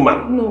with this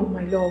woman. No,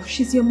 my love.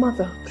 She's your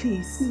mother.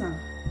 Please. No,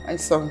 my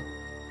son.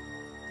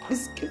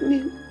 Please give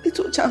me a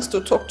little chance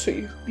to talk to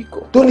you.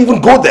 Biko. Don't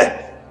even go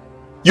there.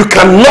 You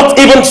cannot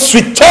even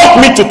sweet talk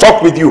me to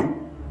talk with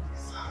you.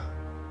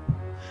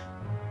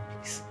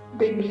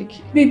 Baby,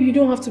 you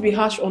don't have to be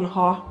harsh on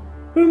her.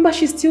 Remember,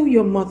 she's still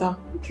your mother.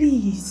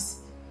 Please.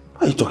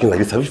 Why are you talking like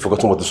this? Have you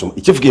forgotten what this woman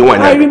is?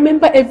 I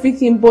remember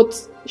everything, but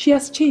she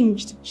has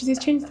changed. She's a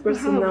changed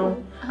person now.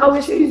 I will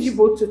excuse you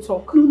both to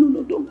talk.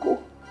 No, don't go.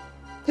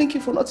 Thank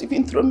you for not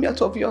even throwing me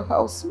out of your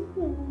house.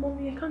 No,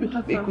 Mommy, I can't. You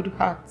have a good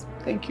heart.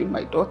 Thank you,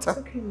 my daughter. It's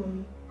okay,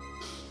 Mommy.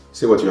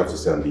 Say what you have to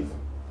say and leave.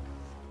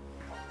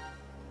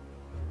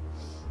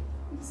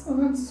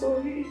 I'm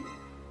sorry.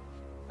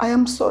 I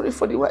am sorry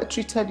for the way I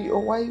treated your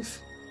wife.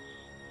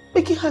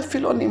 making her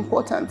feel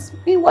unimportant.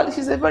 Meanwhile,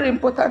 she's a very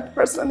important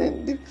person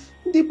in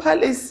the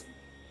palace.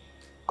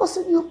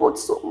 Causing you both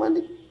so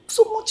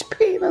much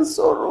pain and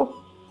sorrow.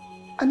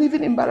 And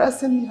even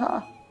embarrassing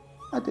her.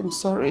 And I'm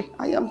sorry.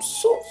 I am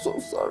so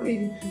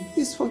sorry.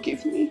 Please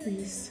forgive me.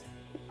 Please.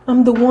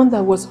 I'm the one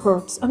that was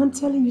hurt. And I'm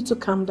telling you to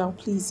calm down,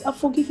 please. I've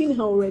forgiven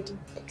her already.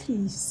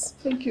 Please.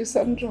 Thank you,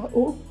 Sandra.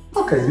 Oh.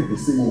 How can you be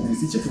saying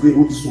this? It's just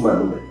going to sue my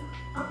woman.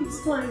 It's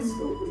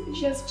fine.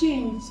 She has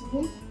changed.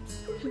 You know?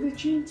 She's a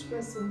changed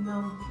person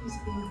now. Please,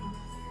 baby.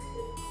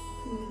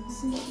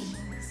 Please.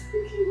 I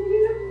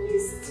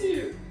missed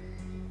you.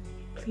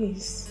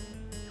 Please.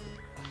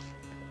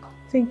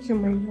 Thank you,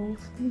 my love.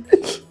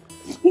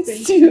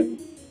 Thank you.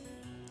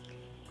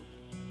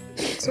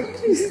 So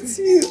please,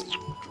 you.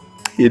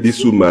 Hear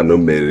this woman, no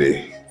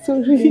Mary.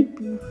 Sorry.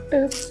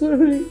 I'm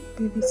sorry.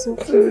 Baby, so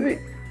sorry.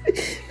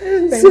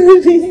 I'm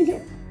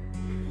sorry.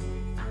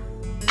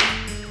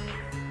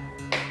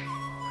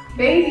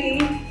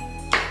 Baby.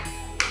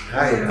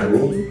 Hi,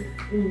 honey.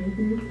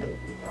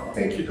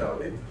 Thank you,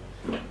 darling.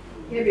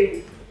 Yeah,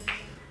 baby.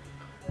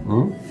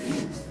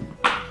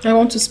 I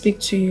want to speak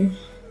to you.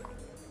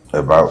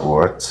 About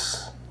what?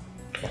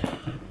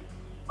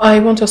 I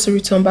want us to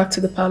return back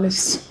to the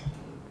palace.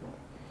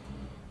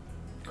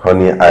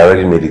 Honey, I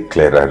already made it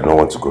clear that I don't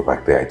want to go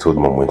back there. I told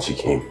Mom when she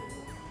came.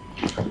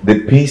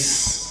 The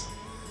peace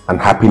and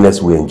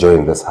happiness we enjoy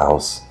in this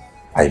house,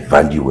 I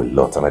value a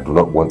lot, and I do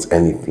not want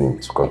anything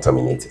to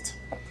contaminate it.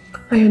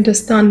 I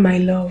understand, my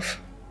love.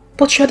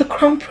 But you're the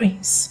crown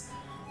prince.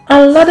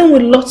 And laden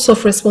with lots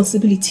of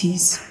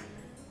responsibilities.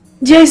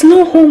 There is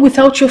no home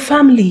without your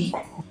family.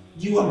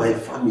 You are my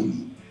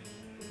family.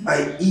 My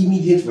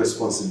immediate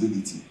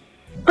responsibility.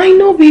 I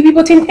know, baby,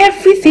 but in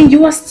everything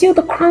you are still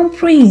the crown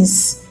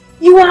prince.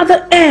 You are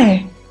the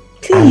heir.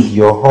 Please. And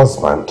your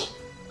husband.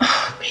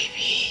 Oh,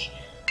 baby.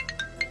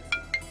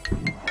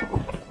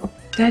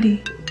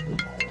 Daddy.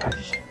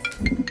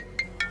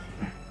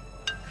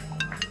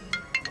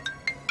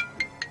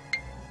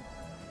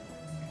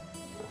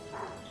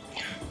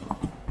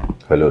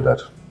 Hello,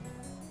 Dad.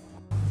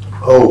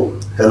 Oh,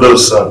 hello,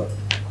 son.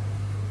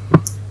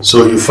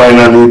 So you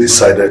finally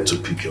decided to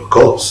pick your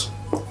course.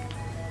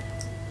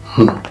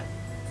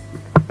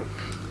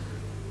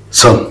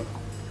 Son,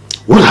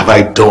 what have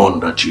I done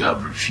that you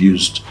have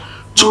refused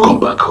to come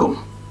back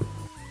home?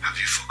 Have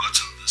you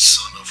forgotten the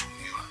son of whom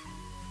you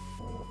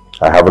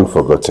are? I haven't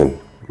forgotten.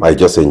 I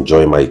just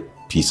enjoy my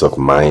peace of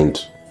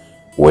mind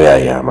where I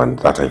am, and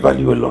that I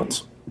value a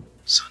lot.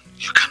 Son,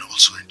 you can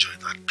also enjoy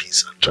that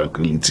peace and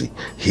tranquility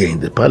here in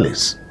the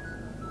palace.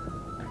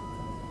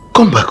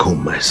 Come back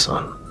home, my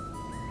son.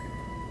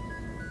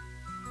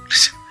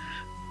 Listen,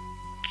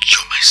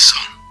 you're my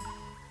son.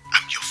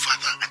 I'm your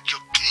father and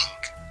your king.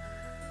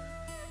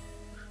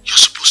 You're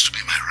supposed to be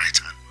my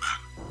right-hand man.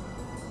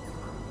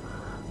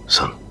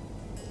 Son,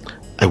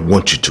 I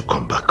want you to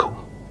come back home.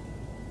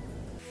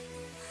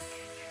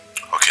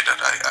 Okay,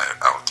 Dad,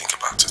 I will think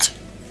about it.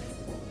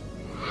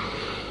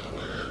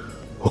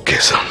 Okay,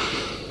 son.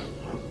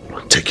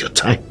 Take your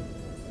time.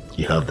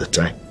 You have the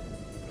time.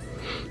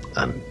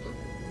 And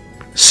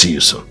see you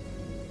soon.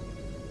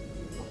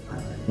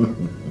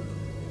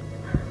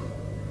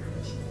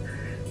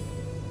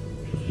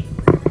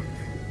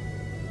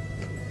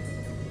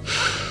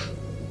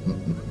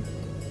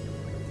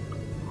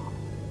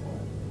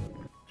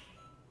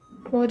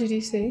 What did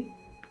he say?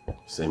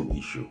 Same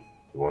issue.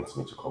 He wants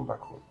me to come back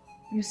home.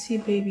 You see,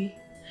 baby,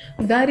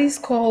 Daddy's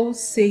call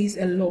says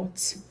a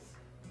lot.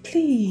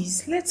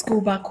 Please, let's go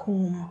back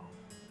home.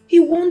 He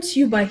wants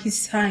you by his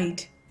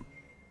side.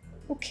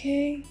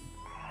 Okay?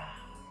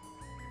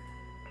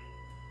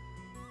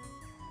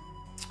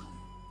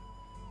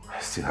 I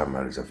still have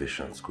my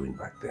reservations going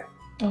back there.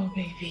 Oh,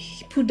 baby,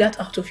 put that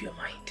out of your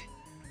mind.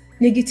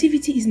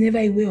 Negativity is never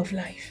a way of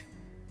life.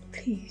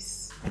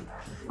 Please.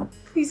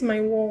 Please, my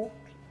wall.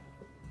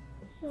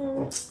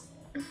 Oh.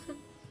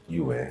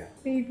 You were.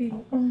 Baby.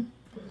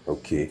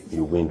 Okay,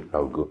 you win.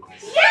 I'll go.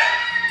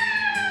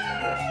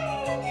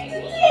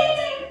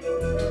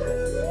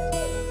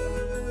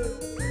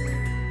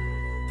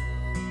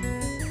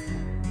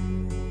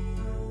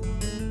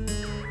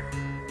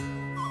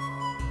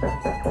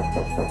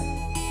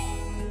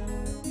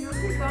 You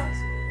okay, that?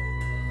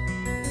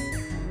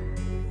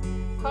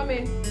 Come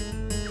in.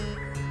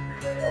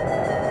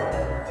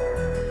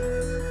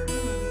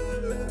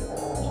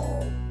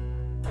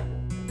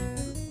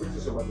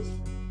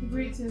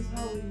 Greetings,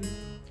 how are you?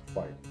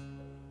 Fine.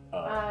 I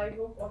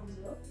hope all is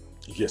well.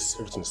 Yes,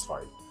 everything is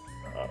fine.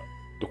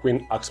 The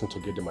Queen asked me to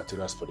get the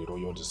materials for the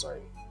royal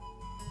design.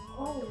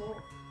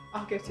 Oh,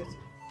 I'll get it.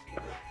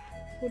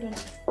 Hold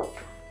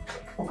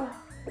on.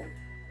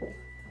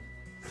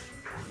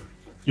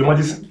 Your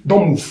Majesty,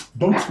 don't move.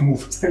 Don't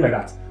move. Stay like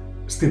that.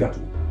 Stay that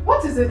way.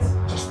 What is it?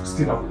 Just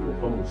stay that way.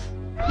 Don't move.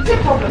 Is there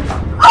a problem? Oh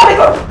my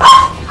god!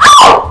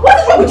 Ow! What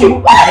is wrong with you?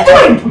 What are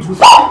you doing?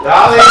 Stop!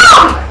 Stop!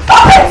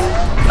 Stop it!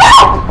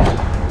 Stop!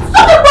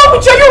 Something wrong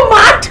with you? Are you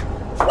mad?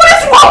 What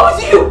is wrong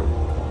with you?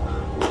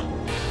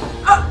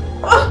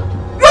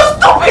 You're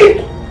stupid!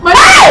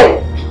 Hey!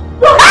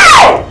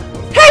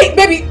 Hey!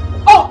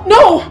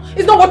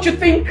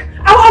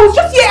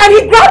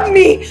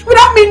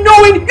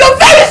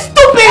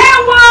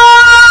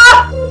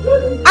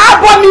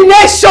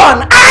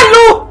 Abomination!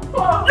 Alu!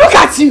 Look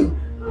at you!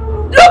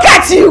 Look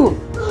at you!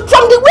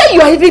 From the way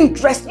you are even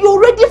dressed, you're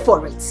ready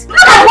for it.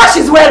 Look at what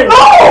she's wearing. No!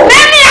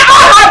 Let me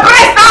all her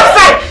breasts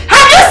outside.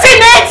 Have you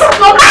seen it?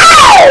 No!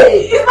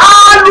 Hey!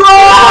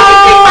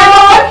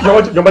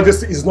 Alu! Your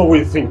Majesty is not what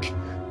you think. Can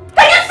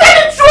you say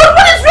the truth?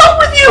 What is wrong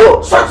with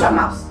you? Shut your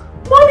mouth.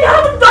 Mommy, I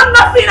haven't done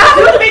nothing. How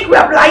do you think we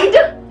are blind?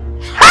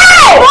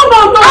 Hey!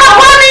 No!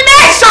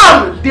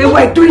 Abomination! They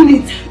were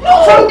doing it. No.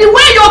 From the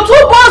way your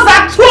two balls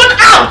are thrown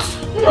out.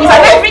 It's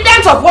an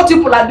evidence of what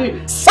people are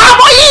doing.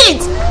 Sabo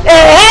it!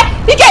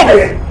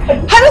 Again,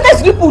 how many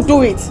times do people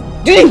do it?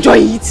 Do you enjoy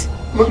it?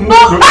 No,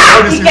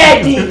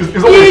 Ikedi!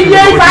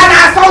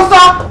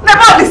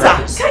 Never listen.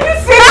 Can you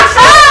say that?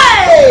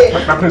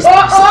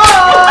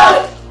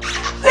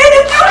 Say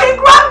the truth, he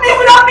grabbed me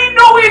without me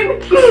knowing.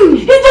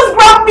 He just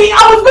grabbed me.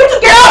 I was going to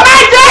get on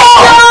my day.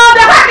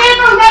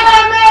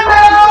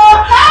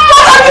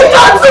 What have you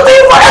done to me?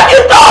 What have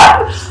you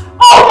done?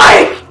 Oh my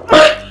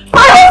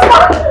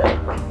husband!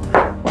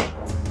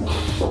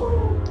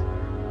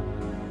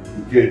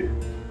 Okay.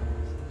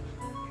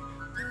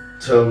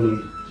 Tell me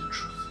the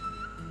truth.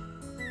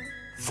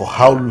 For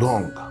how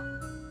long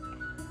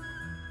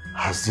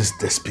has this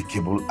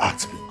despicable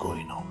act been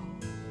going on?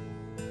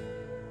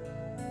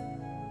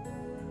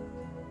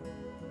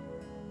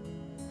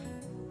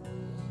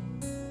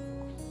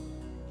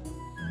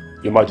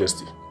 Your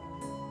Majesty,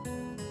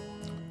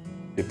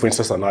 the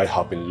princess and I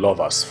have been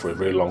lovers for a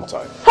very long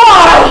time.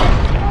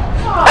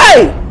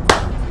 Hey!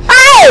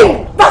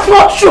 Hey! That's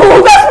not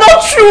true! That's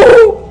not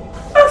true!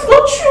 That's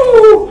not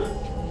true!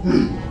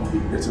 We've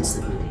been dating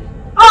secretly.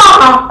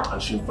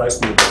 And she invites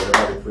me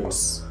whenever the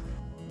prince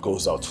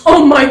goes out.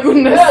 Oh my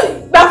goodness!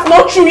 That's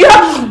not true!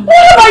 Yeah. What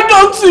have I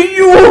done to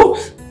you?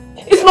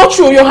 It's not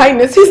true, Your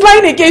Highness. He's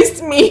lying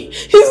against me.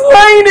 He's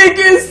lying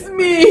against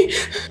me.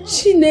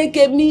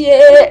 Chineke me.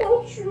 It's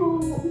not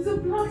true. It's a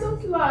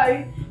blatant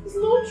lie. It's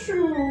not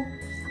true.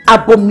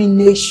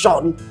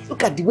 Abomination.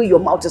 Look at the way your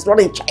mouth is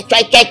running.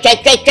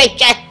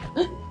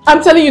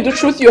 I'm telling you the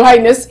truth, Your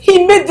Highness.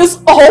 He made this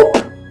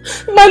up.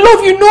 My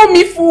love, you know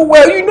me full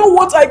well. You know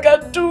what I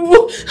can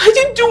do. I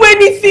didn't do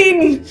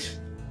anything.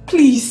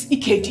 Please,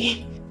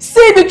 Ikedi,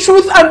 say the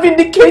truth and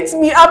vindicate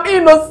me. I'm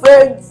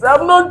innocent.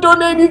 I've not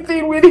done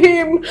anything with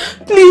him.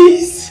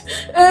 Please.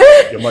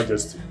 Your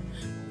Majesty,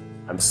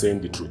 I'm saying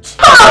the truth.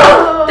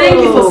 Thank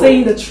you for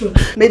saying the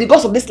truth. May the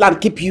gods of this land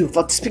keep you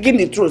for speaking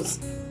the truth.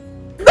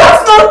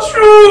 That's not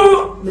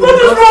true. What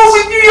is wrong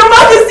with you? Your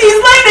Majesty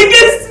is lying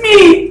against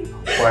me.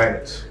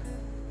 Quiet.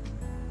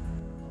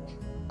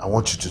 I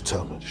want you to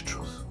tell me the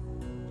truth.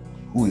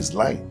 Who is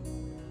lying?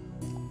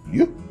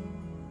 You?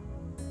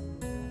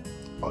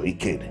 Or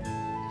Ikedi?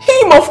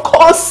 Him, of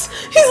course.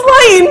 He's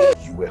lying.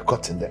 You were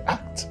caught in the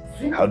act.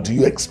 How do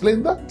you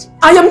explain that?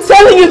 I am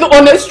telling you the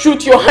honest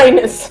truth, Your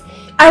Highness.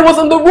 I was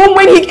in the room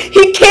when he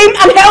came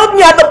and held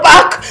me at the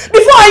back.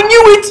 Before I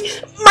knew it,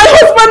 my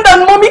husband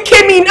and mommy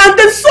came in and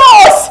they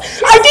saw us.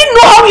 I didn't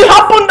know how it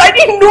happened. I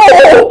didn't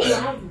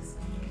know.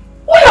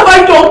 What have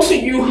I done to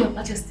you?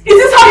 Is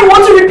this how you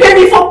want to repay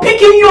me for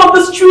picking you on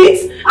the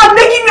streets and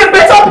making me a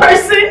better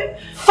person?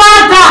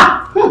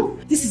 Father!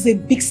 This is a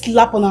big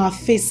slap on our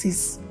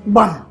faces.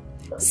 Bam!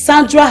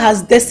 Sandra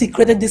has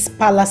desecrated this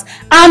palace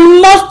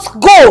and must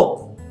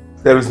go!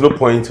 There is no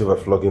point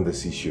of flogging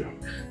this issue.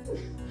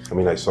 I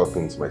mean, I saw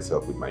things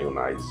myself with my own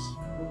eyes.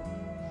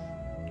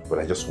 But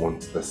I just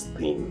want this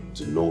thing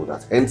to know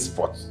that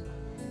henceforth,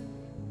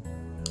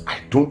 I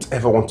don't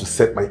ever want to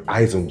set my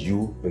eyes on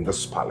you in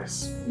this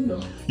palace.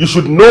 No. You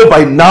should know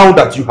by now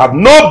that you have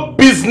no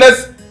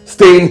business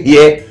staying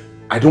here.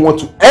 I don't want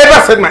to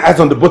ever set my eyes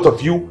on the both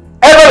of you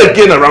ever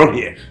again around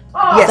here.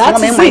 Yes, that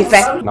is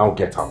it. Now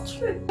get out.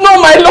 No,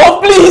 my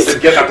love, please.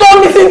 Get out.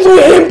 Don't listen to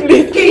him,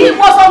 please. He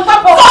was on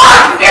top of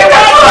us.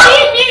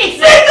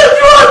 Say the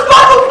truth.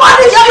 God will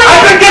punish you. I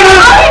can get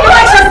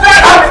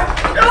out.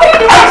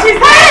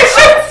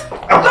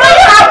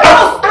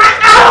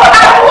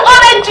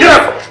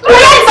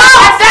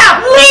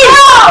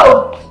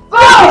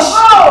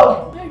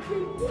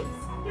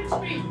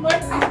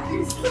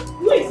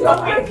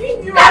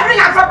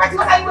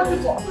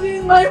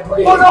 Please, my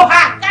queen. Follow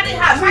her. Carry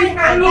her. Marry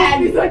her.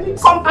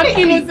 I'm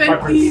innocent,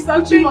 please.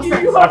 I'm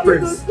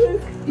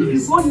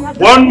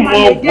One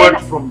more word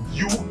from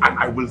you and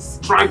I will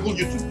strangle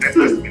you to death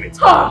this minute.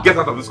 Get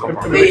out of this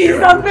compound. Please,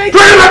 I'm begging.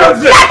 Get out of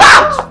this! Get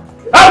out!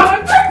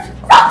 Out!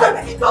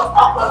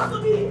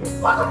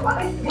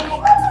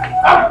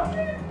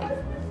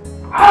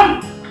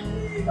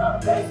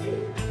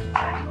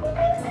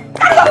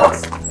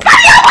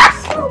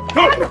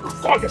 Don't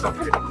talk to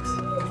me.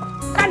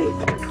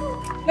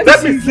 Let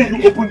me see you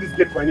open this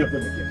gate for any of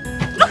them again.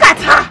 Look at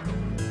her!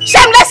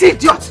 Shameless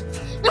idiot!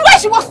 The way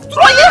she was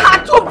throwing her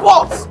two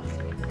balls!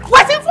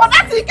 Waiting for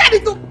that Ikedi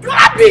to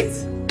grab it!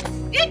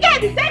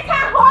 Ikedi, take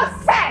her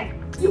herself!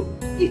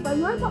 If I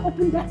ever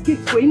open that gate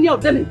for any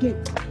of them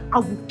again, I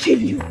will kill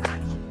you.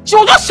 She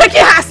was just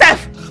shaking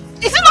herself.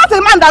 Is it not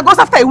a man that goes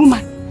after a woman?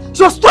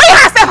 She was throwing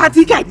herself at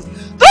Ikedi.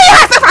 Throwing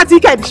herself at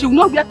Ikedi. She will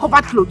not wear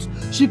covered clothes.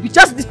 She'll be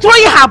just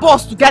throwing her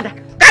balls together.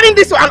 Can carrying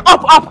this one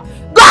up.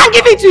 Go and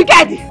give it to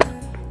Igedi.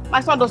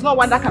 My son does not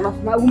want that kind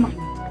of woman.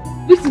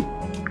 Listen,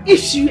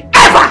 if you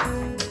ever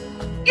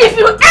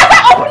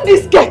open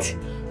this gate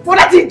for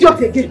that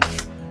idiot again,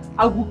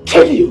 I will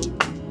kill you.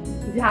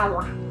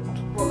 Yalla.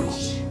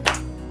 Rubbish.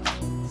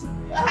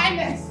 Your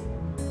Highness.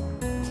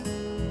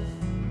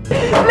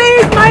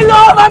 Please, my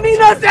love, I'm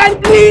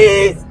innocent,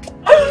 please.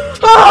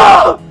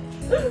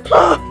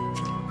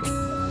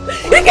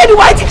 Igedi,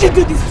 why did you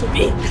do this to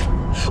me?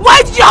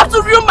 Why did you have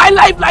to ruin my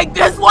life like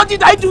this? What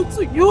did I do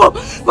to you?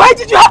 Why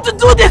did you have to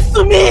do this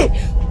to me?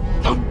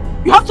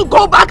 You have to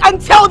go back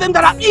and tell them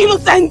that I'm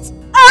innocent.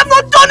 I have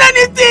not done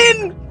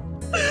anything.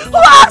 Who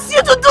asked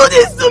you to do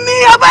this to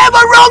me? Have I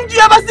ever wronged you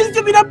ever since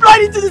you've been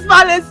employed into this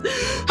palace?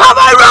 Have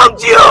I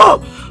wronged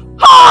you?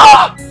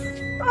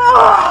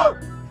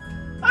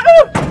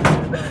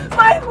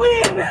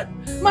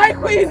 My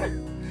queen,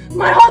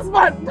 my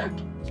husband.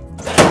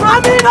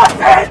 I'm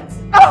innocent.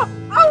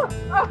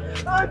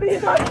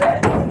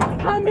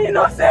 I'm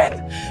innocent.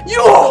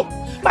 You,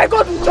 my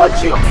God will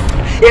judge you.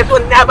 It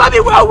will never be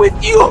well with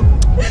you.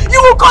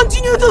 You will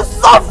continue to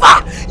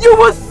suffer. You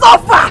will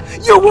suffer.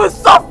 You will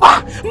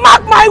suffer.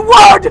 Mark my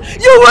word.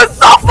 You will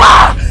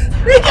suffer.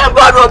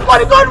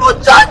 God will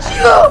judge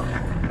you.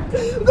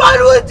 God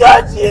will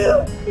judge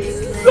you.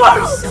 God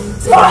will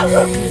judge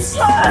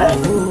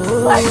you.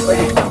 My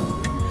queen.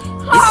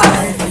 This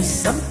life is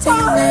something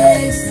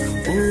nice.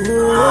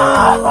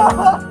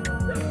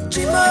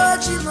 Chimo,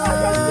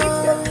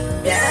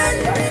 yeah,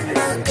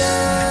 my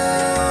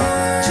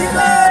girl.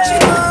 Chimo,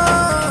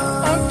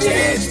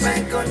 change my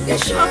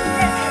condition.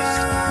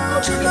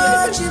 Chimo,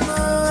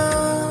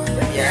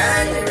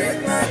 yeah,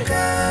 my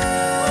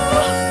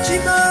girl.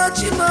 Chimo,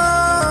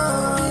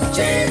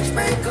 change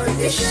my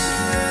condition.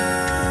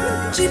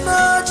 Chimo,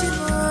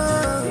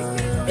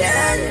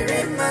 yeah,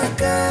 my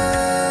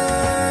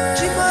girl.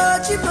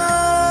 Chimo,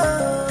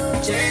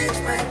 change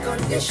my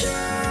condition.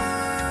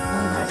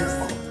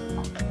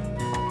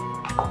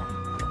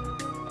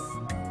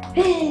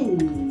 Hey!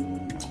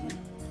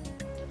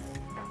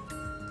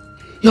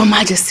 Your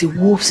Majesty,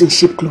 wolves in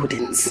sheep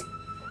clothing.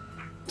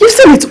 You've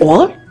seen it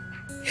all?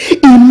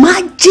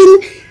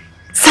 Imagine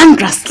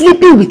Sandra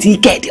sleeping with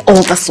Igedi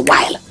all this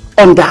while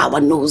under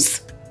our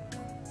nose.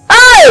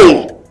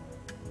 Hey!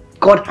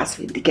 God has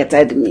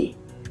vindicated me.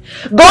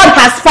 God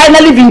has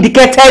finally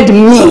vindicated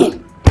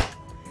me.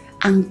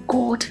 And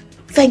God,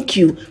 thank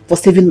you for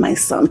saving my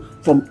son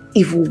from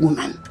evil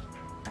woman.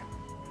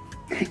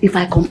 If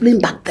I complain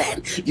back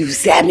then, you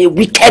say I'm a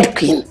wicked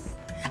queen.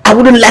 I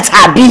wouldn't let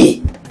her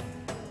be.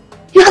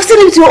 You have seen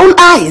it with your own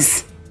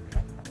eyes.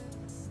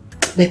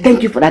 But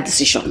thank you for that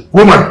decision.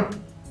 Woman,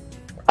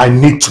 I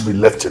need to be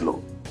left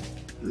alone.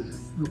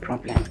 No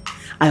problem.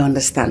 I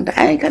understand.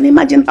 I can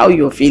imagine how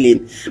you're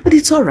feeling. But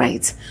it's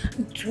alright.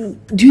 Do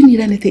you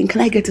need anything?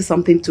 Can I get you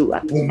something to...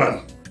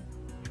 Woman,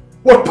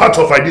 what part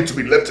of I need to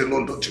be left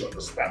alone don't you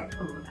understand?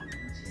 Oh,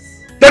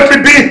 let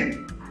me be!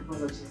 I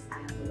apologize.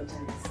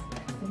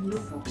 No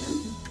problem.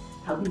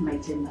 I'll be in my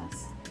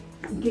chambers.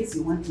 In case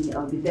you want me,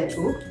 I'll be there.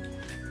 Oh?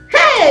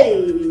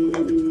 Hey!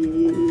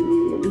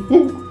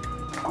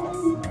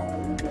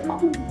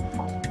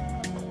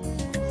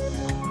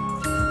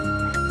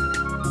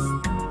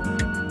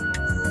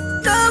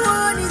 No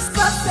one is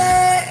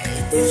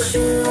perfect. You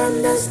should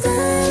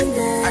understand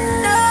that. And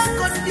no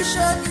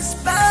condition is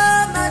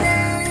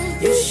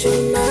permanent. You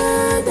should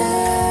know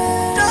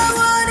that. No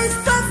one is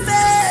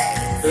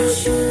perfect. You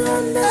should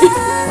understand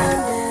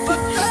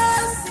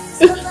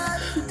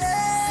that.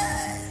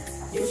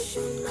 You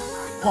should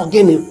know.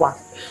 Again, what?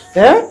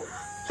 Eh?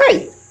 Hey!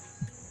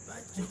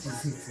 What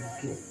is it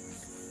again?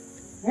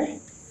 Eh?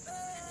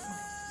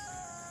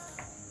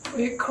 For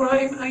a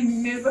crime I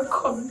never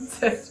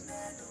committed.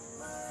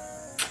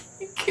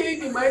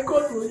 Igedi, my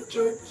God will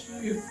judge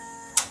you.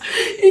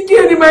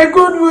 Igedi, my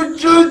God will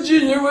judge you.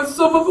 You will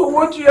suffer for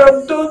what you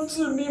have done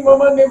to me,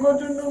 Mama. Never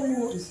do no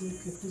more.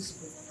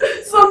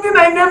 Something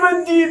I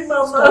never did,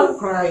 Mama. Stop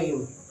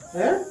crying.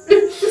 Eh?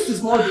 This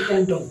is not the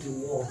end of the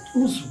world.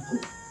 Uzu.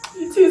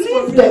 It is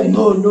for me.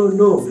 No.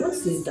 Don't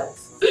say that.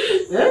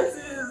 Eh?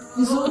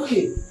 It's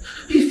okay.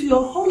 If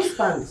your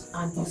husband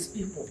and his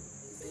people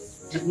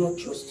did not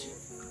trust you,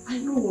 I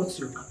know what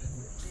you're capable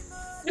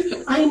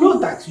of. I know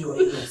that you are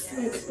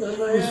innocent. Yes,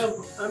 Mama,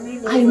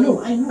 I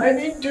know. I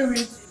didn't do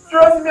it.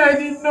 Trust me, I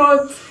did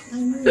not. I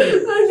know.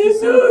 I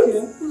did not.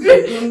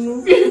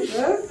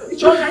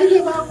 It's okay. I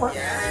never want.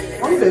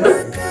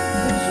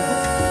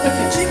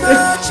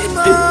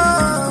 Chimo,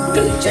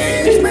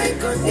 change my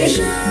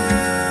condition.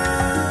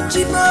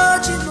 Chimo,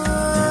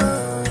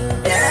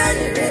 yeah,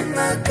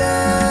 my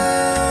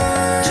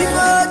girl.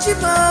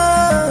 Chimo,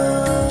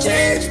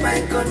 change my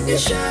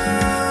condition.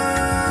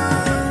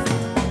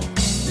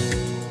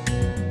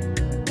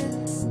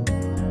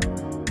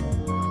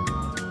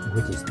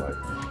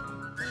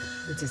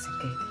 It is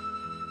Igedi.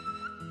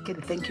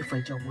 Igedi, thank you for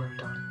a job well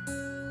done.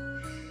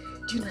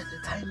 Do you know at the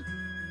time,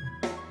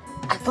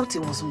 I thought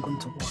it wasn't going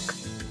to work.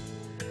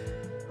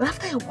 But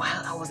after a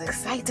while, I was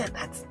excited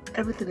that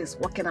everything is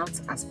working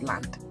out as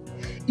planned.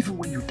 Even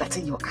when you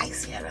darted your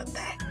eyes here and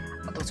there,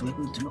 I thought you were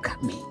going to look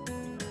at me.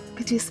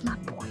 But you're a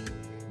smart boy.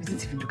 You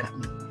didn't even look at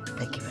me.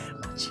 Thank you very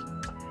much.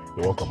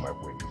 You're welcome, my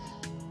queen.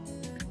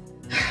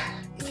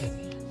 Okay.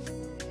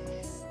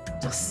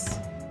 Just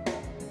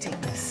take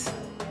this.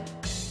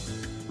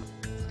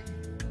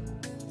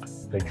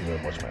 Thank you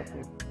very much, my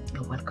queen.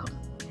 You're welcome.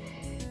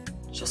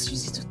 Just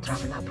use it to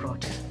travel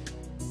abroad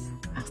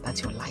and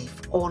start your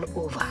life all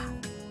over.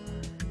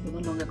 You're no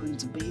longer going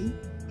to be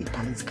a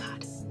palace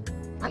guard.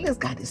 Palace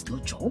guard is no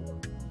job.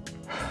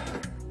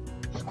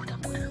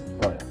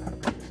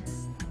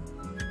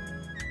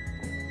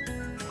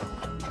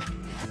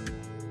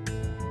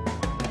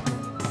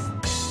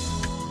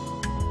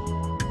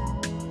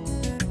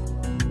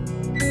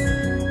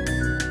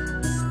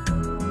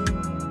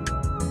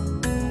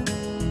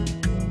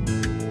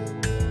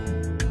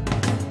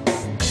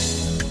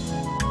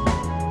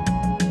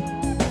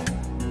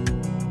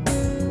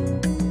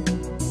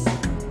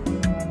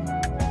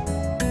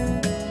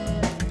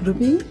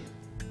 Ruby,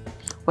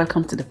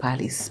 welcome to the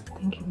palace.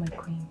 Thank you, my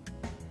queen.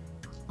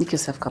 Make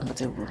yourself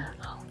comfortable.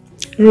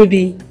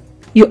 Ruby,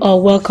 you are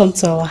welcome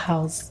to our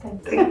house.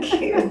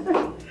 Thank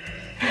you.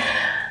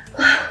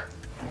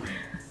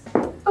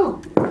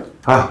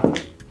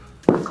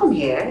 Come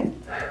here.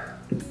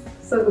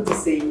 So good to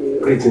see you.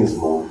 Greetings,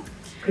 Mom.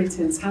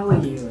 Greetings, how are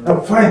you?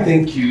 I'm fine,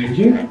 thank you. And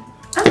you?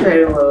 I'm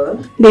very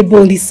well. Nebo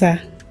Lisa,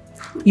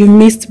 you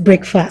missed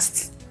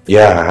breakfast.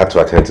 Yeah, I had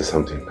to attend to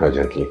something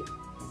urgently.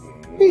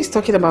 Who is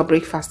talking about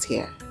breakfast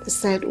here? They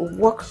said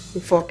work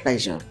before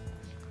pleasure.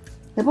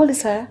 Neboli,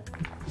 sir,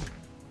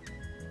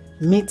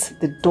 meet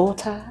the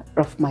daughter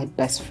of my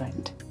best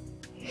friend,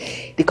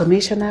 the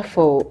Commissioner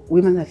for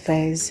Women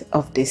Affairs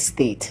of this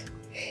state,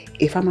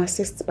 a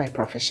pharmacist by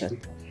profession.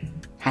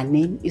 Her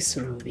name is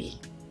Ruby.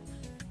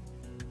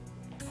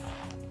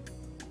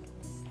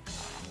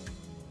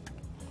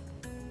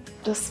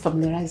 Just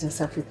familiarize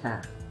yourself with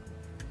her.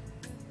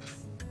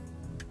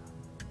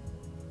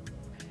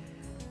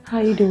 How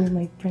are you doing,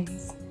 my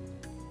prince?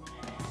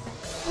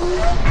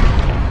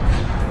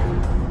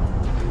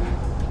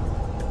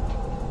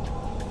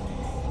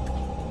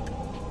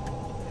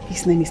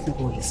 His name is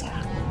Nebo, sir.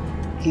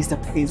 He's the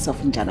prince of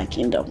Njana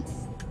Kingdom.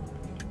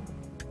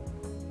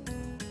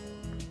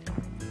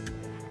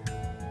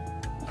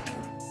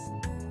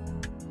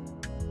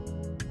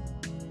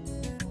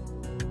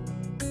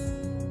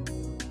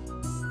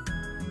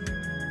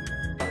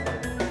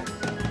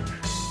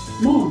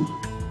 Mom,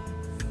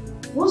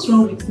 what's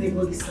wrong with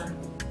Nebo Lisa?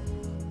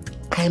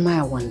 Kaima,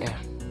 I wonder.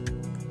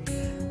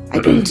 I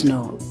don't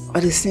know,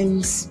 but it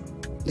seems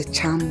the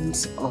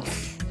charms of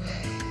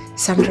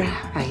Sandra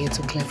are yet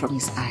to clear from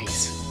his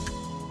eyes.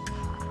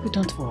 But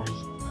don't worry.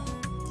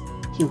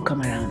 He'll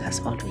come around as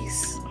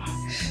always.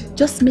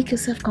 Just make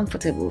yourself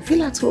comfortable.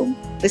 Feel at home.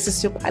 This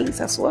is your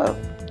palace as well.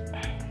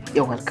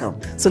 You're welcome.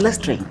 So let's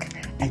drink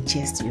and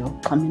cheers to your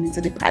coming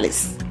into the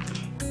palace.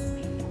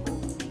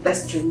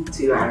 Let's drink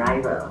to your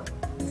arrival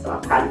to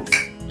our palace.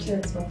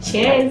 Cheers.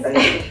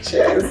 Cheers.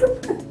 Cheers.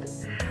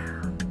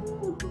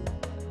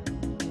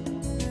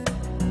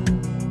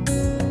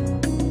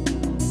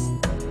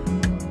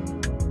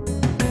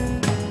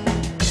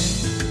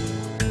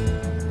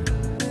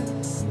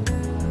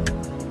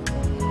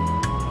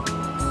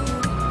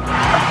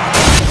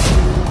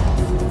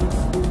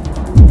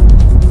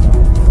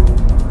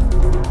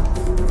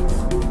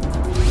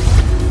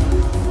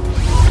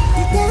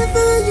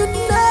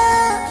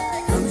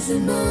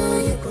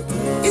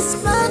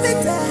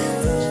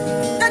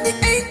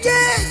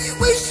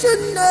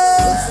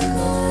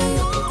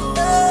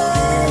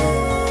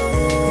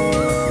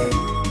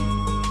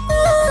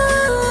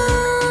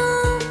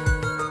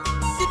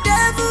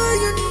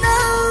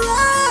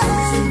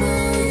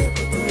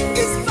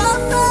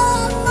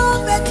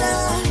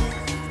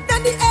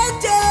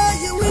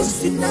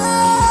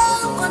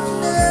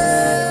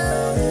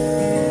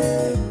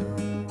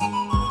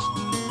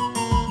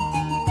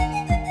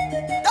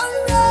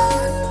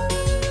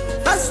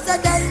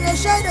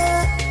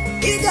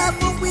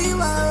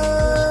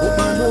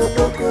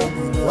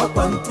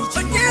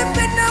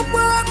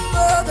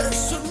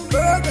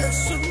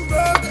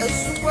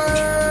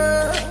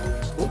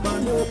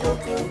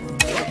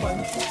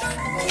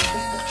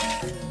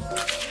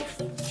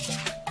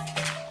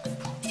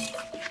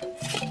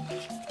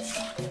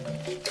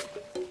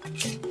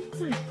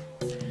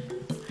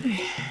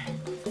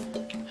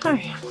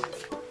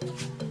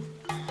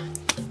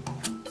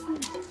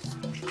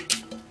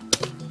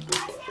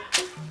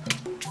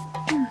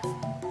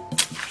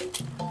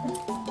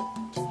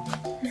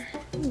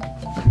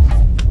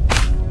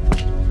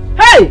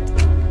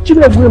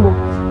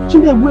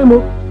 Chimebuemo.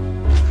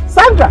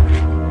 Sandra!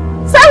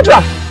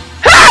 Sandra!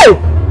 Hey!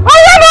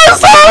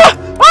 Oyamaso!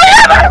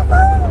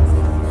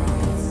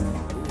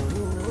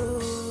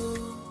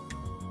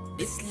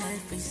 This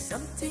life is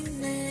something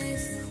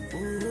else.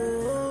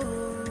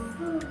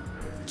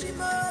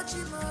 Chimo,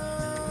 chimo.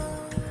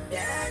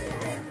 Yeah,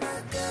 my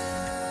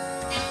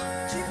girl.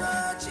 Chimo,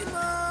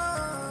 chimo.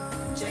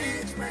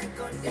 Change my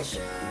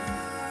condition.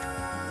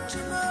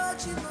 Chimo,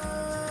 chimo.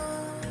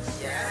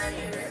 Yeah,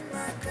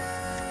 my girl.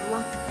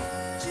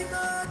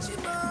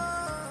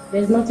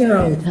 There's nothing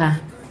wrong with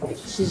her.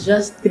 She's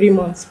just 3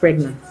 months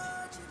pregnant.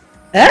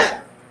 Eh?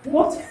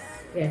 What?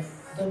 Yes.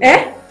 Eh?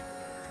 Yes.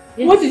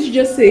 What did you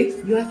just say?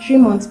 You are 3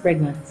 months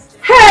pregnant.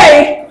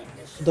 Hey!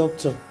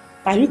 Doctor,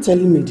 are you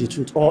telling me the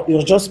truth or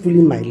you're just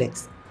pulling my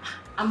legs?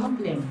 I'm not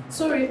playing.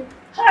 Sorry.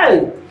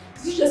 Hey!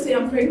 Did you just say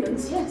I'm pregnant?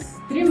 Yes,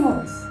 3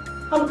 months.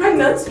 I'm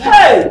pregnant?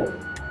 Hey!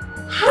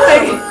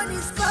 Hi!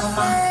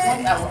 Mama,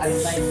 what I will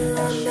advise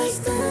is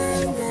that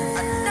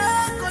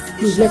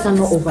please let her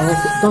not overwork.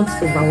 Don't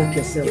overwork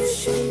yourself.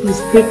 Please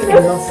take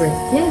enough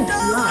rest. Yes,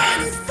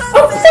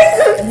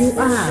 you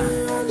are.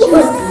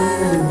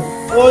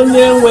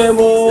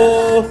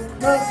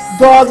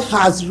 God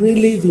has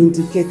really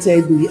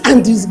vindicated me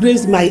and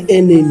disgraced my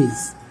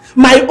enemies.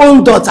 My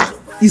own daughter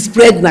is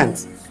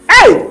pregnant.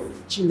 Hey!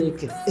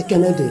 Chineke, it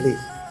cannot delay.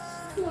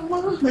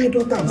 My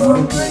daughter is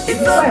pregnant.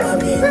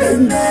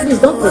 Please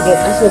don't forget,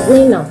 as you're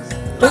going out,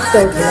 just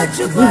tell her to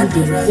give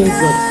you the things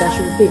that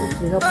she will take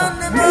to help her.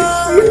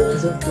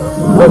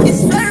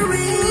 It's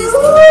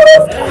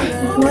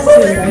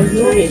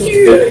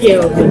take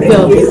care of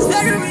yourself.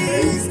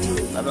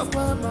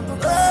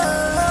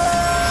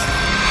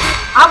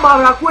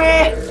 Abarakwe!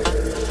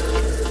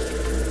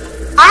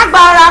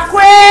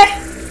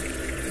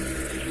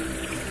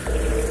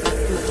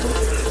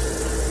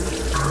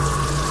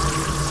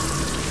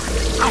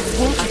 I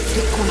want to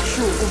take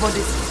control over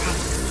this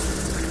house.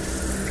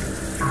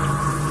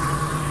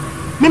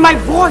 May my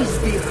voice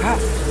be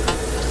heard.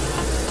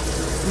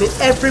 May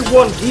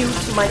everyone yield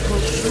to my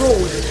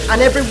control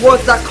and every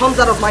word that comes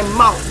out of my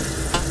mouth.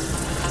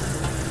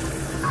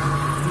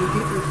 May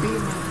they obey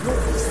my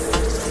voice.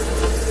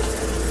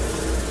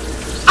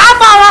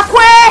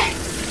 Abarakwe!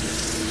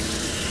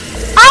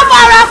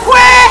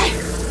 Abarakwe!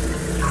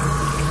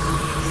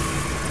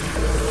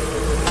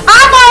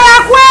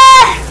 Abarakwe!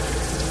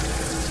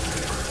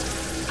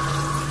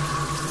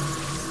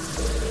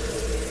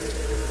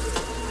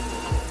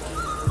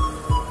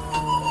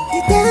 The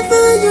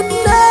devil you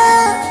know,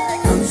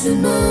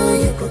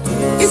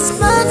 it's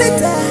far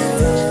better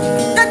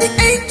than the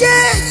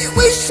angel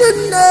we should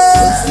know.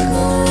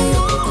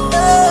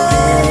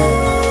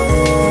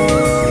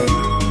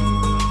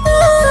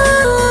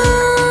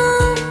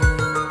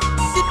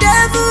 The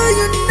devil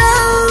you know,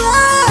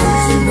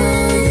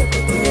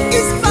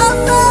 it's far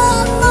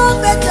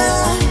better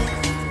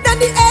than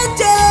the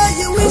angel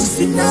you wish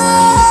to know.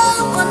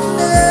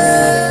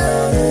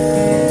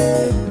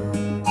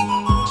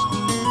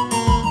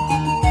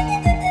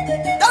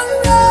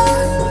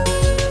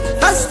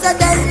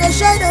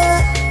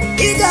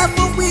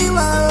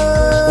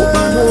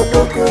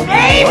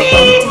 Baby!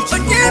 The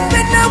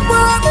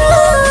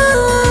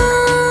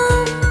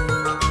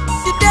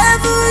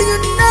devil you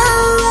know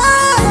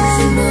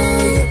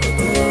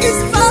is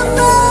far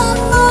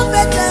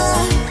better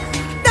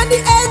than the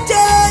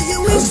angel you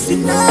wish to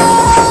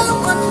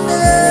know one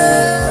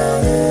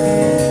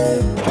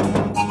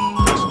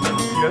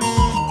Yes?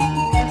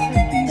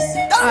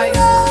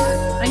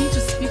 I need to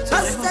speak to my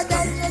husband.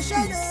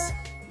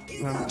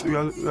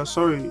 We are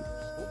sorry.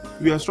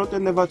 We are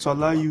instructed never to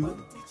allow you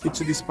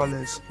into this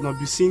palace, nor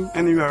be seen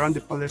anywhere around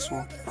the palace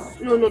wall.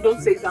 No,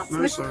 don't say that.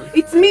 Very sorry.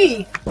 It's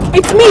me.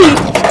 It's me.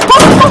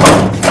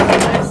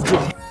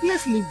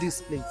 Let's leave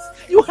this place.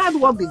 You heard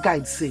what the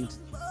guide said.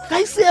 Can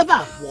you say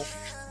ever walk?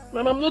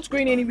 Ma'am, I'm not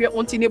going anywhere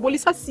until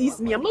Nebolisa sees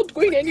me. I'm not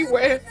going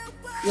anywhere.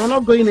 You're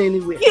not going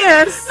anywhere?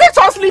 Yes. Let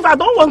us leave. I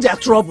don't want their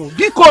trouble.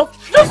 Biko,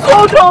 just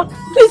hold on.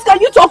 Please, can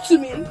you talk to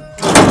me?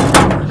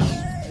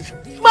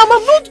 Ma'am,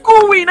 I'm not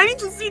going. I need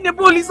to see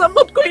Nebolisa. I'm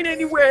not going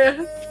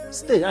anywhere.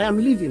 Stay, I am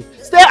leaving.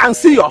 Stay and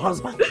see your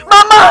husband.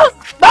 Mama!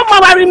 Don't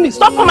marry me!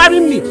 Stop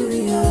marrying me!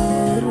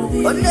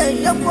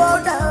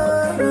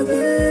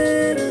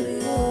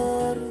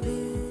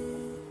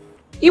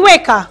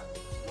 Iweka,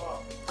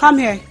 come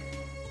here.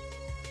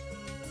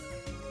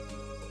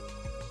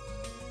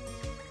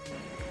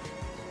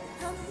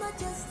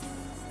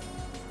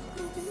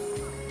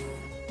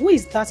 Who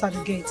is that at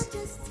the gate?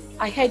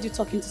 I heard you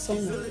talking to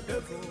someone.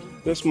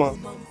 Yes, ma'am.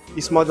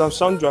 It's Madam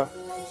Sandra.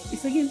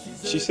 It's again.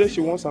 She says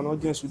she wants an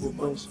audience with the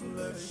prince.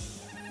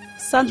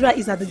 Sandra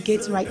is at the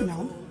gate right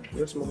now.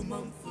 Yes,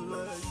 ma'am.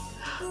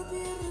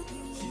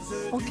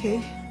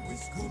 Okay.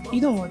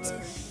 You know what?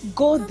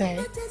 Go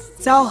there.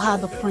 Tell her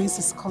the prince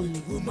is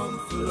coming.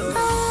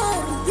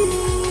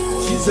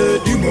 She's a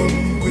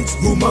demon with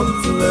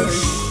human flesh.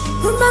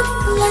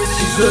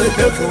 She's a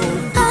devil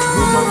with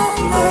human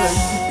flesh.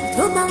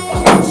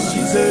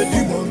 She's a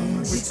demon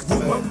with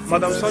human flesh.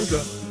 Madam Sandra,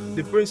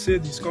 the prince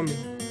said he's coming.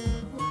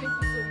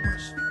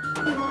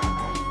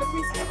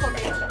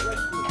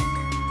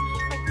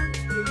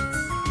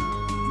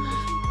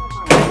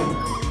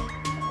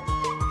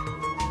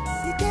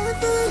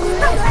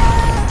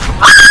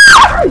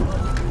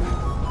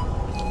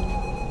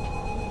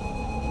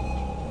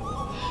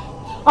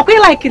 Okay,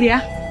 like it,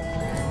 yeah?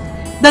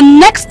 The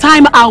next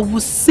time I will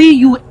see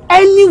you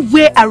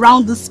anywhere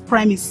around this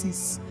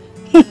premises,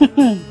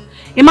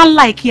 it might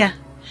like, yeah,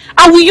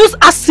 I will use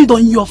acid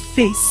on your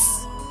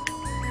face.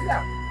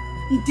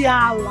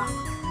 Yeah.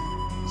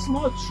 It's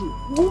not true.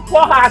 Who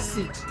pour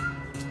acid?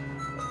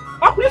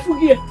 If you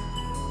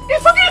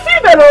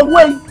better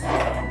away,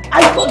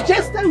 I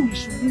suggested we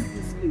should leave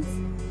this place.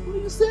 But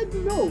you said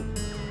no.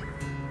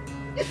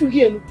 If you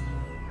hear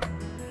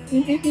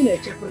in a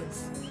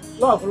chapels.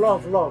 Love.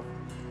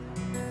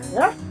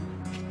 Yeah?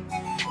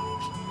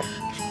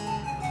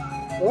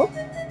 What?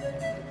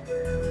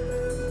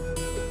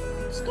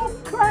 Stop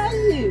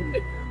crying.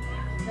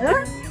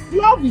 Yeah?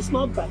 Love is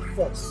not by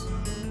force.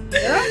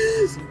 Yeah?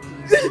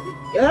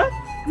 Yeah?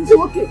 It's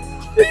okay.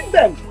 Leave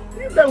them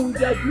with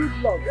their good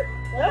love.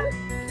 Yeah?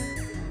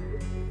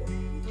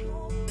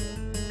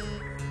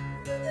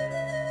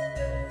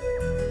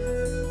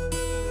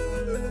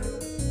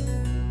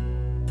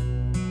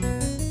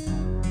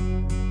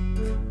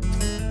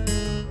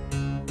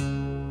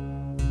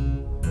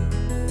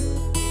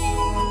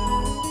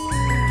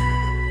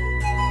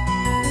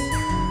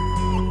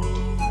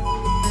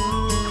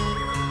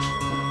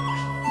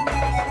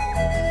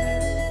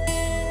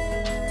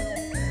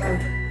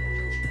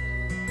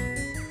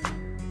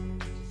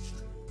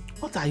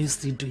 What are you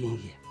still doing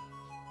here?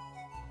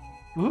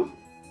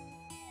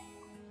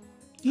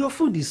 Your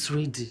food is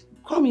ready.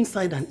 Come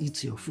inside and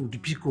eat your food.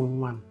 Biko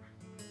one.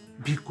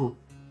 Biko.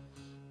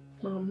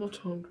 No, I'm not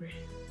hungry.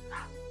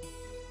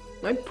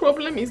 My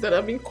problem is that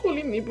I've been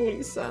calling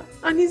Nibolisa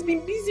and he's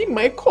been busy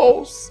my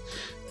calls.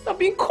 I've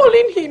been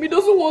calling him, he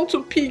doesn't want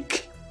to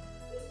pick.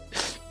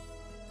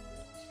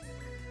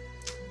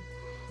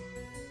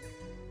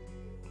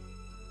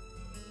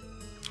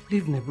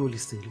 Leave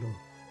Nebolisa alone.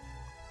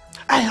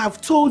 I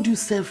have told you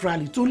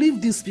severally to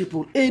leave these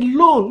people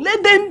alone.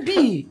 Let them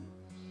be.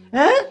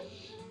 Eh?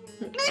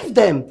 Leave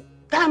them.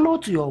 They are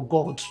not your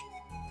God.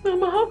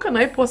 Mama, how can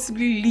I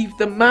possibly leave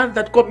the man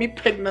that got me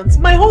pregnant?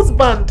 My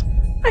husband.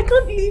 I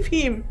can't leave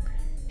him.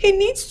 He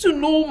needs to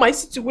know my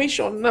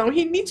situation now.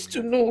 He needs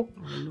to know.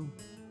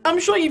 I'm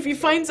sure if he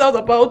finds out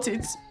about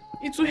it,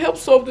 it will help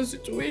solve the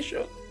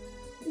situation.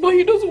 But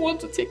he doesn't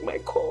want to take my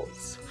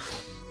calls.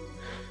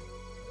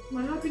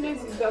 My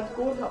happiness is that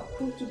God has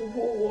proved to the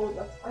whole world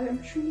that I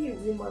am truly a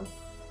woman.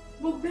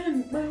 But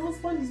then, my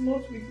husband is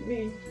not with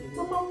me.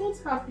 Mama, I'm not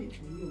happy.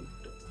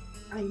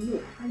 I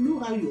know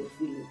how you're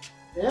feeling.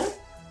 Yeah?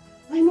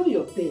 I know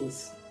your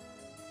pains.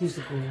 It's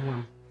going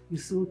on.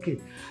 It's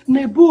okay.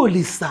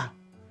 Nebolisa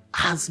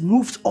has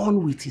moved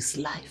on with his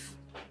life.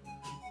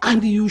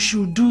 And you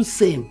should do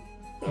same.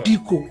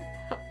 Biko,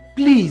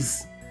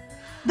 please.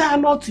 They are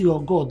not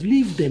your God.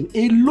 Leave them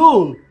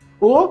alone.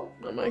 Oh?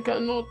 Mama, I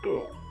cannot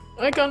do.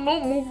 I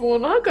cannot move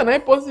on. How can I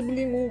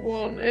possibly move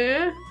on?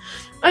 Eh?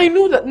 I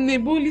know that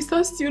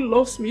Nebolisa still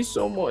loves me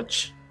so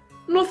much.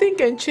 Nothing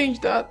can change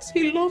that.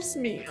 He loves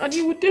me and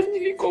he will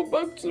definitely come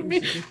back to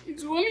me.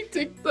 It will only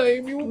take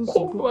time. He will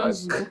come back.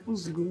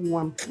 It's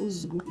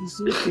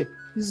okay.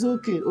 It's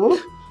okay. Oh?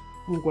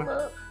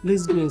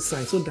 Let's go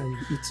inside so that you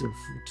eat your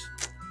food.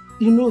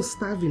 You know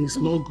starving is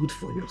not good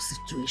for your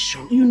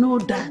situation. You know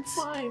that.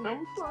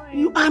 I'm fine.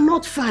 You are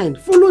not fine.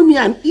 Follow me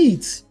and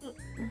eat.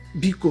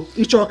 Biko,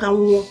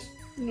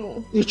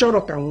 no.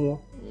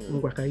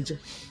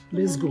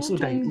 Let's go so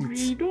that you eat.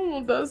 You don't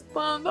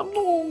understand. I'm not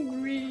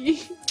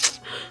hungry.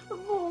 I'm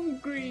not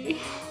hungry.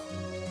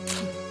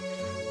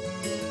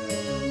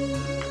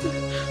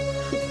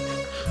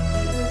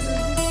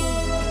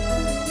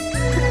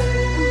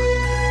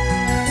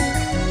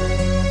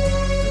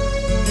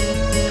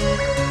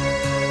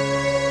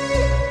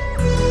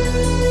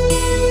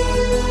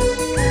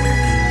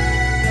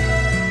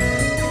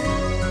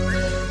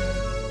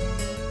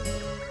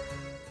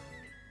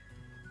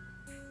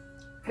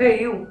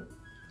 Hey, you.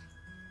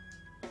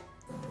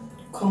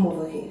 Come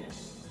over here.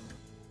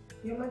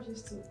 Your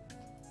Majesty.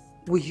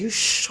 Will you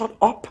shut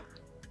up?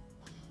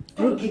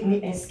 Don't give me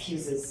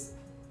excuses.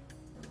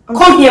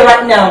 Come here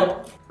right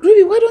now.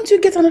 Ruby, why don't you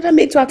get another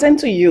maid to attend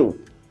to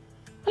you?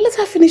 And let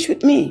her finish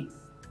with me.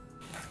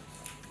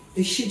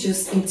 Did she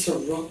just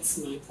interrupt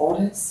my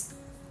orders?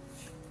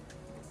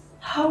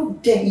 How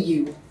dare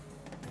you?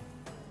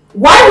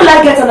 Why will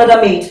I get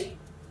another maid?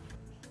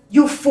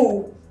 You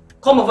fool!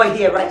 Come over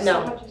here right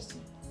now.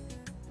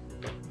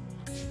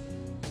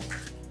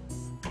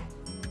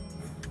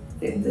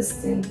 If this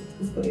thing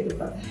is going to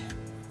over there.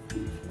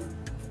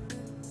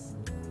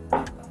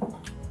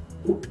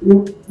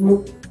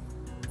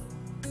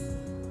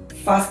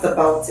 Fast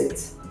about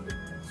it.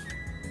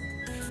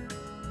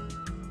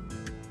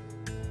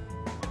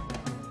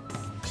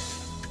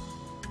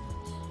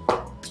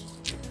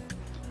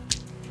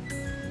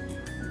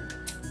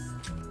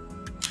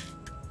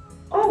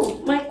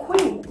 Oh, my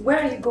queen, where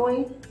are you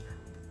going?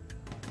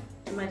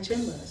 To my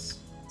chambers.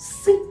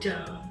 Sit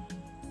down.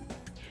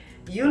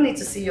 You need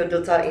to see your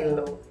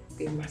daughter-in-law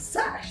be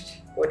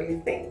massaged. What do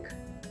you think?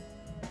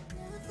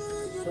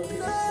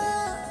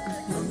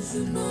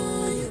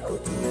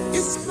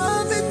 It's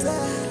far better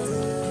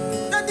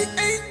than the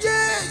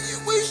angel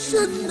we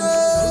should know.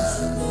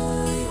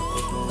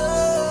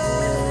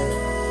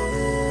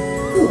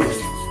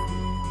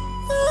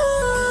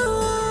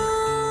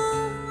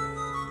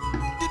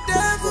 The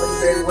devil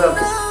very well.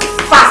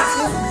 Fast!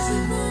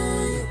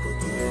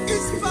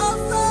 It's far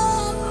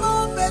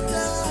more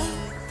better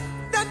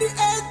than the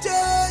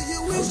angel you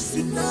wish to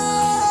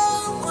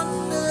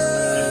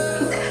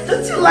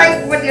Don't you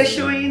like what you're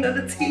showing on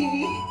the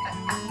TV?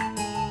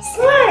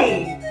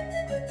 Smile!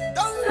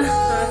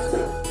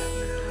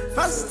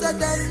 Faster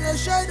than your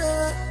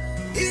shadow,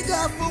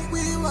 eager for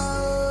we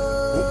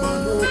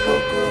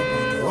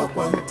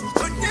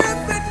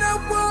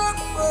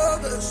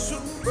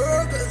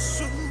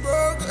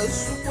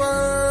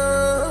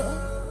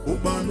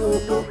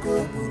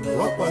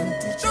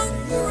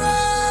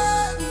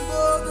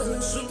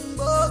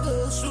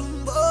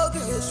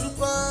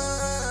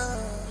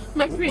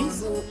My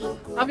prince,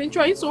 I've been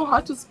trying so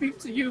hard to speak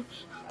to you.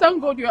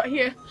 Thank God you are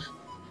here.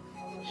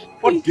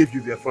 What gave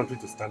you the effrontery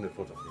to stand in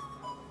front of me?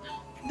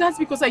 That's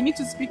because I need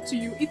to speak to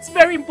you. It's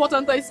very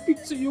important I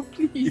speak to you,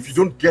 please. If you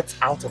don't get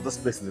out of this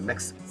place in the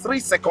next 3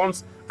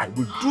 seconds, I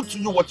will do to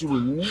you what you will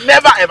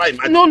never ever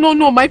imagine.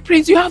 No, my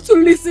prince, you have to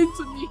listen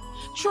to me.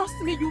 Trust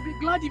me, you'll be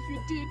glad if you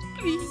did,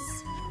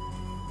 please.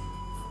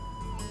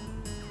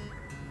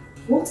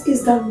 What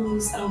is that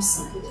noise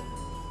outside?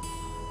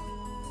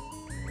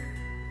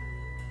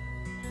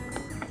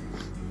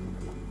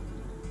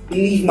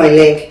 Leave my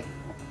leg.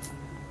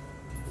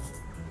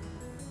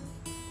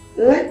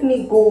 Let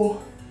me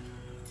go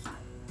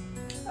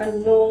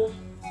and know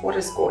what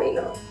is going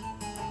on.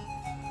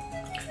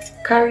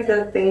 Carry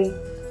that thing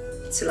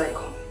till I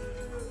come.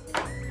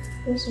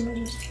 Yes,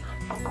 Majesty.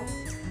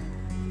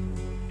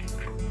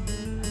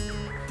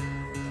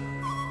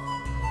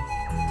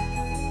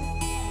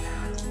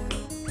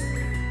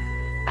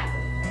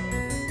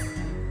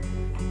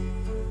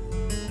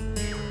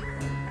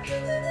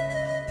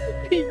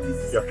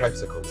 You have 5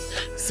 seconds.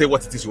 Say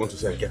what it is you want to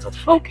say and get out.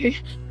 Okay,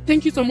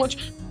 thank you so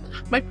much.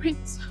 My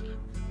prince,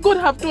 God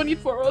have done it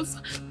for us.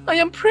 I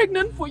am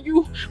pregnant for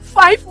you.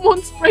 5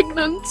 months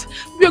pregnant.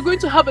 We are going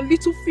to have a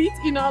little feat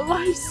in our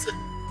lives.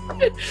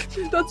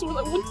 That's what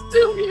I want to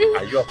tell you.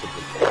 Are you out of it?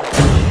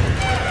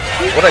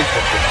 What are you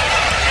talking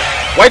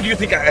about? Why do you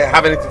think I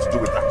have anything to do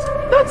with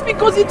that? That's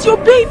because it's your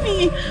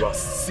baby. You are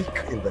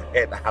sick in the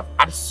head. I have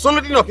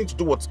absolutely nothing to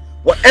do with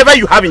whatever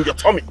you have in your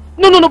tummy.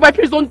 No, my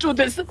prince, don't do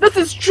this. This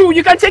is true.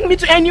 You can take me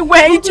to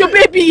anywhere. It's your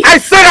baby. I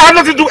said I have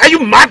nothing to do. Are you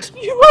mad?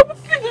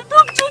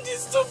 Don't do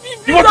this to me.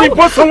 You want to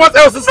impose someone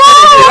else's No,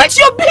 right? it's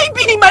your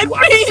baby, my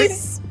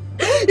prince.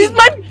 It's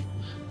my...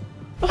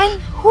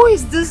 And who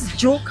is this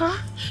joker?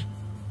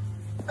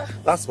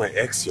 That's my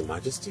ex, Your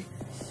Majesty.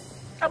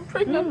 I'm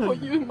pregnant for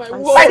you, my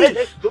I'm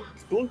word.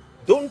 sorry.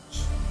 Don't.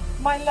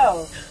 My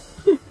love.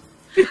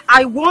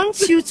 I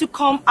want you to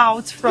come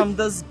out from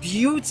this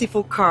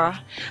beautiful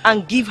car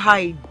and give her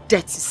a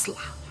dirty slap.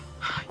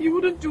 You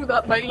wouldn't do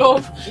that, my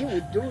love. You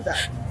would do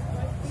that.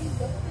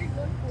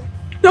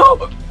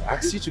 No. I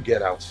asked you to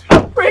get out.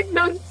 I'm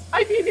pregnant.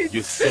 I mean it.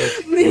 You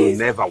said Please. you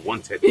never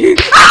wanted. Good.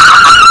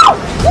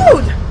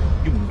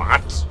 You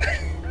mad?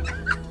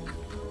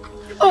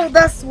 Oh,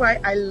 that's why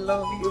I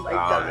love you, my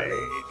darling.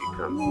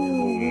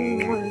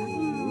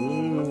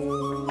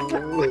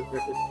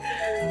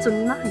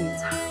 Tonight.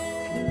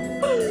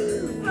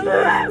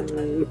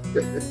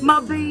 My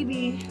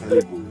baby.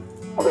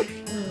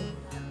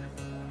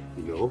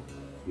 You know,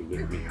 you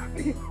make me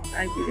happy.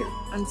 I will.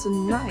 And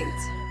tonight,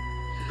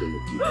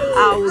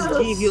 I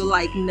will give you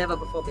like never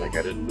before, baby. Like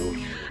I didn't know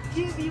you.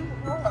 Give you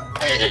what?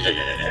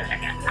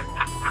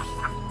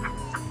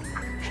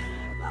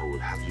 I will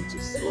have you to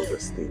throw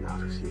this thing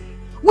out of here.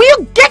 Will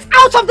you get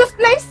out of this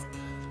place?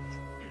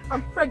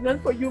 I'm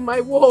pregnant for you,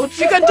 my word.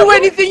 You can do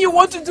anything you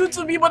want to do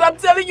to me, but I'm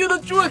telling you the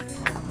truth.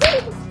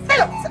 Get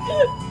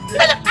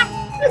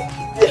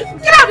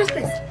out of this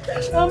place.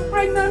 I'm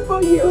pregnant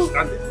for you.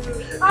 Stand there.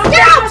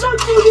 Get out! Don't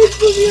do this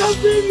to me, I'm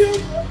pregnant.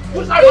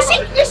 You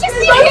should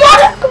see you.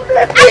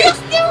 Are you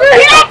still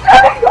here?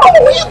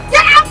 Will you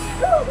get out?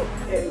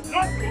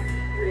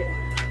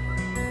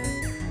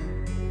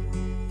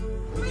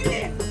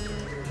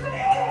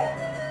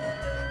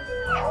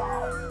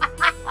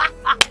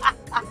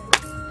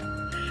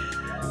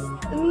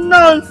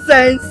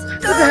 Nonsense.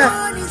 Look at her.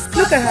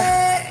 Look at her.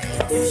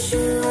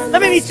 Let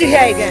me meet you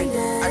here again.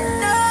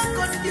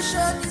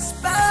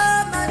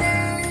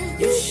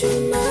 You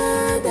should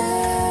know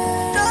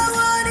that no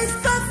one is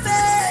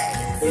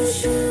perfect. You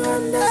should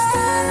understand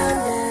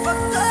that. But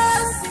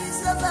God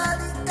sees about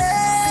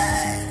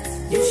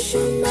it. You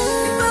should know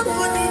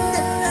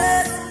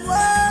that.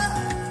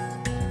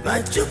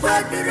 But you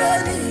got the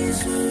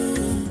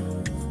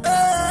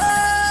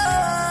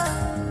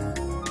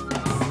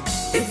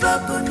if I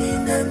put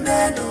in the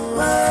middle,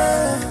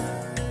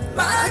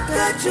 my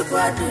God, you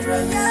got the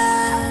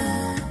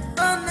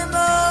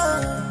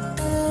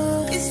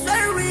it's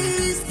very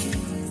risky.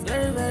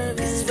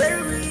 It's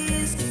very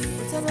risky.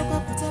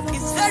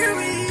 It's very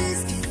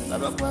risky.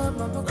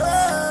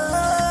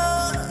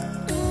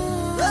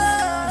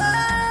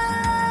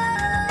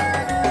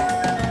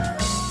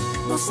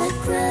 Must I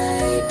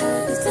cry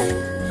all the time?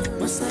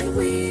 Must I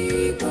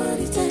weep all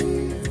the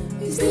time?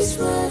 Is this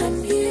what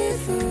I'm here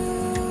for?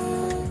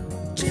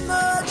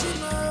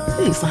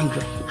 Hey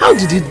Sandra, how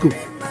did it go?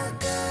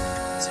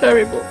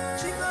 Terrible.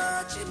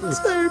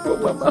 Terrible,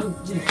 Mama.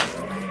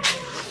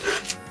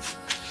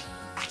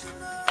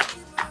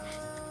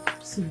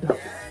 Sit down.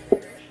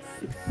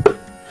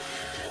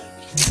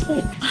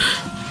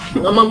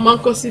 Mama,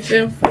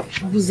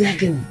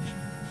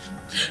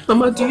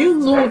 Mama, do you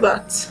know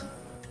that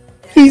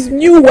his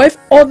new wife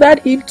ordered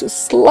him to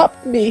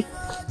slap me?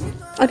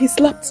 And he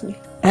slapped me.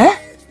 Eh?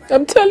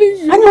 I'm telling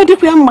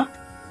you.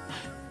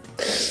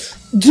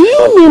 Do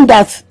you mean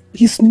that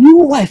his new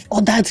wife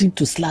ordered him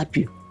to slap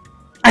you?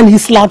 And he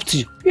slapped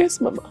you? Yes,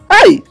 Mama.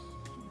 Aye.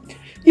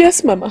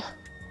 Yes, Mama.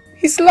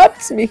 He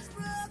slapped me.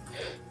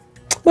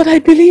 But I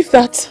believe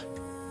that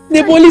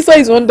Nebolisa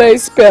is under a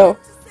spell.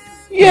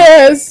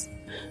 Yes.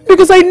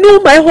 Because I know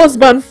my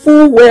husband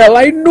full well.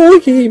 I know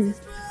him.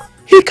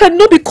 He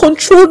cannot be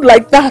controlled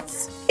like that.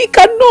 He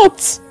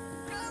cannot.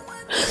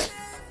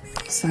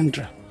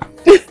 Sandra.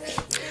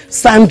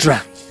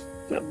 Sandra.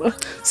 Mama.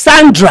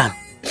 Sandra.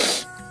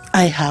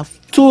 I have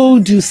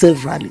told you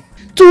severally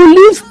to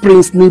leave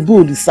Prince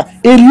Nebolisa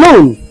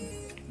alone.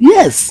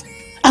 Yes.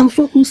 And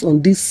focus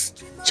on this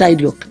child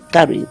you're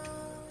carrying.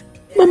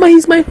 Mama,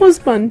 he's my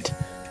husband.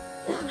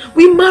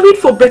 We married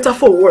for better,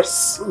 for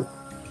worse.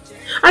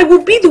 I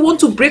will be the one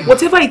to break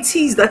whatever it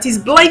is that is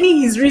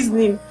blinding his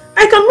reasoning.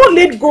 I cannot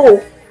let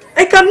go.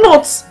 I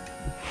cannot.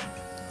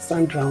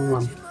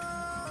 Sandra,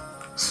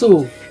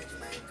 so,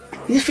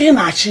 if you're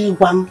not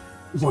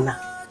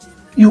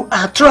you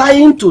are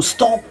trying to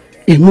stop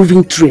a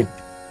moving train.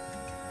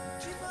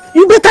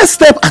 You better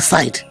step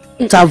aside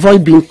to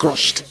avoid being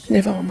crushed.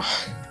 Never, Mama.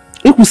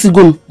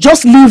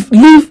 Just leave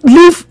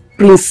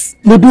Prince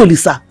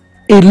Nebolisa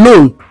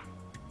alone.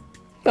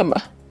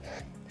 Mama,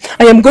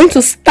 I am going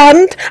to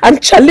stand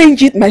and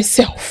challenge it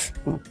myself.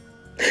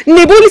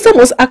 Nebolisa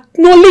must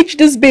acknowledge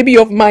this baby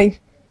of mine.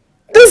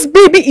 This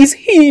baby is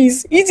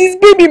his. It's his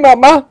baby,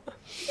 Mama.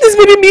 This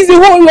baby means a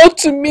whole lot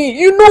to me.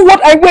 You know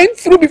what I went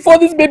through before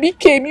this baby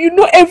came. You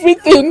know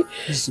everything.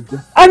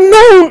 And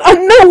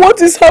now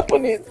what is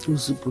happening?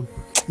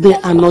 They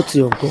are not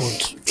your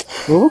God.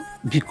 Oh,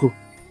 Biko.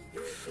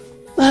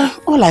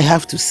 All I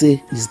have to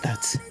say is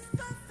that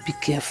be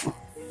careful.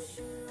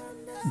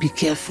 Be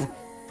careful.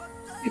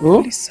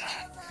 Nebolisa.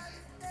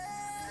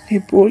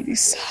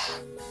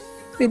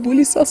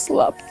 Nebolisa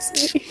slapped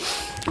me.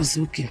 It's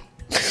okay.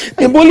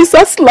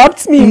 Nebolisa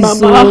slapped me,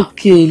 Mama. It's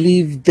okay,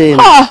 leave them.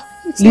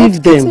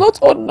 Leave them. It's not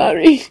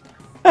ordinary.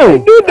 I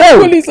know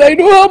Nebolisa. I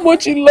know how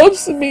much he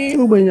loves me.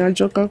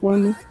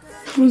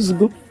 Who's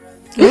go?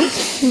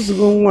 It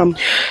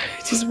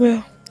is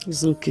well.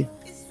 It's okay.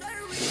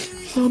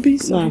 I'll be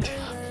inside.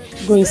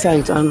 Now, go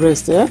inside and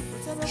rest, eh?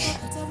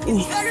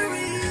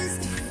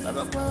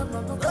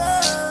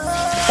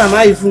 Am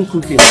I even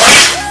cooking?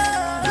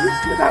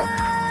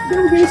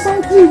 They'll be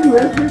insulting you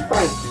every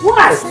time.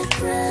 Why?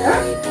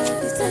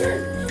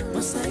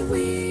 Must I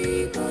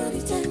wait for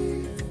the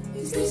time?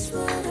 Is this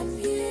what I'm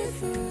here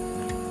for?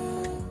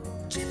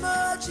 Chimo,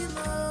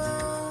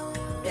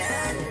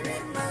 yeah,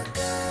 my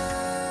God.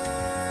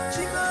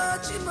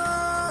 Chimo,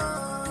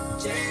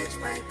 change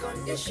my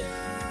condition.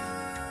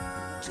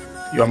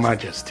 Your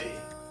Majesty,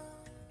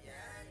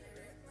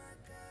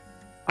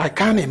 I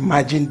can't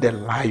imagine the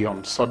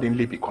lion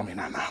suddenly becoming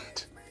an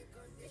ant.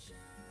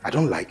 I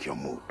don't like your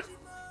mood.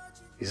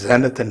 Is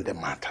anything the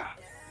matter?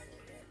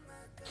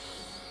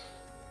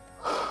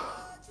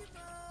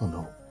 Oh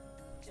no.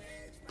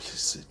 Please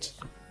sit.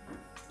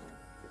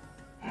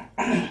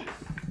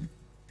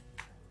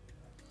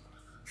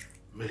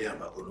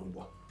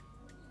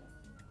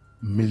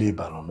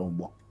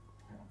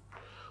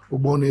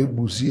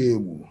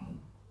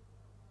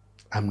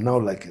 I'm now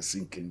like a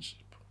sinking ship.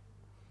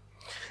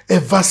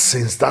 Ever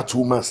since that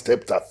woman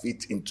stepped her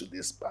feet into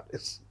this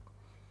palace,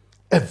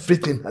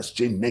 everything has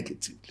changed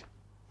negatively.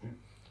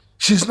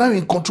 She's now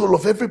in control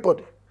of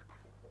everybody,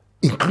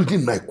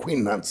 including my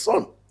queen and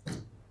son.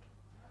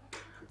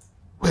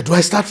 Where do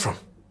I start from?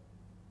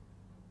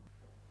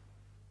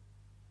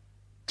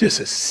 This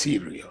is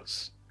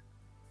serious.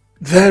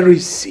 Very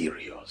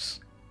serious.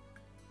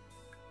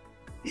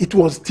 It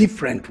was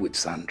different with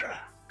Sandra.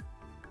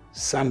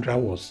 Sandra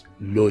was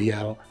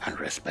loyal and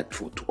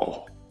respectful to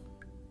all.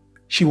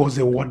 She was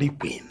a worthy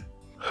queen.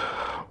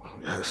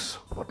 Yes,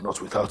 but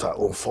not without her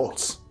own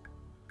faults.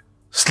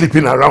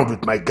 Sleeping around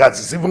with my guards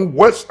is even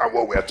worse than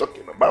what we are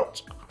talking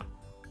about.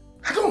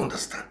 I don't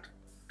understand.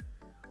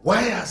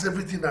 Why has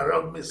everything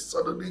around me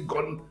suddenly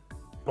gone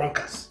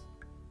bonkers?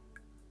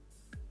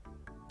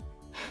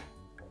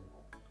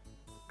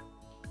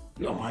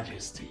 Your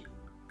Majesty,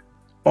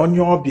 on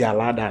your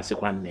bialada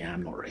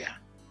noria.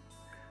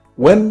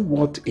 When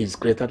what is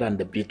greater than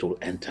the beetle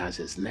enters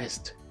his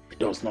nest, it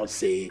does not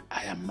say,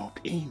 I am not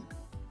in.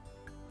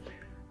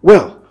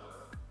 Well,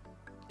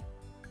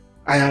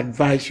 I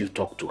advise you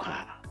talk to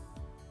her.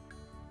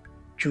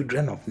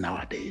 Children of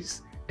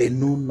nowadays, they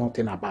know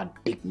nothing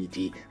about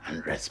dignity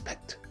and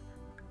respect.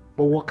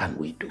 But what can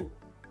we do?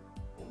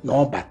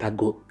 No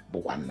batago,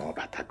 but one no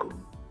batago.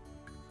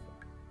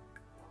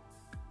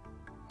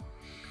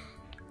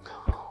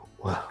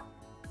 Well,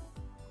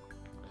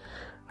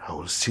 I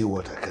will see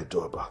what I can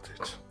do about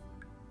it.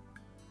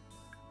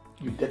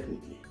 You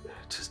definitely.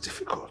 It is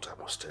difficult, I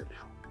must tell you.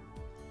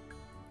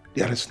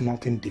 There is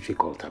nothing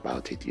difficult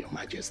about it, Your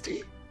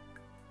Majesty.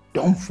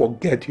 Don't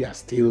forget you are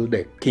still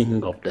the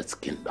king of this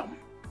kingdom.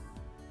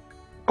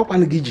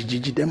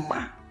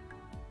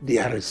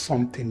 There is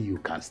something you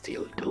can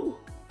still do.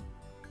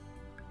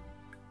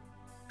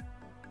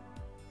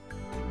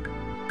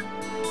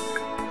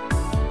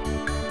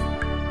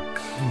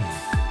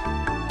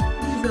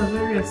 These are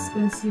very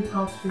expensive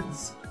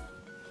outfits.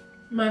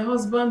 My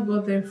husband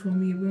bought them for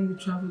me when we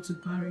traveled to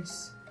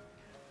Paris.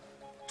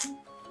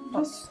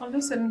 I'm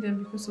just selling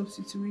them because of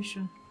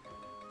situation.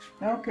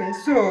 Okay,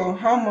 so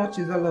how much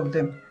is all of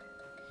them?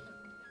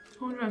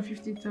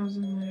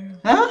 150,000 naira.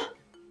 Huh?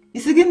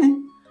 Is it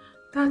getting?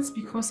 That's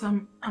because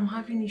I'm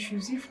having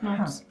issues. If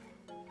not,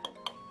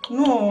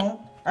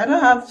 no, I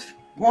don't have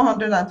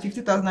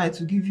 150,000 naira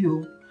to give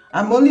you.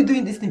 I'm only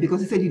doing this thing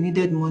because you said you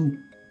needed money.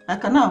 I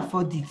cannot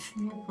afford it.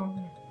 No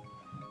problem.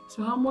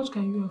 So how much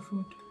can you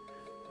afford?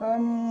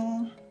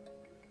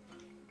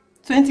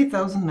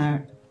 20,000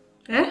 naira.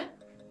 Eh?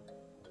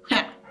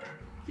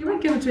 You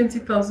won't give me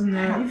 20,000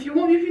 naira. If you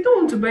don't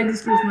want to buy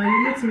this clothes now,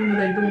 you let me know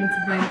that you don't want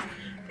to buy it.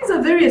 These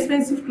are very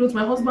expensive clothes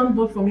my husband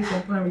bought for me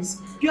from Paris.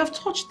 You have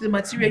touched the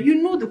material, you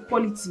know the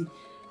quality.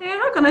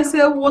 How can I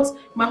sell what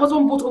my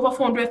husband bought over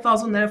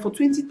 400,000 naira for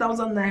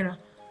 20,000 naira?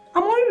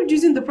 I'm only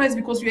reducing the price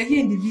because we are here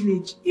in the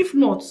village. If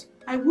not,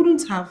 I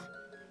wouldn't have.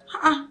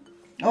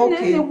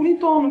 Okay.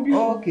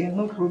 Okay,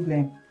 no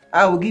problem.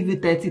 I will give you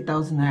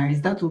 30,000 naira.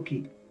 Is that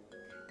okay?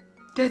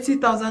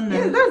 30,000 naira?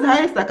 Yes, that's the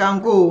highest I can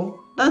go.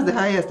 That's the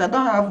highest. I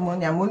don't have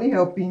money. I'm only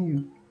helping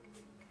you.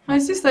 My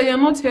sister, you're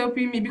not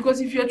helping me because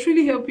if you're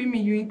truly helping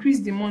me, you increase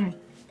the money.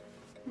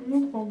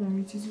 No problem,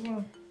 it is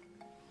well.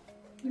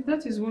 If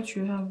that is what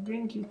you have,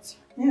 bring it.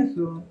 Yes,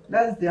 so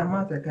that's the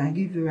amount I can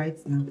give you right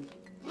now.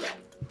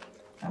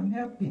 I'm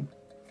helping.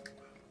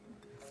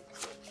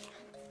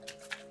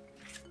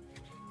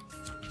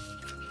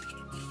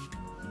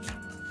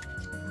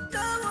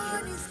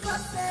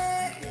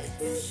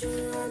 You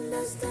should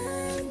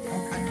understand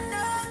that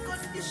no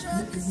condition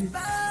is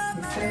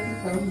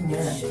permanent.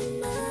 You should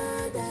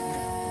know that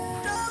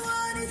no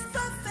one is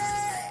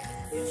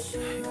perfect. You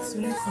should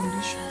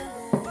understand.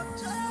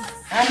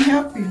 I'm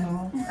helping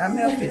you. I'm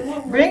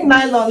helping. Bring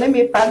nylon. Let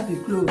me pack the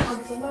clothes. I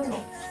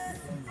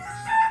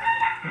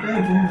don't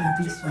even need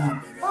this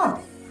one. Oh,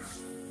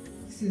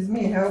 this is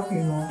me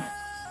helping you.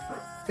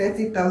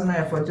 30,000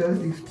 naira for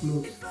just these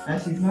clothes,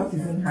 and she's not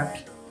even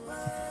happy.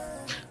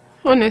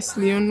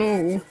 Honestly, you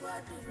know,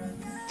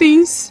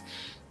 things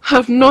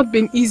have not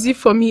been easy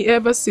for me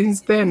ever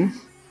since then.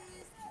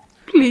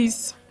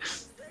 Please,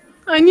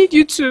 I need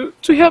you to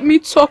help me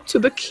talk to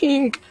the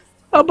king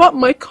about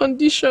my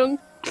condition,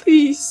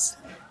 please.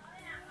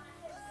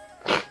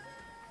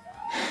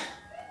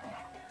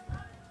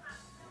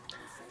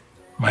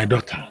 My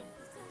daughter,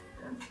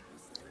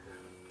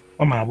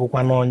 Mama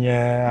abụkwa na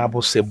onye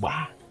abụsị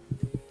gba.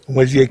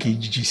 Nwezie ka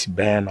ijiji si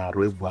bee na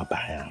arụ egwu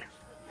abaya.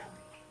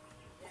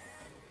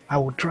 I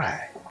will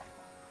try.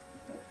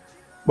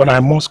 But I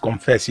must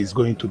confess it's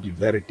going to be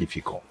very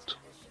difficult.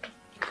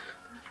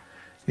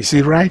 You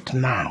see, right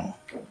now,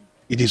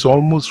 it is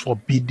almost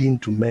forbidden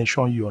to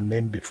mention your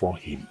name before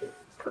him.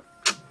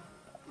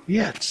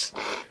 Yes.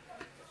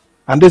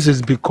 And this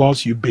is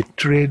because you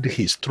betrayed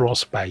his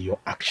trust by your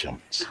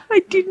actions. I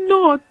did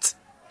not.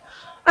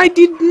 I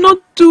did not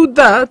do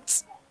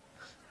that.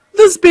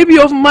 This baby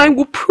of mine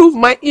will prove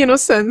my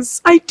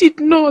innocence. I did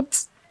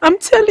not. I'm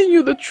telling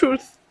you the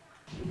truth.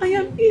 I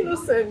am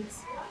innocent.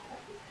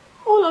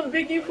 All I'm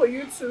begging for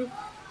you to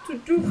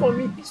do for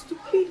me is to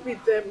plead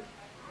with them.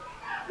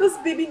 This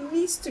baby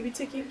needs to be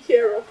taken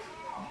care of.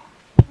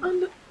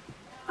 And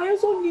I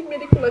also need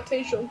medical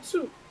attention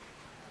too.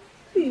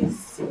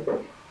 Please.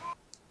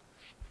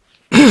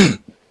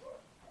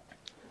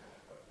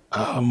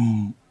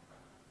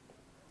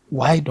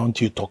 Why don't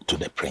you talk to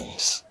the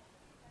prince?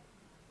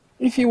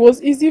 If it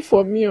was easy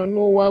for me or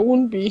no, I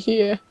wouldn't be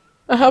here.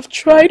 I have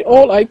tried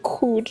all I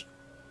could.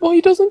 But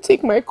he doesn't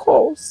take my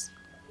calls.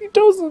 He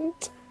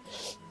doesn't.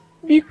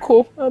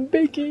 Biko, I'm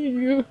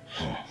begging you.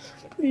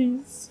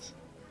 Please.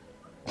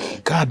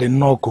 God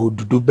no go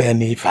do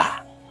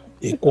benifa.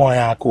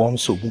 Ikoya ako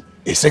ansobu.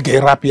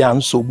 Esege rapi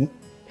ansobu.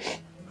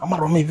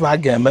 Amaromi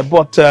vageme,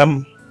 but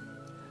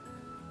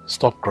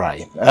stop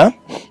crying, huh?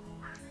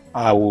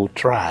 I will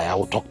try. I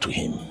will talk to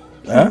him.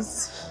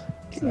 Please.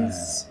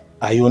 Please.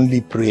 I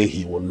only pray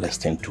he will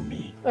listen to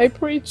me. I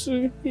pray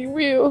too. He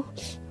will.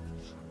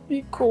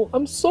 Biko,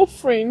 I'm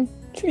suffering.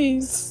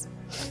 Please.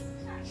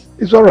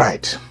 It's all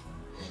right.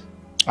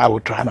 I will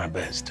try my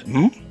best.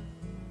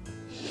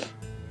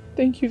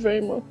 Thank you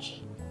very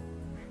much.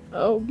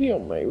 I'll be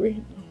on my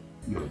way.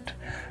 Good.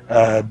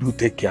 Do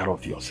take care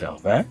of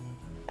yourself, eh?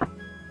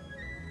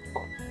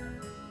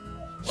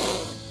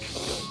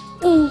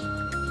 No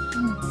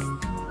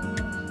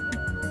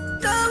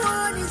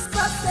one is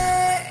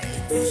perfect.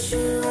 You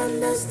should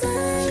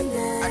understand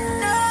that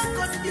no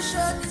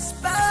condition is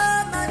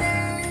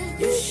permanent.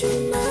 You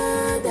should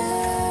know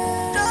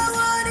that no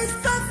one is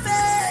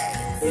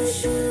perfect. You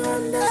should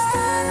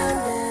understand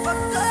that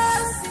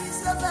because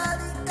it's about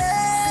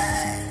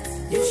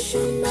it. You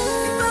should know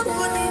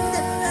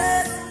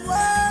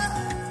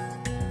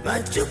that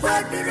If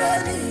I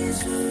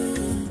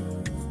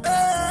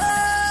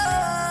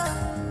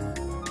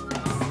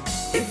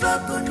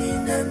could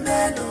in the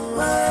middle,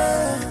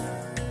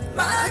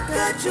 my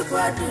God, you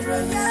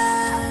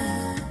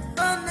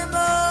on the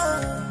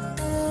more.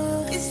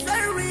 It's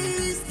very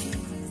risky.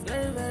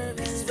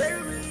 It's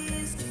very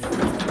risky.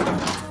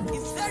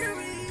 It's very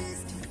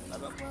risky.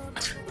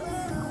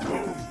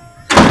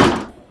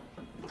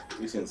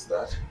 Greetings,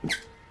 Dad.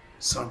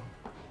 Son.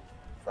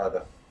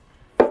 Father.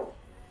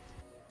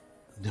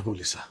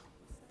 Nebulisa,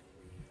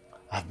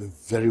 I've been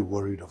very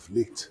worried of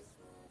late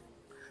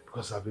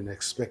because I've been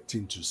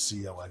expecting to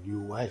see our new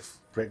wife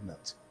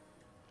pregnant.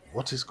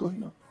 What is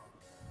going on?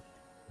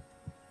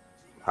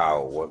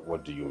 How?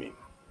 What do you mean?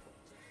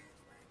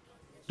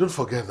 Don't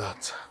forget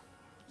that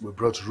we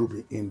brought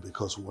Ruby in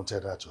because we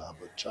wanted her to have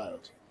a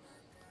child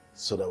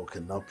so that we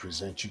can now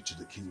present you to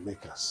the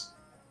kingmakers.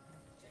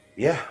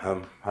 Yeah,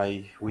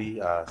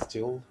 we are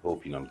still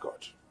hoping on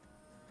God.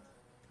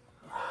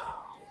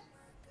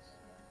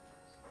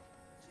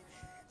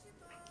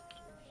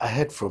 I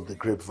heard from the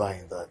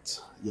grapevine that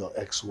your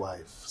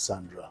ex-wife,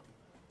 Sandra,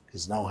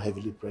 is now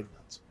heavily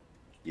pregnant.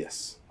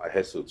 Yes, I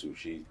heard so too.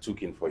 She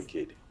took in for a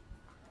kid.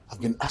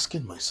 I've been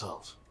asking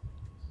myself,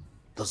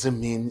 does it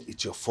mean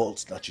it's your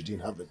fault that you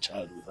didn't have a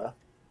child with her?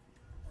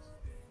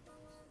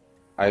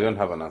 I don't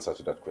have an answer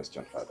to that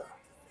question, Father.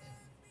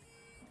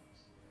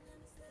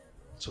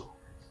 So,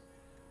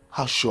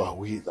 how sure are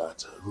we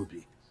that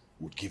Ruby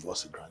would give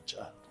us a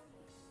grandchild?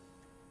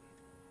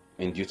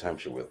 In due time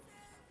she will.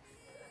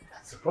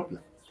 That's the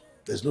problem.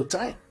 There's no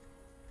time.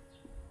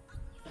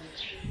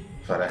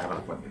 Father, I have an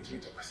appointment to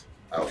meet up with.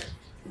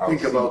 I'll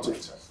think about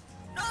it.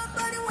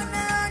 Nobody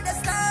wanna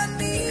understand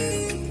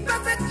me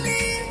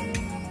perfectly.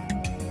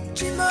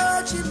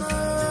 Chimo, chimo,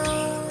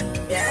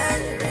 yeah,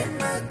 you're in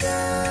my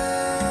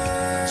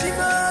God.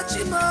 Chimo,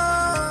 chimo,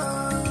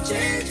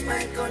 change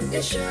my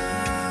condition.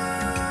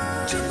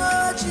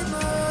 Chimo,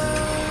 chimo,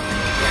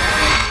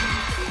 yeah.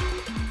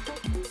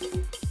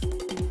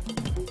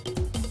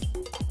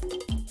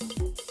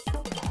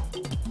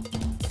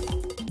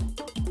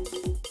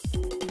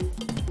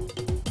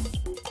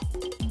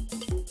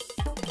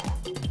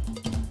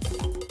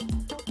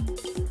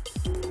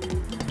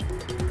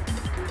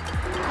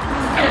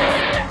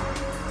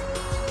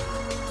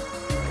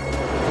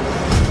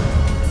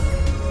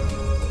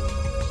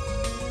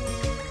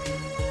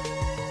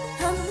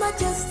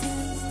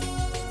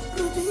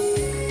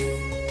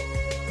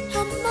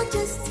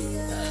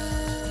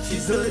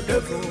 She's a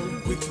devil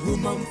with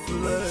human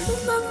flesh.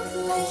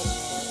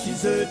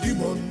 She's a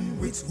demon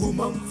with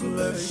human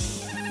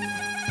flesh.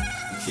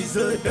 She's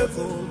a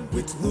devil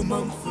with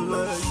human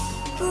flesh.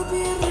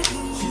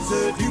 She's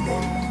a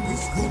demon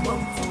with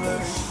human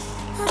flesh.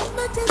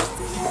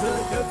 She's a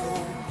devil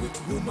with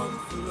human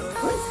flesh.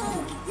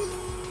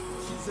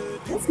 She's a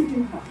demon with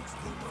human flesh.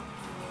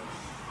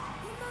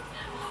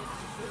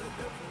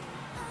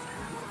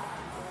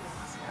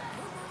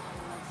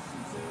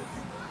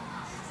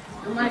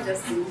 Your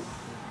Majesty.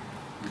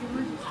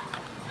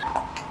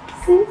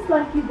 Seems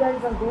like you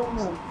guys are going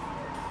on.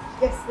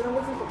 Yes, but I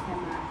wasn't the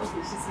camera.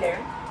 Okay, she's here.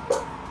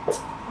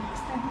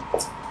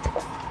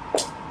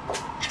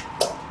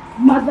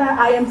 Mother,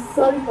 I am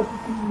sorry for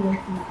keeping you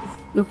waiting.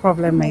 No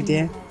problem, my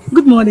dear.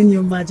 Good morning,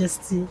 Your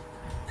Majesty.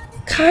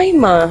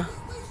 Kaima.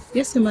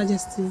 Yes, Your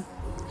Majesty.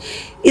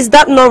 Is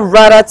that not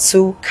rather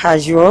too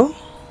casual?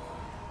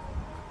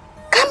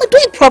 Kaima, do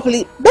it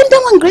properly. Bend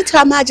down and greet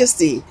Her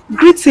Majesty.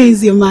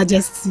 Greetings, Your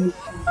Majesty.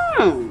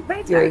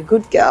 You're a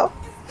good girl.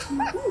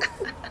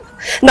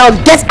 Now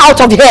get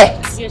out of here!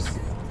 Yes.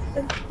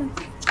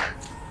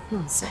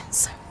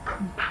 Nonsense.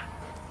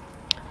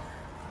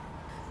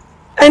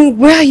 And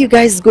where are you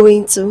guys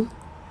going to?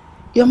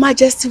 Your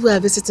Majesty, we are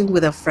visiting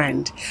with a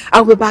friend.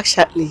 I'll be back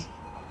shortly.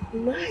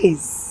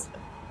 Nice.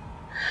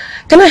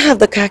 Can I have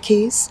the car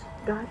keys?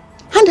 God.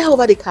 Hand her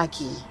over the car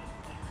key.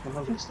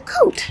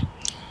 Good.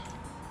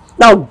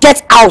 Now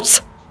get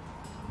out!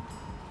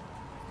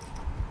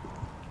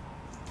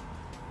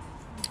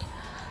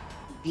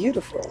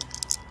 Beautiful.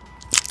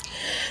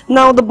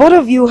 Now the both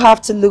of you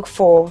have to look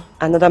for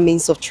another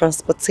means of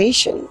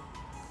transportation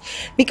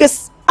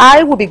because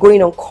I will be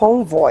going on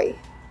convoy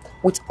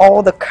with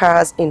all the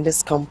cars in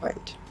this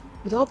compound.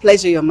 With all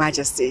pleasure, Your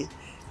Majesty.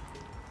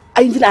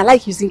 I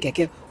like using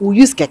keke. We'll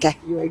use keke.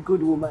 You're a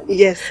good woman.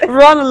 Yes.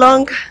 Run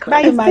along.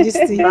 Bye, Your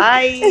Majesty.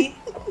 Bye.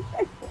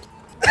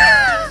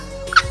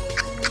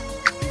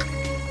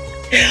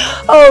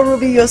 Oh,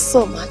 Ruby, you're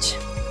so much.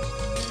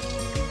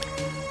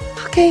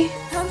 Okay.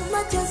 Her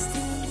Majesty,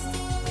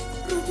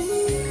 Ruby,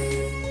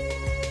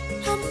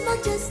 Her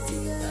Majesty.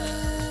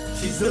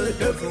 She's a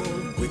devil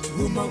with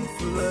human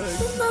flesh.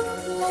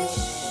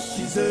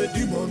 She's a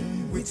demon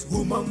with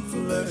human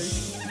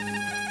flesh.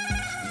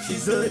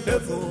 She's a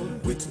devil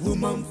with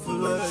human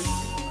flesh.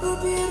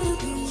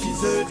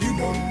 She's a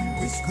demon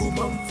with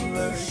human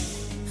flesh.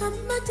 Her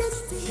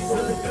Majesty. She's a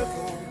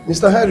devil.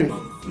 Mr. Harry.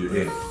 You're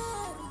here.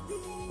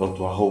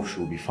 Doctor, I hope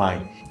she'll be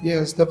fine.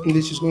 Yes,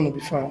 definitely she's going to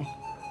be fine.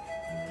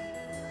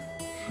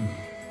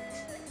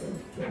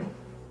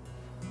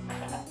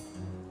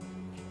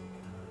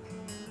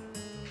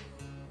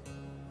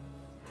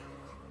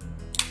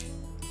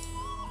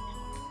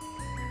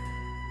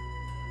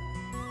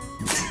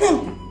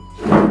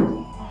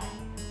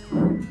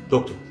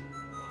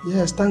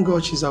 Yes, thank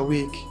God she's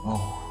awake.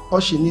 Oh. All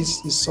she needs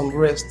is some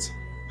rest.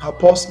 Her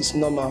pulse is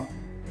normal.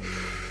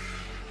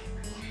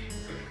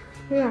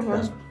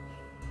 Yeah,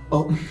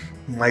 Oh,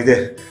 my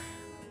dear,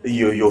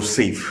 you're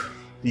safe.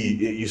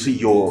 You see,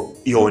 you're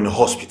in a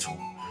hospital.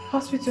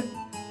 Hospital?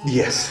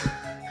 Yes.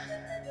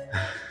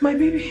 My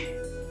baby.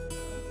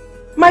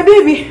 My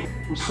baby.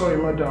 I'm sorry,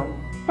 madam.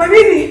 My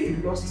baby. You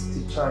lost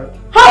the child.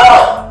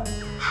 Ah!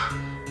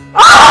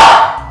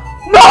 Ah!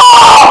 No!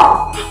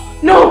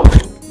 No!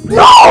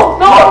 No!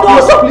 No!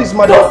 Please, No! please,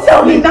 madam. Don't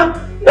tell me that.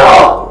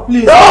 No!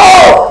 Please.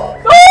 No!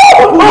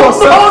 No! Pull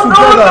yourself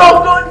together.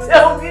 No! Don't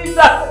tell me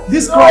that.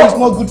 This cry is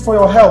not good for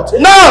your health.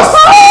 Nurse!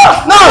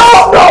 Ah! No!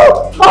 No!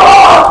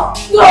 Ah!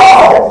 No!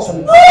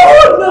 No!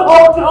 No!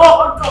 No!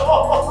 No!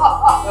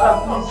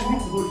 Please, you need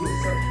to hold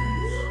yourself.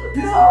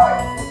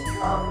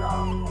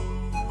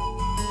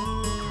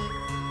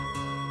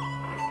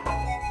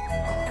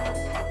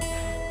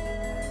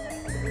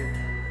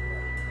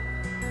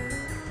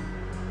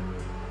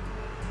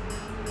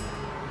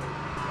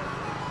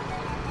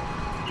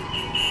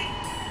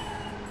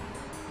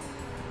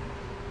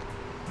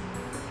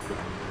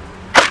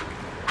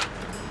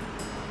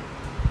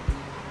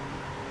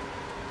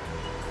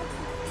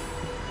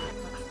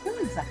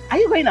 Are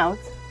you going out?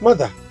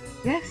 Mother,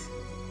 Yes.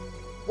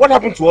 what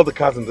happened to all the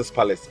cars in this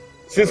palace?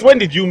 Since when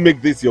did you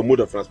make this your mode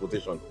of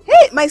transportation?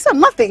 Hey, my son,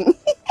 nothing.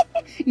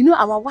 You know,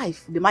 our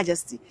wife, the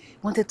Majesty,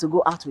 wanted to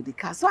go out with the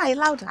car, so I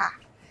allowed her.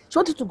 She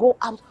wanted to go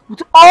out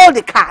with all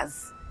the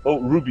cars. Oh,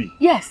 Ruby.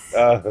 Yes.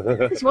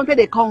 She wanted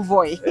a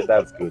convoy.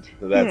 That's good.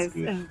 That's Yes.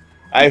 good.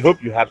 I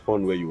hope you had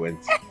fun where you went.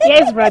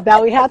 Yes, brother,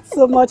 we had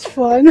so much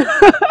fun.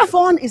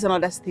 Fun is an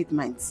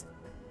understatement.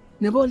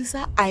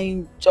 Nebolisa, I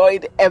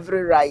enjoyed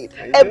every ride,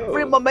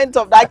 every moment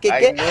of that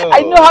keke. I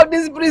know how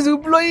this breeze will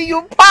blow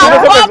you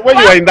past. When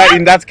you are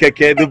in that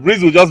keke, the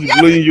breeze will just be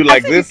blowing you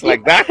like this,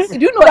 like that. Do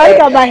you know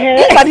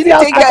if I didn't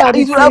take it,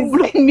 it would have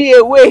blown me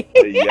away.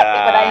 Yeah.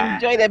 But I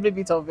enjoyed every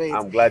bit of it.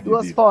 I'm glad you It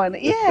was did. fun.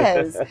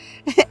 Yes.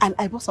 And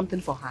I bought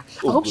something for her.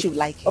 I hope good. she'll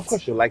like it. Of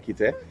course she'll like it,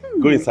 eh?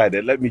 Go inside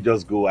there. Let me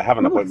just go. I have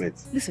an appointment.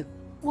 Listen,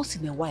 once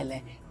in a while,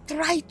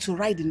 try to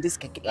ride in this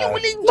keke. You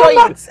will enjoy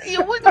it.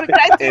 You won't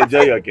regret it.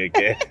 Enjoy your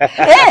keke.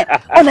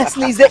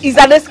 Honestly, it's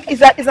an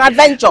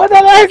adventure. But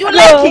let's you go.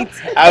 like it.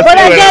 I'll But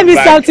see I when gave I'm me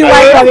back. something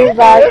while coming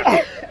back.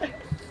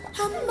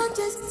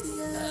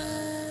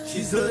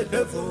 She's a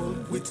devil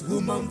with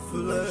woman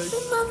flesh.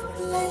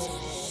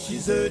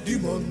 She's a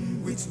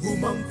demon with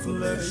woman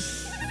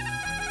flesh.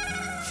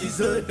 She's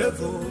a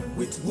devil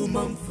with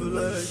woman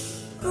flesh.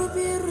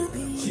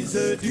 She's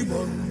a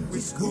demon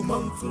with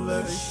woman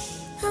flesh.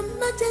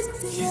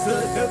 She's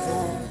a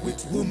devil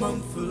with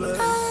woman flesh.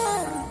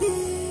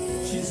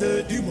 She's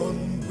a demon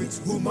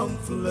with woman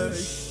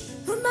flesh.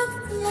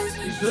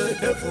 She's a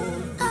devil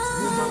with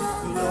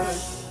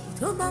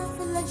woman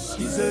flesh.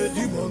 She's a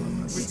demon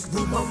with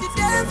woman flesh.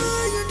 The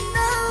devil,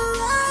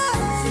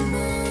 you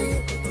know,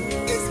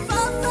 is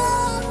far,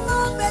 far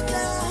more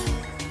better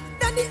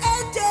than the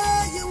angel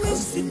you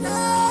wish to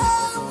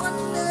know one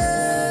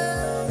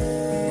day.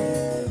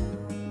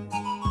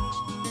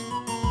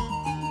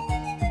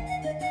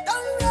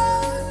 Don't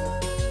run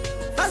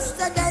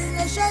faster than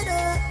the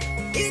shadow.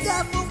 He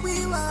got for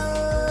we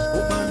were.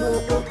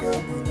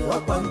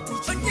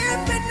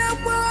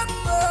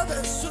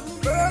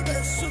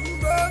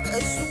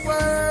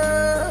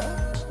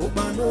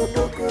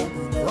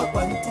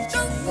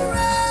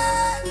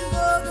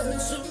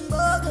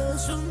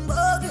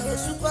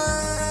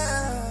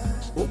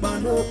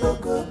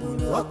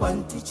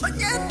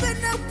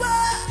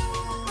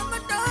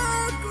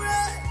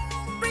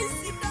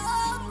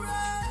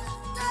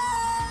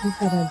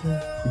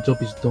 The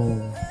job is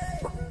done.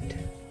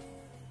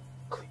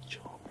 Good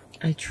job.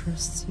 I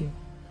trust you.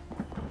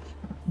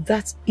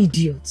 That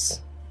idiot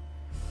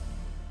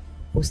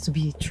was to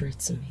be a threat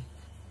to me.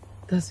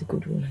 That's a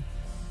good woman.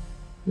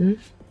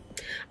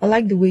 I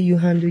like the way you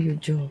handle your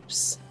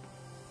jobs.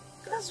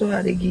 That's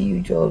why they give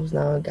you jobs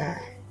now,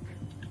 guy.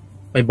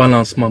 My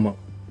balance, mama.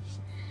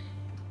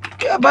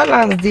 Your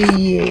balance day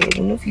here. I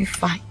don't know if you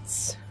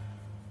fight.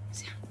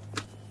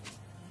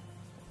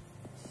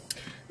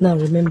 Now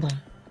remember,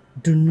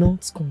 do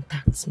not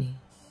contact me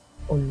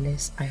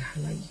unless I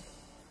holler you.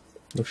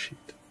 No shit.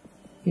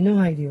 You know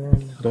how they run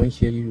now. I don't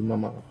hear you,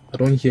 mama. I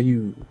don't hear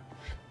you.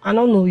 I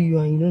don't know you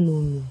and you don't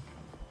know me.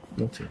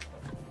 Not yet.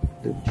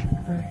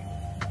 Alright.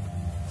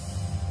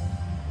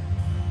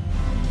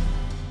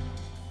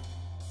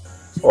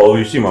 Oh,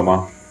 you see,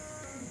 Mama,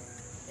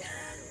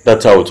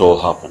 that's how it all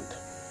happened.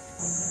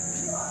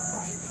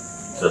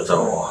 That's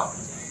how it all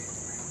happened.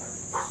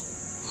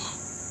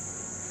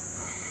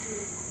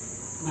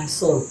 My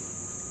son,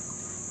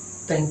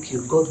 thank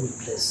you. God will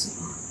bless you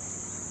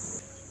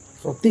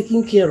for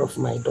taking care of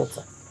my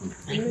daughter.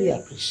 I really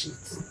appreciate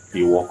it.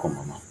 You're welcome,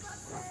 Mama.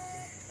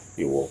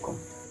 You're welcome.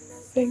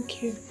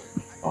 Thank you.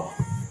 Oh,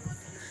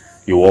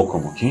 you're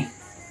welcome, okay?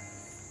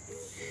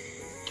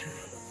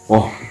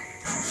 Oh.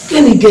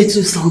 Let me get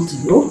you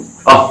something, no?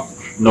 Ah,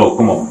 no,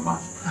 come on,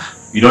 Mama.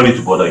 You don't need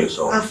to bother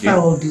yourself. After okay?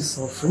 all this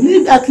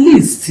suffering, at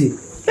least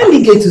Let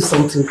me get you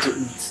something to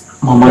eat.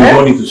 Mama, you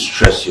don't need to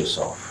stress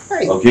yourself.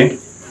 Right. Okay?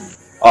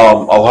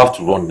 I'll have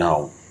to run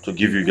now to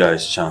give you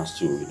guys a chance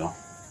to,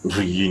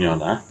 reunion,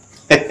 huh?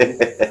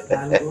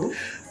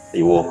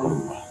 You're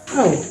welcome.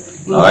 Oh.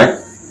 Alright?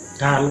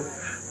 And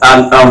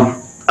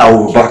I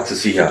will be back to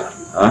see her,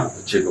 huh?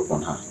 To check up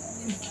on her.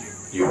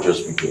 You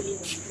just be good.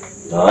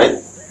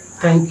 Alright?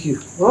 Thank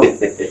you. Oh?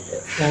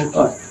 Thank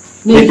you. Right.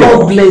 May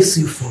God bless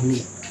you for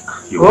me.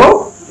 You're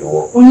welcome.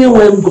 Onye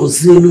nwe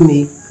Ngozi elu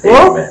me.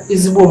 Oh,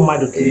 ezigbo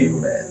mmadụ ka.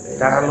 Amen.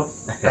 Daalụ.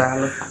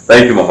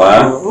 Thank you,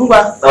 Mama.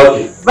 Ngwa.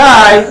 Okay.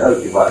 Bye.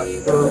 Okay,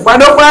 bye.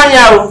 Gbadokwa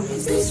anya o.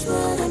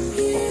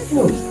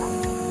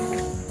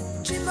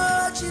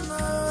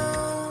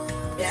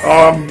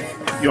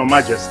 Your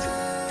Majesty,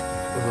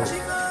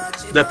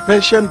 the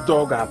patient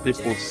dog our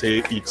people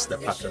say eats the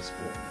fattest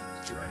bone.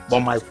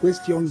 But my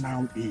question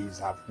now is,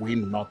 have we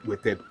not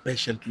waited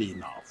patiently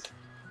enough?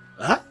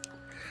 Huh?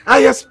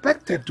 I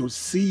expected to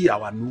see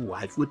our new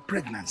wife with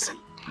pregnancy.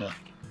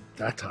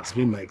 That has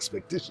been my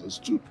expectations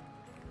too.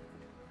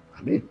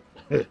 I mean,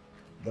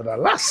 but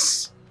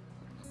alas.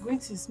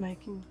 Greetings, my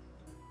king.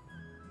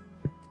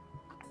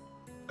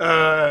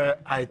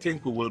 I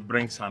think we will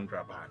bring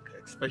Sandra back,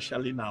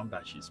 especially now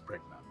that she's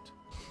pregnant.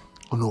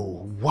 Oh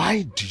no,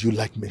 why do you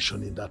like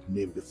mentioning that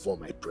name before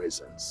my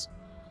presence?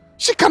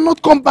 She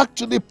cannot come back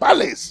to the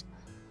palace.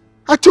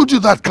 I told you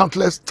that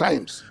countless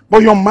times.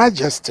 But Your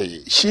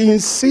Majesty, she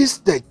insists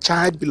the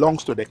child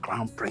belongs to the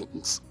crown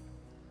prince.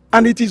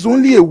 And it is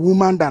only a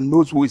woman that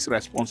knows who is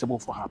responsible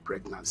for her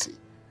pregnancy.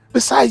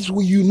 Besides,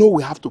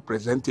 we have to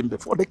present him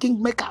before the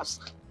kingmakers.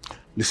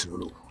 Listen,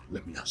 no,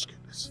 let me ask you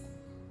this.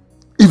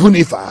 Even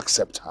if I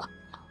accept her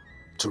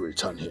to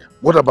return here,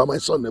 what about my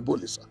son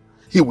Nebulisa?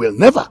 He will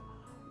never.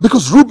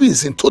 Because Ruby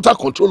is in total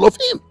control of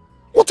him.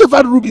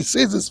 Whatever Ruby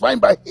says is fine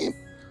by him.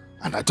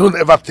 And I don't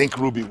ever think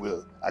Ruby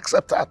will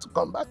accept her to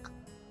come back.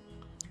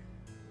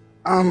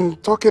 I'm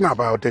talking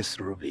about this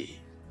Ruby.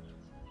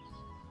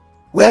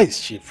 Where is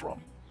she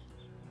from?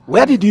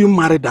 Where did you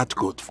marry that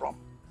goat from?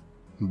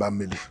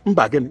 Mbamili.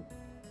 Mbageni.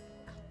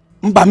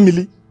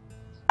 Mbamili.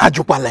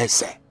 Ajukwala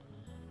ese.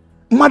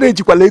 Mmadu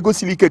ejikwala ego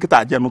siri ike kita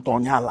aje nuto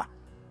onye ala.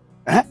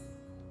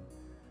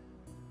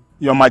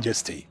 Your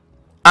Majesty,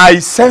 I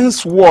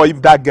sense war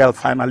if that girl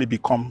finally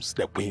becomes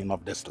the queen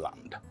of this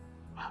land.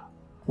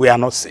 We are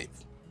not safe.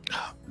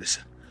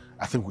 Listen,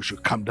 I think we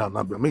should calm down now.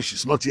 I mean,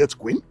 she's not yet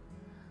queen.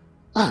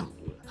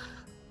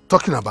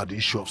 Talking about the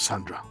issue of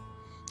Sandra,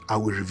 I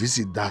will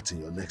revisit that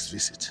in your next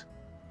visit.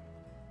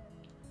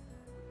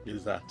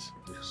 Is that?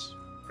 Yes.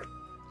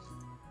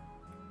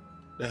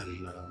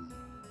 Then,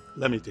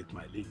 let me take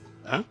my leave.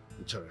 Huh?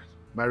 It's all right.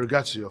 My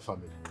regards to your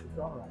family.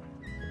 All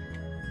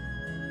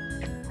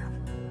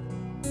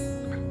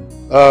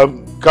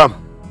right. Come.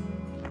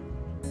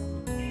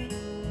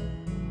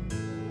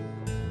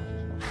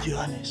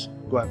 Johannes.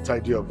 Go and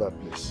tidy up that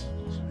place.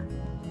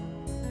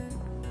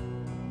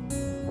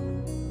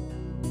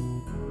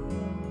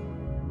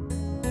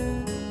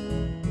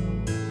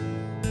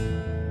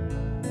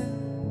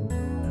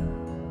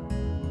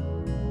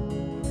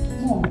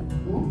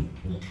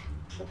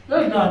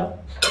 Very good.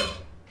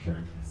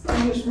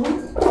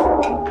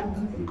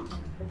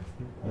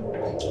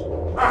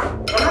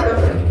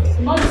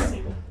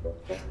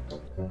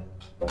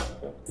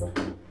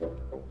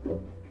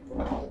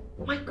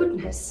 My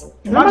goodness.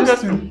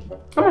 Majesty.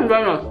 Come on,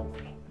 join us.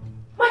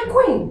 My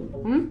queen.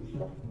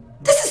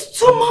 This is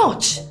too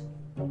much.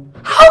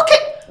 How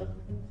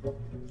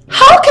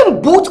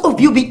can both of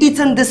you be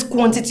eating this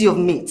quantity of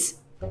meat?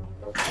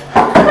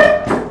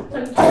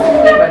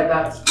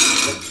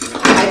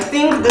 I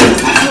think this is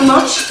too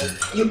much.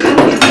 You can't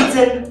be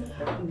eating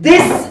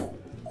this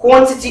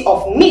quantity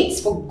of meat,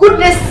 for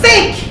goodness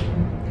sake.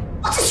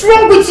 What is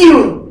wrong with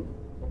you?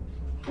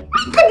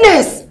 My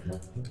goodness.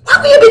 Why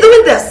will you be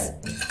doing this?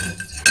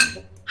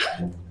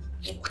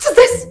 What is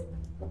this?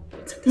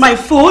 My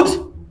food?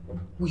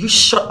 Will you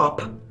shut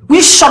up? Will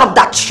you shut up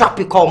that trap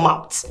you call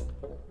mouth?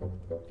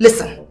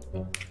 Listen.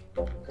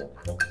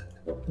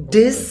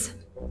 This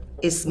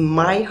is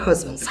my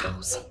husband's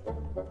house.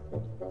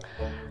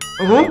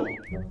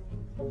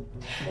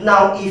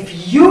 Now,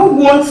 if you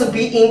want to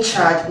be in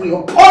charge with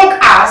your punk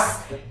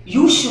ass,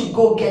 you should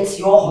go get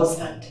your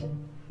husband.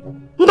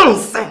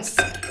 Nonsense.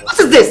 What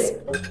is this?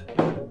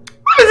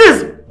 What is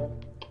this?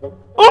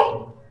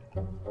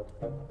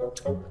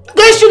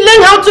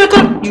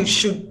 You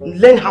should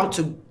learn how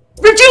to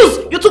reduce.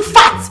 You're too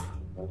fat.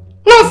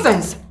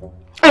 Nonsense.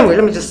 Anyway,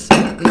 let me just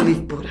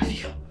leave both of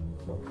you.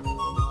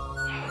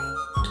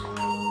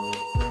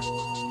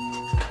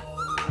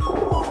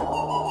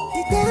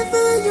 The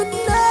devil you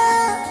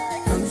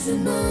know, don't you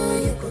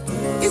know?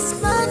 It's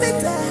my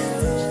better.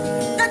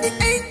 Not the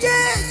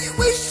angel you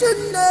wish you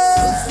know.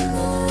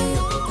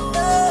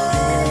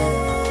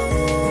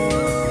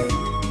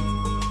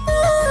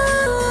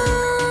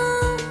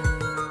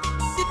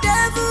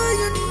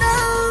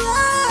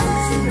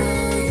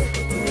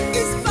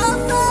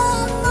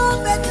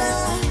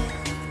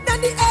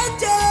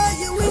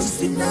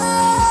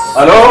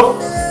 Hello?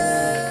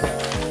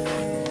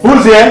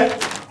 Who's here?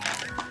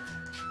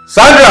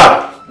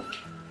 Sandra!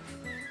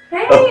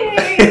 Hey!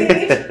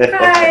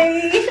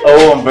 Hi!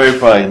 Oh, I'm very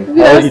fine.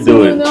 How are you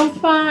doing? I'm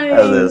fine.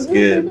 Oh, that's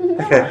good.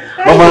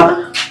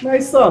 Mama! My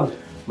son,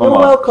 Mama. you're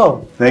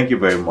welcome. Thank you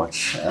very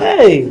much.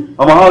 Hey!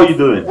 Mama, how are you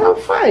doing? I'm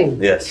fine.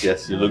 Yes,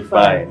 you look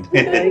fine.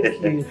 Thank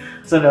you.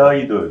 Sandra, how are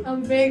you doing?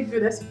 I'm very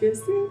good, as you can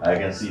see. I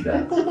can see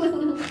that.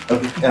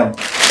 Okay, yeah.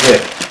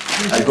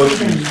 I got you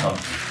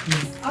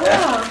something.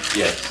 Ah.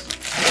 Yes.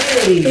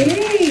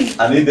 Hey!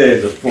 I need there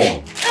is a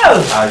phone. Oh.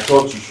 I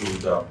thought you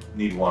should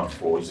need one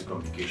for easy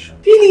communication.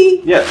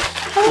 Really? Yes.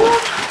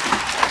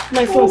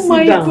 My son, Oh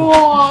my down.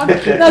 God.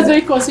 That's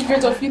very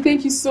considerate of you.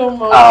 Thank you so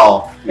much.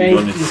 Oh, Thank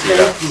don't need to you, say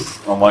thank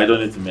that. Mama, I don't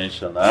need to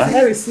mention, huh?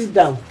 Mary, sit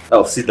down.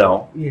 Oh, sit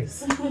down.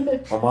 Yes.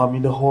 Mama, I'm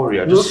in a hurry.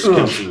 I just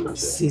came to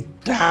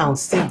Sit down,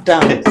 sit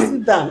down,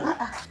 sit down.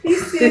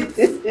 Please sit.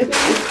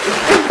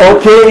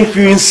 Okay, if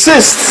you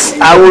insist,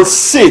 I will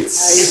sit.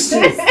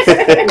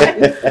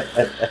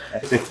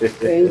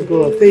 Thank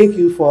God. Thank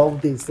you for all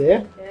this,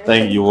 eh?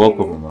 Thank you.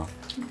 Welcome, Mama.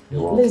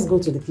 You're welcome. Let's go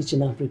to the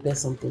kitchen and prepare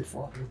something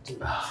for you.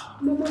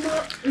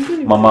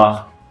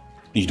 Mama,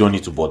 you don't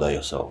need to bother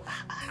yourself.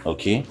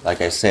 Okay?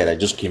 Like I said, I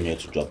just came here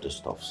to drop the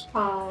stuffs.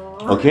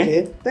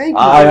 Okay? Thank you.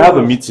 I have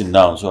a meeting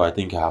now, so I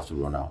think I have to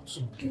run out.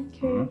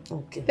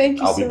 Okay. Thank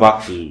you, I'll be sir.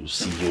 back to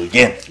see you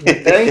again.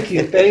 Thank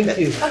you, thank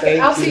you. Okay,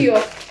 I'll see you.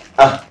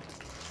 That'll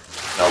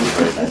be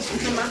very nice.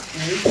 Mama,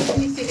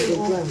 please take it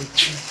home.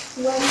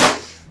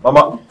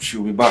 Mama,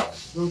 she'll be back.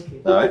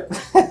 Okay. Alright?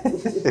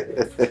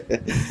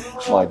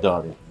 My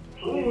darling.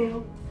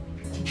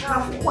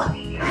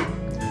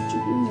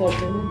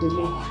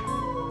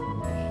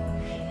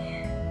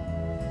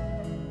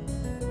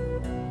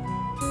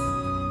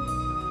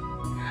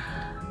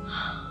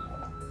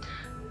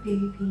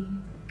 Baby.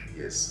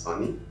 Yes,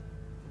 honey.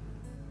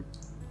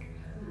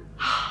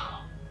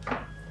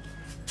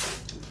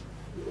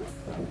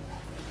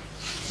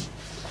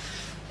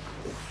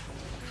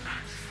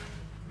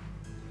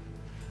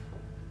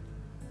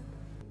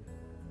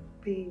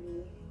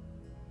 Baby.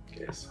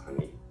 Yes,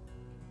 honey.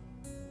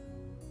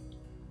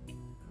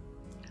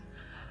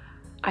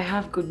 I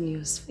have good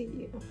news for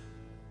you.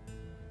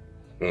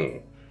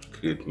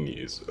 Good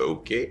news.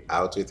 Okay,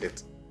 out with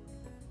it.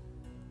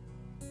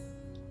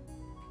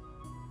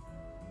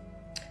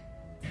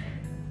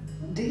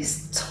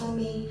 This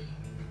Tommy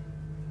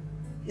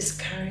is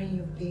carrying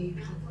your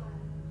baby.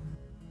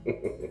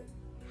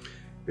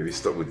 Baby,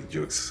 stop with the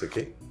jokes,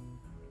 okay?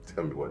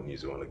 Tell me what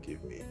news you want to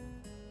give me.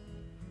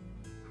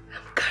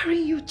 I'm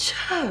carrying your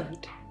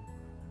child.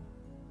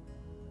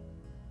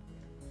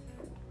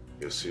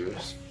 You're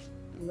serious?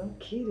 No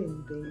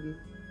kidding,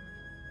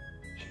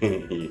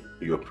 baby.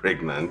 You're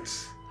pregnant?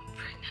 I'm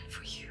pregnant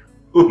for you.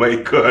 Oh my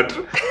God.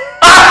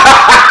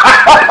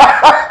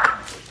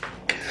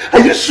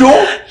 Are you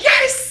sure?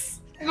 Yes!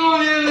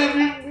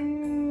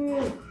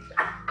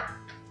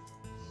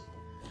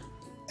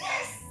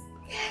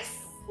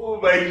 Yes! Oh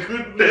my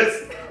goodness.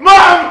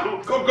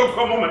 Mom! Come,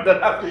 Mom and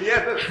Dad have to hear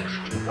this.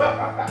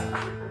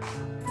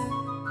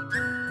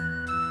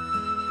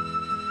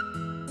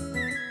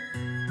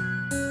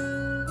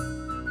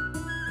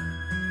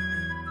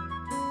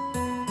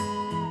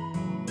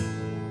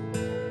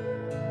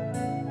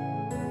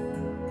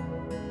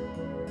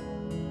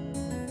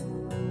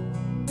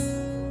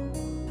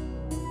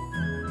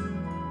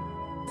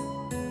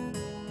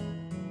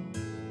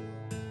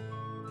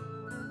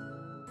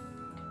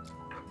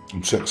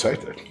 I'm so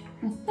excited.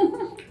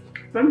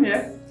 From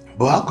here.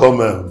 But how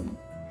come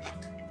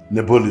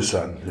Nebolis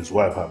and his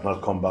wife have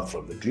not come back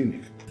from the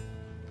clinic?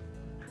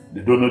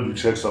 They don't know the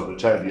sex of the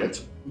child yet.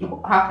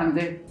 How can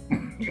they?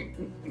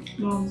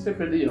 No, I'm still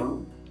pretty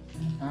young.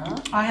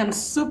 I am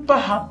super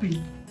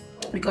happy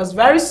because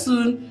very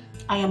soon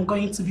I am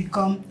going to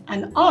become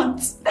an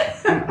aunt.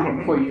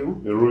 For you.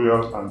 The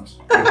royal aunt.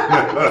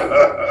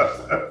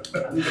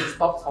 I need to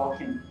stop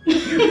talking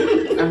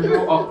and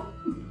grow up.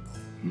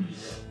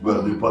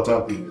 Well, the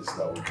important thing is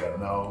that we can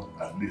now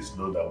at least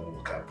know that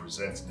we can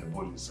present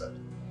Nebolis to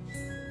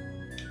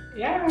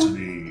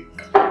the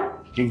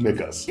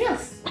kingmakers.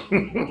 Yes.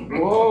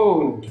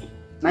 Whoa.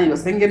 Now you're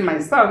singing my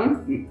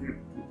song.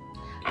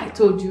 I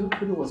told you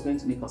Kulu was going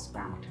to make us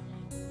proud.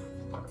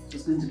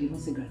 She's going to give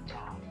us a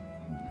grandchild.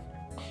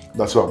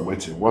 That's why I'm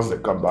waiting. Once they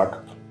come back,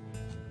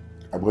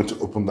 I'm going to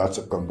open that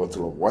second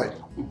bottle of wine.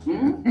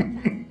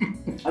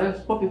 I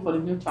just hope you for the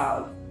new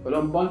child, for the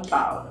unborn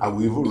child. I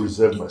will even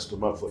reserve my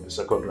stomach for the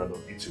second round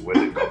of eating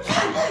when they come.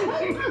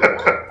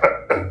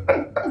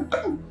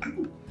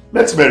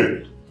 Let's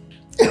marry.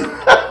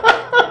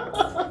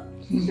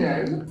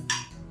 Cheers.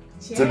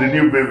 To the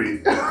new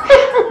baby.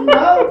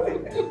 No.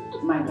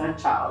 My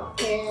grandchild.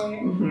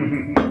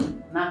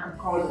 Now I can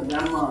call her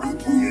grandma.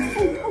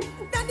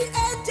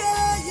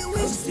 You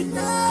wish to know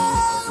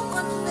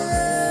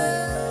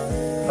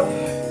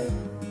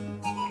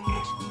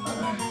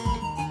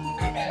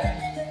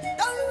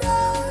don't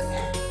run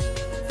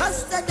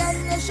faster than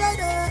the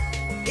shadow.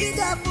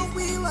 Either for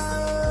we were.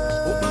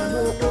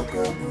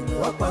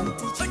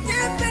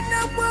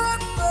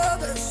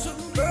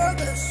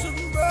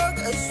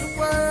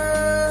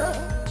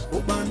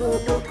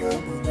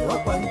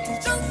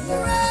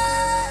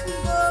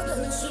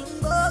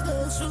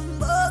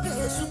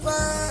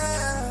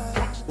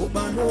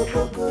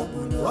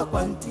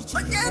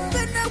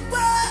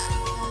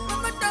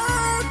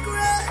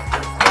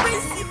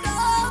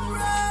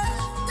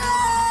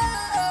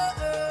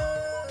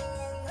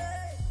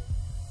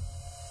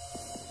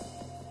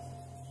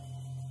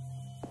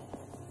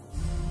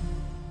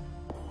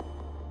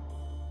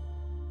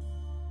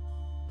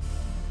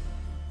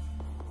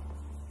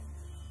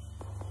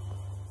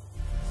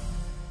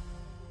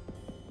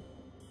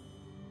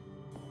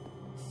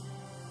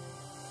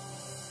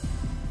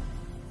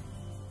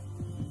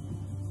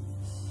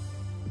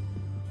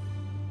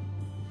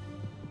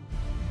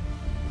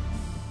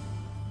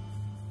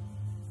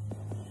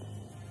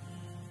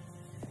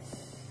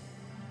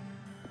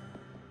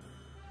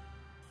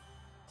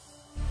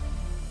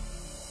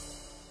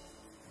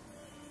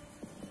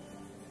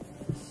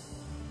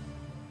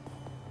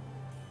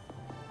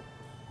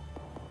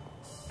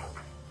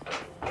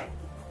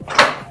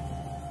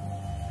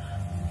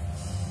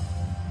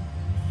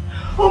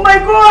 Oh my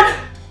God!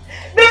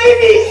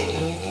 Baby!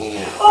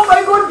 Oh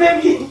my God,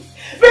 baby!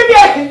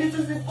 Baby, this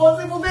is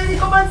impossible, baby,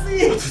 come and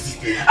see!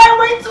 I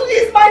went to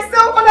eat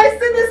myself and I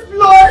see this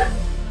blood!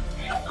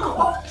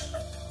 God.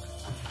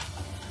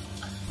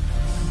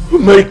 Oh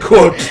my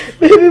God!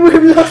 Baby,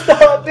 we've lost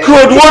our baby!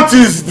 God, what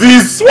is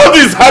this? What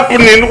is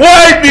happening?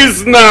 Why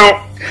this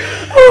now?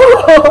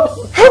 Oh.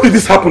 How did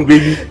this happen,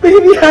 baby?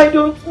 Baby, I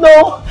don't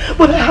know,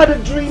 but I had a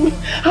dream.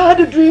 I had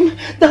a dream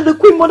that the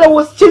Queen Mother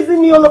was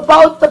chasing me all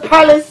about the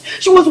palace.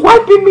 She was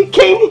wiping me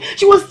cane.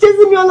 She was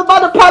chasing me all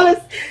about the palace.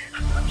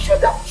 I'm sure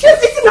that she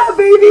was eating her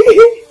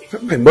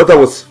baby. My mother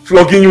was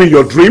flogging you in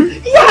your dream?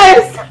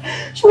 Yes!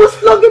 She was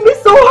flogging me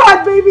so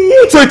hard, baby.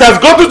 So it has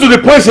gotten to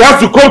the point she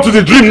has to come to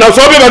the dream now.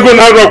 So I'm never going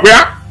to rock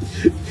where?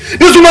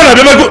 This woman has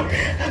never go.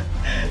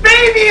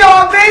 Baby,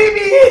 oh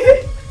baby!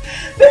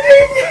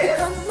 Baby!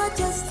 baby!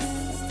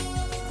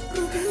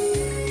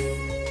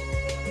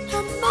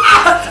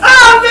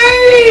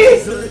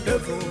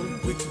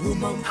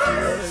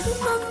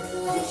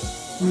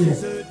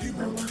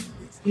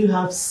 You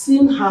have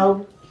seen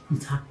how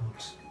it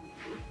happened.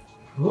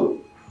 Hmm?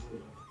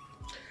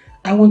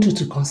 I want you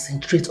to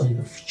concentrate on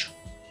your future.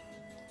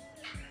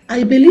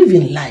 I believe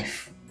in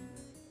life.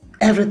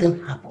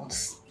 Everything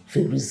happens for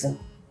a reason.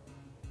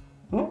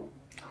 Hmm?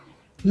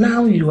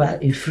 Now you are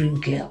a free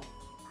girl.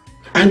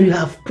 And you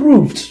have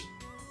proved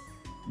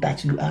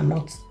that you are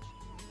not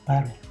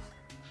barren.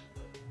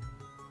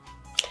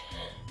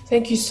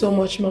 Thank you so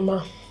much,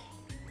 Mama.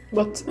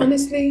 But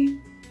honestly,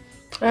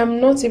 I'm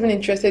not even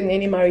interested in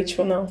any marriage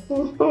for now.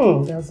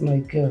 That's my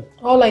girl.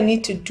 All I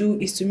need to do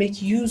is to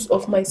make use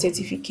of my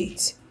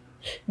certificate,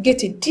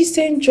 get a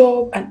decent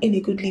job and earn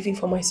a good living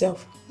for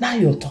myself. Now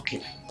you're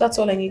talking. That's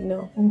all I need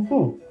now.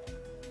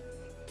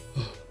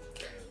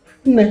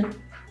 Ne,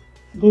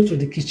 go to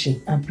the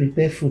kitchen and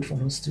prepare food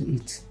for us to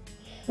eat.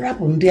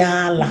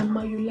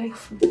 Mama, you like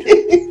food.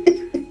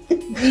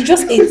 You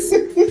just ate.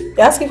 You're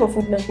asking for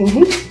food now.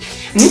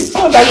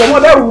 Oh, that your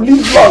mother will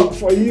live long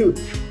for you.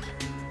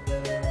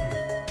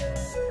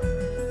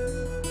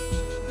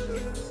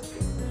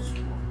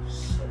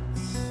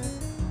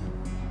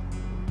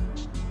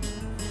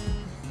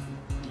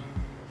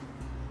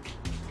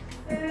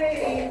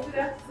 Hey, good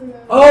afternoon.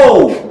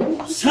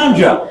 Oh,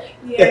 Sandra.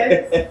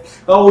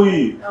 Yes. How are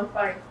you? I'm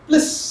fine.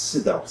 Let's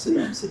sit down, sit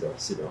down, sit down,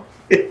 sit down.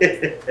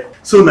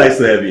 So nice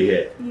to have you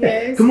here.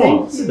 Yes. Come on,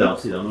 thank sit you. down,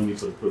 sit down. No need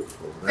for the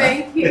protocol.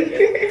 Right? Thank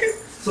you.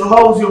 So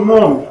how's your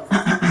mom?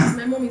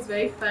 My mom is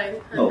very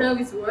fine. And how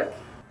is work?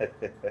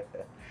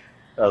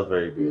 That was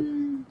very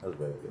good. That was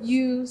very good.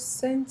 You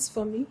sent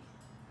for me?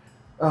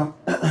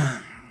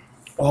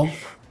 Well,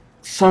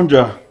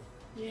 Sandra.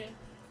 Yeah.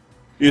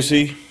 You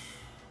see,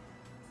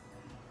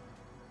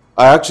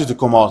 I asked you to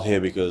come out here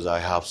because I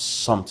have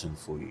something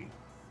for you.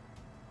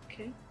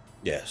 Okay.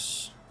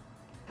 Yes.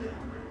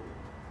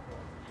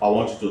 I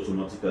want you to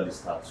automatically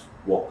start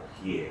work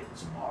here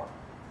tomorrow.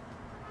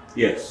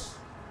 Yes.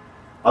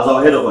 As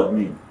our head of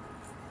admin.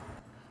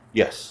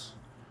 Yes.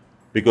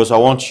 Because I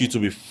want you to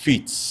be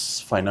fit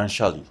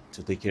financially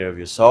to take care of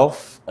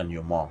yourself and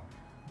your mom.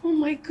 Oh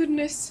my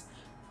goodness.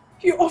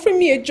 You're offering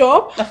me a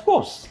job? Of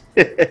course.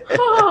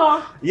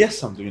 Ah.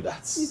 Yes, I'm doing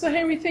that. Mr.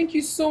 Henry, thank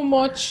you so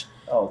much.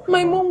 Oh,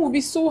 my mom will be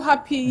so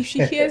happy if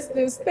she hears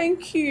this.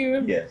 Thank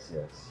you. Yes,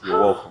 yes. You're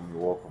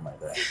welcome, my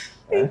dad.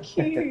 Thank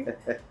you.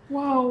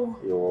 Wow.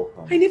 You're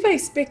welcome. I never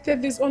expected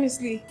this,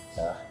 honestly.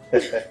 Yeah.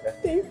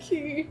 Thank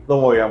you.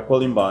 Don't worry, I'm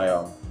calling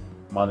my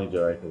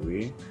manager right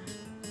away.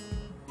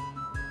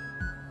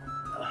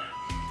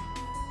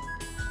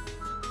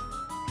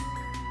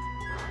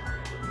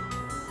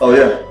 Oh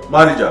yeah,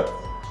 manager.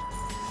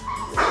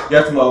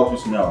 Get to my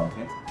office now,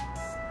 okay?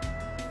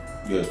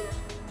 Good.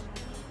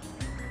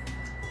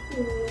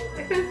 Oh,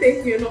 I can't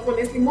thank you enough,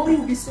 honestly. Mom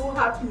will be so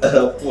happy.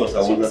 Of course,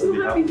 I She'll want her to be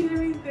so happy happy.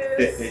 hearing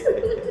this.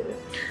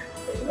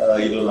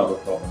 You don't have a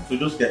problem. So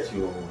just get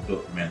your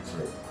documents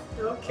ready.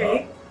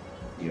 Okay.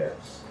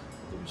 Yes.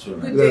 It'll be so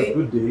nice. Good day.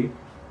 Good day.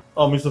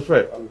 Oh, Mr.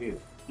 Fred. I'm here.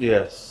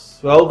 Yes.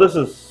 Well, this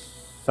is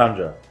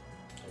Sandra.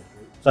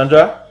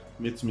 Sandra,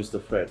 meet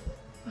Mr. Fred.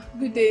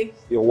 Good day.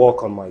 You're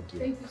welcome, my dear.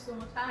 Thank you so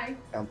much. Hi.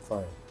 I'm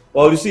fine.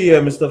 Well, you see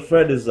here, Mr.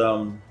 Fred is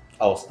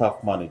our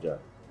staff manager.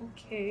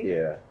 Okay.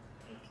 Yeah.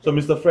 So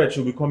Mr. Fred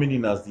should be coming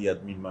in as the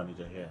admin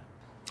manager here.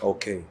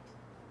 Okay.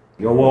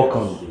 You're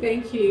welcome.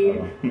 Thank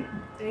you.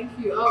 Thank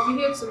you. I'll be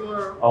here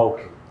tomorrow.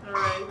 Okay.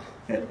 Alright.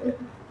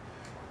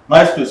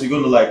 Nice place, you're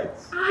going to like it.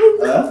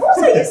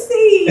 What are you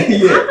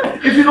saying? Yeah.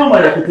 If you don't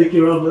mind, I can take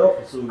you around the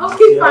office. So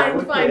Okay,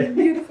 fine, fine.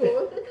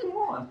 Beautiful. Come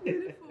on.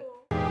 Beautiful.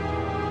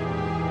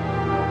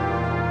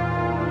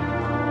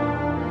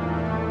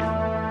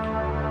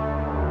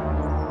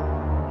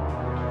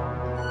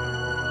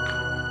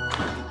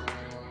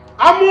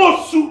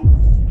 Amosu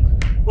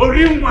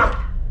Orimwa,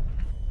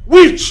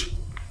 witch.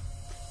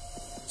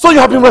 So you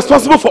have been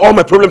responsible for all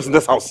my problems in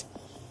this house.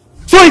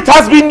 So it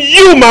has been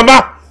you,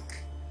 Mama.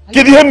 Are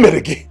you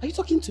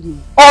talking to me?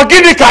 What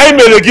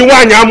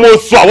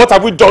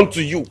have we done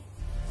to you?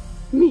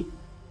 Me?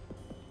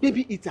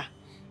 Baby eater.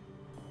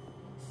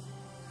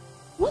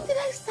 When did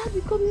I start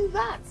becoming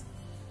that?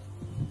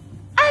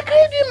 I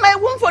carried you in my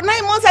womb for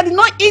 9 months. I did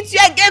not eat you.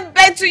 I gave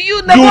birth to you.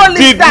 You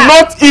did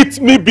not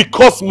eat me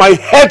because my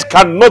head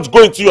cannot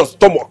go into your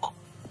stomach.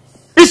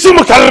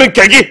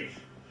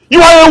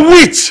 You are a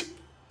witch.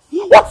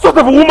 What sort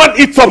of a woman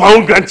eats up her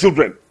own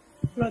grandchildren?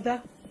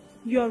 Brother,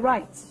 you're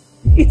right.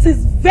 It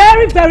is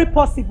very, very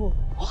possible.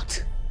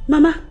 What?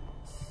 Mama,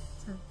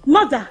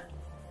 Mother,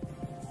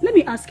 let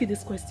me ask you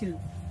this question.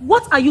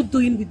 What are you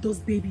doing with those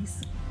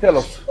babies? Tell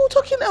us. What are you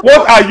talking about?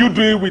 What are you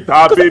doing with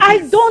our babies? I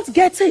don't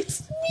get it.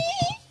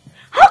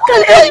 How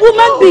can a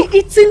woman be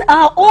eating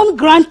her own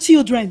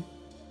grandchildren?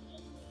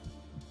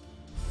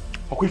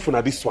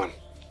 Okwifuna, this one.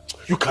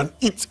 You can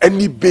eat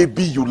any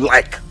baby you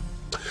like.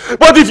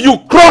 But if you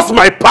cross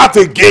my path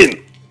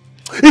again,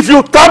 if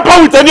you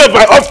tamper with any of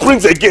my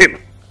offsprings again,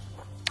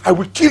 I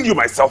will kill you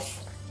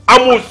myself.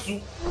 Amosu.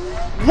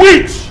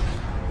 Witch!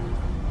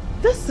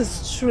 This is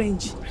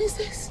strange.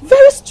 Princess.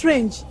 Very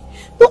strange.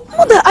 But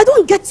Mother, I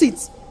don't get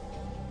it.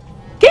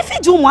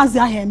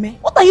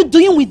 What are you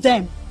doing with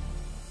them?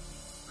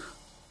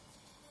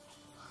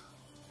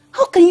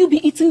 How can you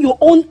be eating your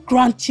own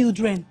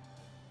grandchildren?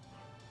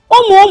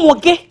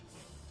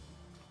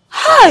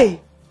 Hi!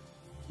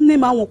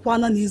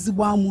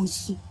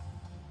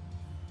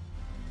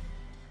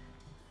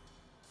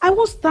 I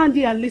won't stand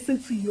here and listen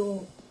to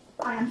you.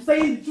 I am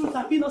saying the truth,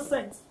 I'm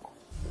innocent.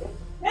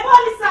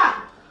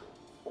 I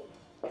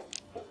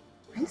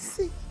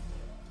see.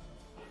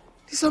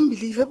 This is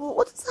unbelievable.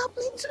 What is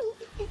happening to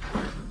me?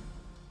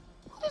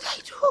 What did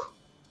I do?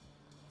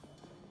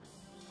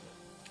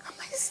 Am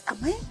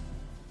I?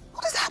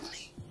 What is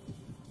happening?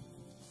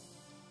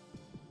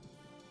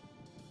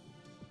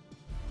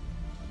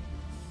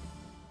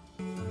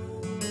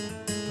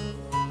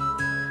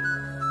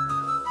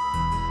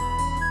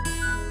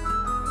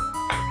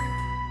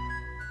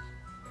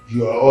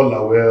 You are all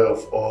aware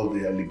of all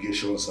the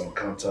allegations and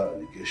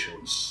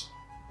counter-allegations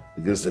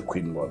against the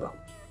Queen Mother.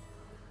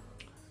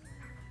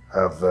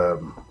 I've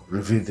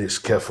reviewed this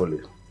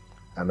carefully,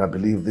 and I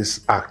believe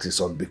this act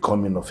is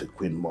unbecoming of a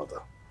Queen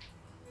Mother.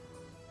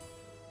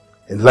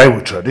 In line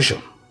with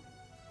tradition,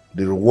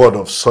 the reward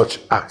of such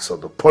acts, or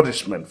the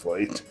punishment for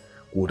it,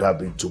 would have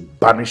been to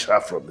banish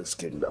her from this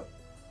kingdom.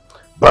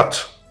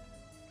 But,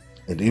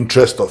 in the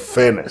interest of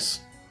fairness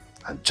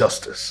and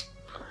justice,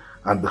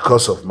 and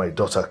because of my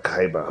daughter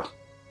Kaiba,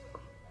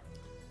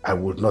 I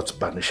would not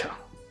banish her.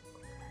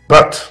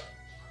 But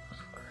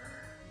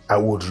I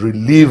would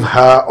relieve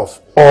her of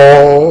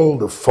all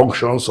the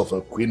functions of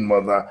a Queen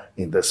Mother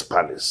in this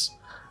palace.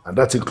 And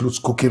that includes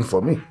cooking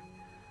for me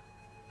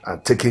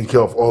and taking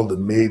care of all the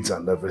maids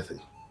and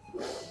everything.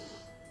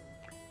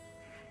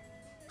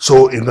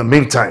 So in the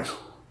meantime,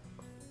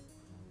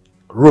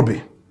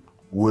 Ruby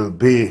will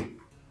be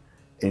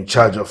in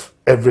charge of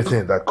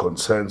everything that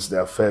concerns the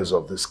affairs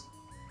of this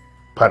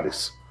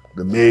palace.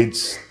 The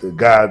maids, the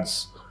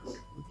guards,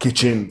 the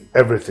kitchen,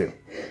 everything.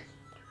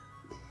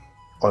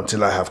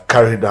 Until I have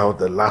carried out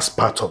the last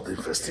part of the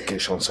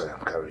investigations I am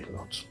carrying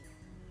out.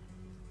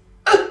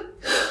 What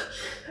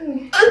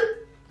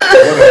I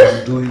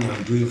am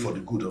doing for the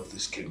good of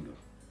this kingdom.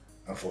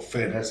 And for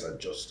fairness and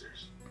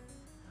justice.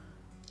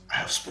 I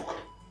have spoken.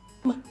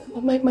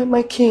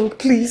 My king,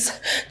 please.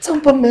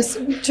 Tamper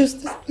mercy with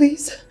justice,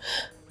 please.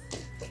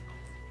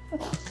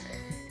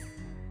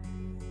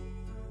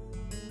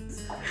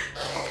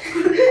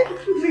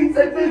 Please,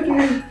 I beg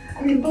you.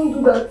 Please don't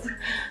do that.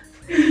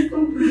 Please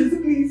don't do this,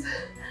 please.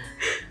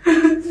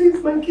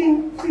 Please, my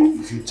king, please.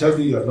 If you tell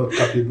me you are not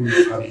capable of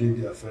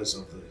handling the affairs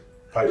of the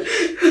palace,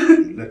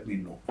 you let me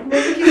know. My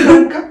king,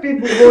 I'm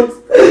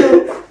capable,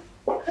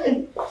 but...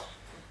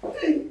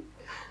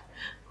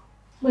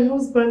 My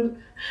husband,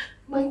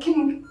 my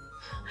king.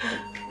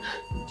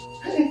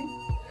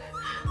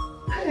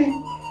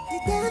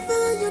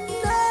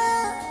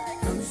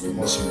 You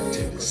must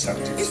maintain the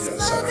sanctity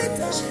and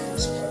sacredness of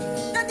this palace.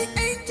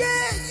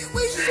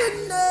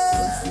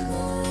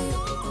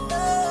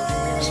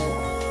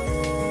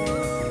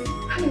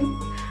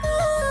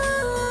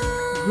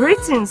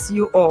 Greetings,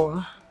 you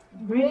all.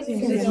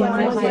 Greetings, Your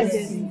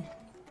Majesty.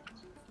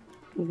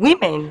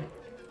 Women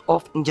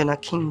of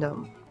Njana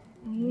Kingdom.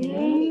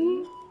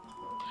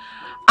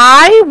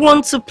 I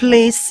want to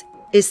place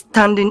a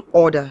standing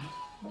order.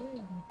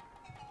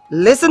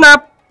 Listen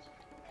up.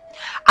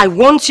 I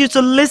want you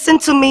to listen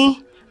to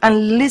me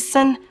and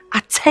listen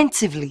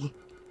attentively.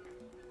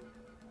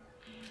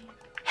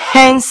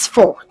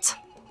 Henceforth,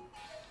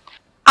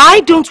 I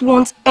don't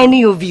want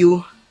any of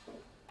you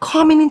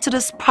coming into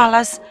this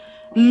palace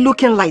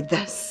looking like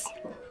this.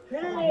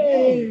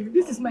 Hey,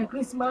 this is my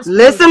Christmas.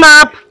 Listen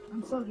up.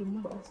 I'm sorry,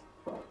 Mother.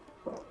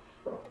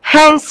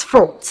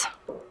 Henceforth,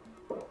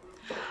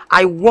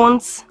 I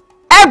want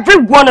every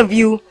one of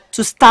you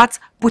to start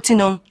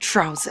putting on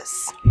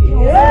trousers.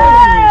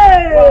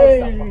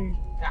 Hey!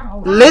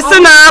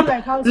 Listen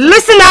up.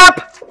 Listen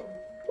up.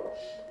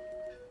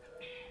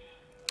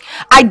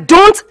 I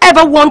don't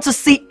ever want to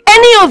see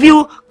any of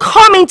you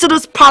come into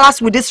this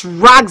palace with these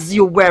rags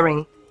you're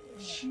wearing.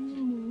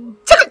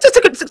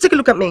 Take a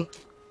look at me.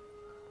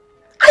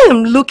 I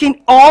am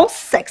looking all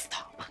sexed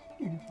up.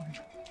 And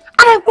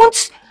I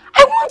want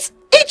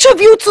each of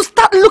you to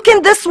start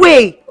looking this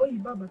way.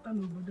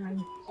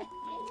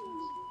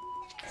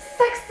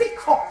 Sexy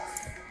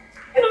cuts.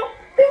 You know,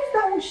 things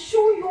that will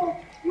show your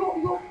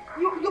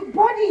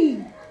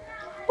body.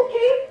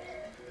 Okay?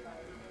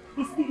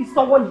 Is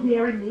someone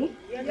hearing me?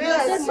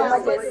 Yes,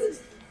 Your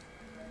Majesty.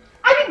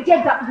 I didn't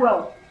get that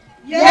well.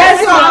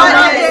 Yes, Your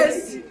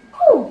Majesty.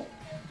 Cool.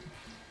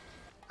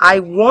 I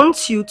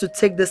want you to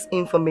take this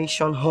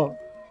information home.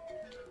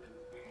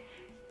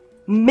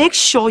 Make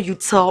sure you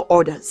tell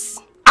others.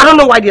 I don't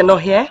know why they're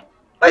not here,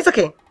 but it's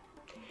okay.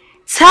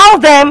 Tell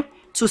them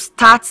to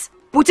start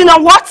putting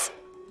on what?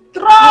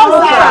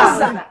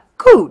 Trousers.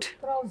 Good.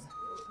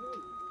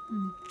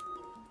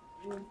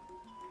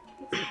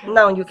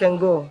 Now you can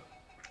go.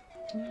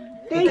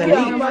 Thank you,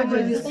 Your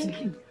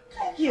Majesty.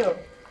 Thank you.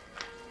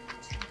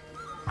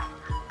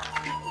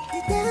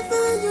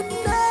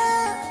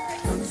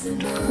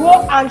 Go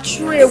and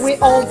throw away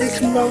all this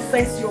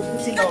nonsense you're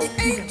putting on.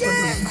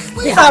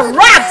 These are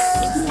rags!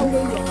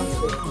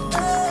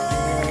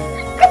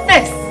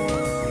 Goodness!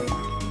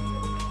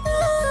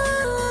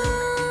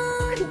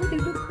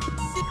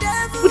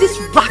 With these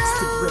rags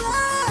to break.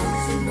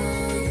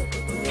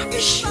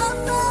 Rubbish.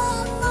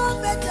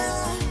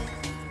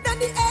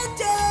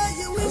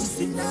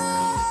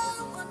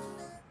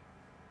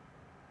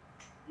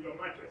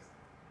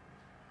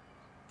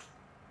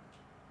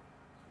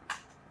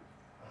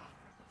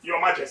 Your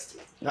Majesty.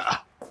 Your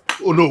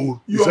Majesty. Oh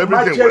no, is Your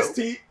everything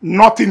Majesty,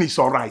 nothing is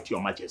alright, Your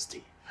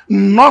Majesty.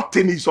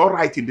 Nothing is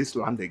alright in this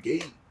land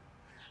again.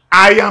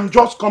 I am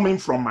just coming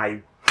from my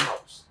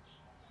house.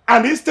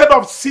 And instead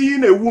of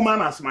seeing a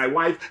woman as my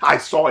wife, I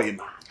saw a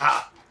man.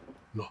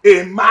 No.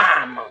 A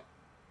man.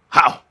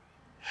 How?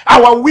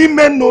 Our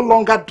women no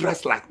longer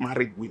dress like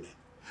married women.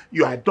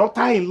 Your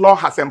daughter-in-law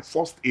has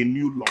enforced a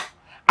new law.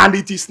 And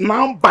it is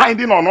now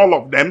binding on all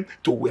of them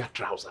to wear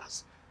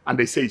trousers. And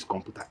they say it's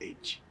computer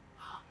age.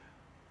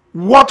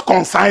 What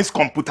concerns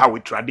computer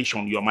with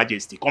tradition, Your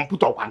Majesty?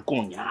 Computer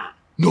wankonya.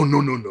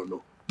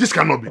 No. This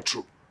cannot be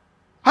true.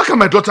 How can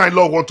my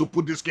daughter-in-law want to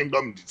put this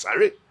kingdom in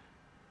disarray?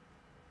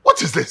 What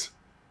is this?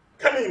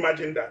 Can you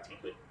imagine that?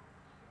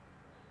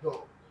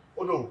 No.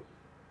 Oh no.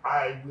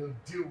 I will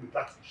deal with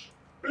that issue.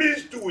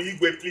 Please do,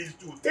 Igwe, please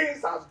do.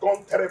 Things have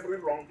gone terribly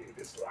wrong in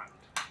this land.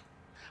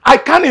 I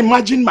can't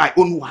imagine my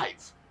own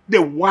wife,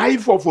 the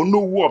wife of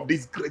Onowu of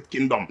this great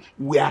kingdom,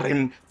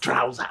 wearing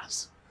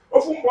trousers.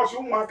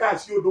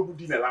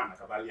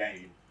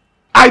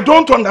 I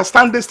don't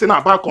understand this thing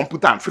about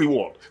computer and free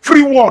world.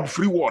 Free world,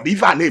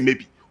 if I name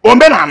maybe. Calm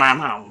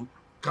down.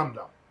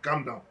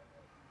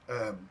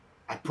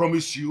 I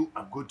promise you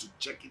I'm going to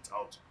check it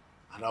out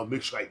and I'll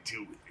make sure I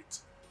deal with it.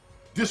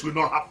 This will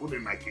not happen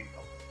in my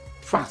kingdom.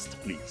 Fast,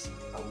 please.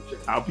 I will check.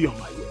 I'll be on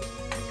my way.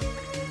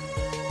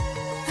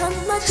 Her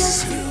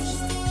Majesty,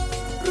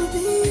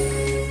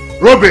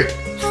 Ruby!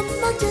 Her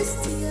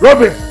Majesty,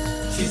 Ruby!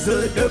 She's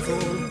a devil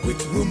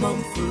with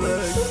woman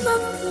flesh.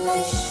 Human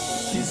flesh.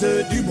 She's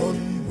a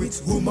demon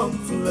with woman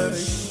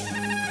flesh.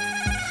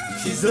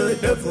 She's a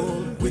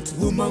devil with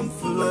woman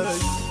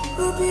flesh.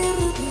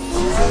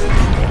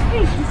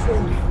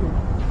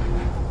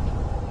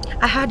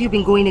 I heard you've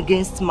been going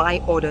against my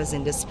orders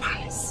in this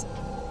palace.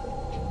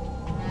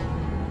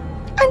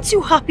 Aren't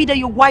you happy that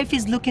your wife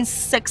is looking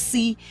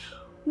sexy,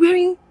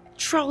 wearing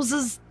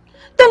trousers,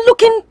 then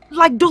looking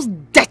like those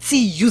dirty,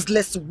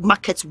 useless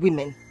market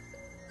women?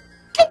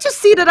 Can't you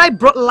see that I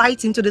brought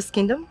light into this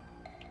kingdom?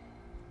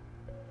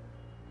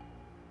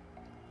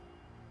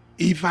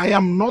 If I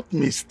am not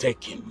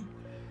mistaken,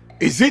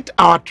 is it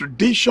our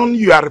tradition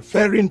you are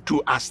referring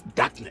to as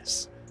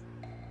darkness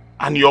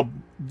and your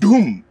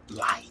doom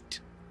light?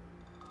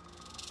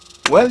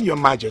 Well, Your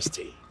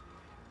Majesty,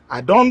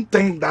 I don't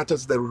think that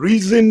is the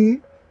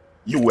reason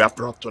you were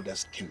brought to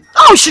this kingdom.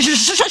 Oh,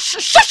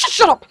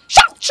 shut up!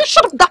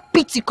 Shut up that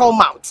pity call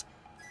mouth!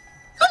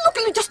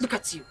 Just look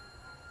at you.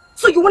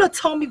 So you want to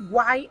tell me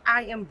why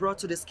I am brought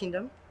to this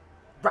kingdom?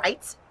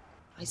 Right?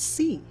 I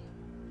see.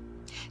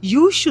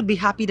 You should be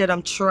happy that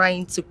I'm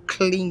trying to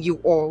clean you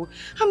all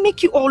and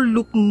make you all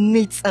look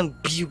neat and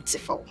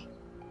beautiful.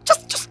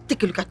 Just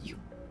take a look at you.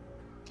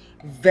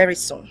 Very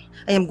soon,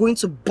 I am going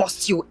to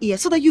bust your ear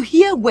so that you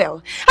hear well.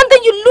 And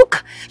then you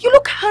look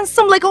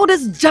handsome like all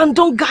these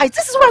Jandon guys.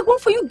 This is what I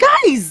want for you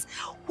guys.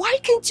 Why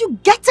can't you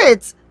get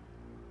it?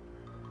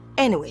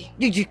 Anyway,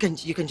 you can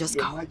just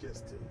go. Your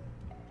Majesty.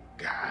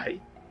 Guy.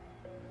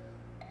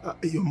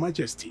 Your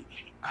Majesty,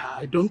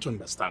 I don't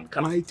understand.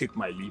 Can I take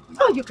my leave now?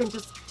 Oh, you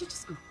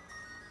just go.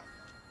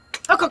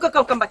 Oh,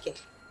 come back here.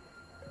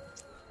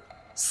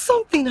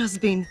 Something has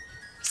been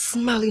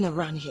smelling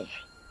around here.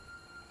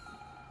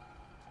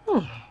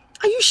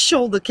 Are you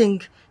sure the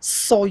king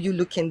saw you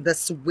looking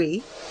this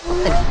way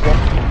and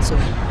walked into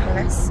the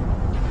palace?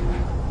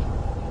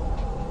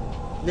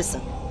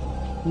 Listen,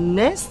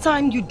 next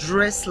time you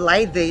dress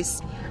like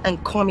this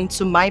and come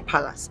into my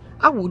palace,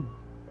 I will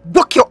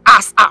walk your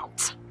ass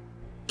out.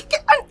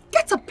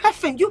 Get a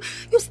perfume. You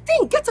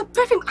stink. Get a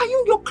perfume.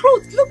 Iron your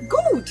clothes. Look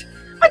good.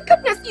 My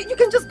goodness, you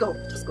can just go.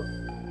 Just go.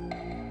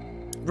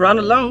 Run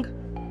along.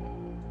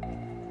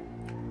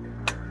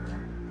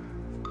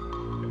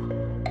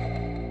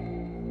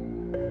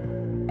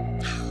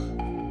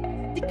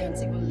 They can't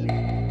even live.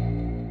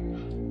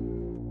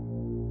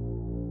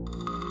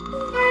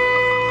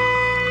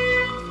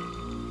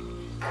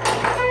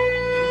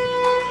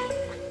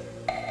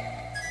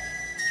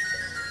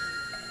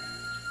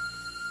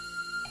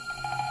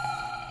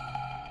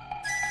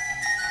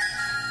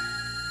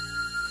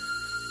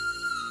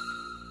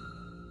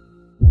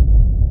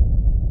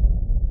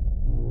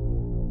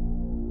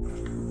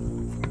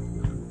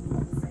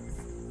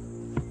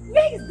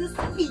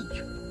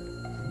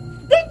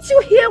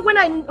 When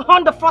I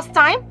horned the first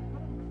time,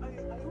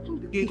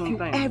 if you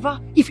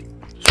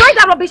try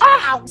that rubbish,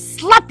 I'll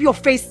slap your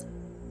face.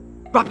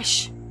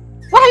 Rubbish.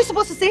 What are you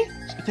supposed to say?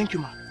 Thank you,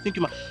 ma. Thank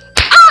you, ma.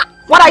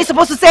 What are you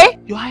supposed to say?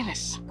 Your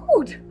Highness.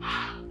 Good.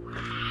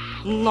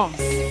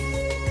 Nonsense.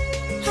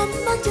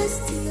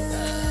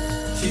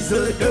 She's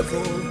a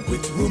devil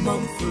with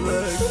woman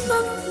flesh.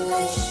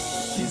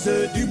 She's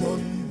a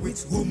demon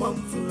with woman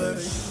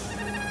flesh.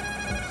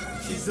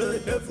 She's a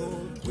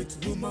devil with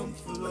woman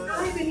flesh.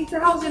 Hi, Benita.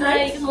 How's your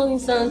night? Hi, good morning,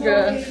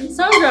 Sandra.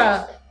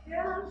 Sandra!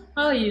 Yeah?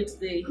 How are you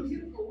today?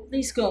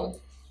 Please come.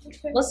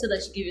 Okay. Boss said I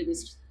should give you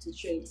this to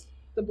trade.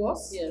 The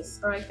boss?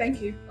 Yes. Alright,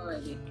 thank you.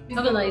 Alright,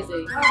 have a nice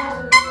day.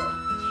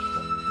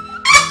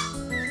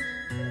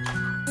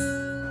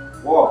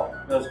 Wow,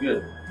 that's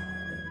good.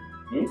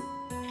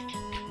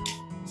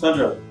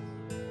 Sandra.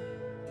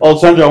 Oh,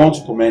 Sandra, I want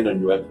to commend on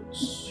your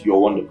efforts. You're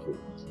wonderful.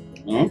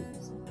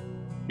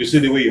 You see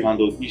the way you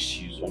handle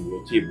issues on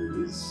your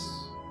table is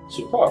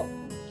superb.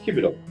 Keep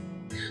it up.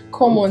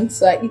 Come on,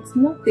 sir. It's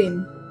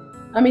nothing.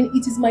 I mean,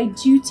 it is my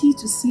duty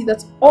to see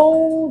that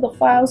all the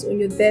files on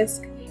your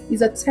desk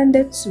is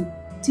attended to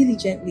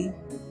diligently.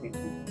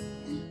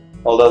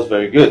 Oh, that's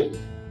very good.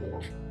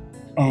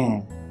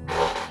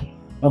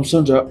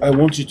 Sandra, I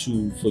want you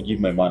to forgive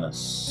my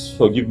manners.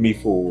 Forgive me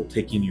for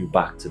taking you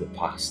back to the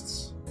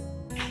past.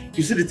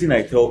 You see the thing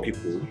I tell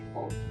people?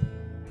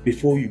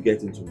 Before you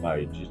get into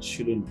marriage, it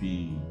shouldn't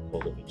be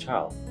because of a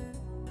child.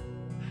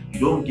 You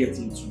don't get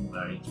into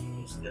marriage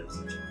because there's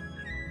a child.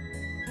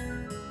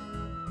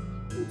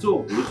 It's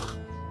all good.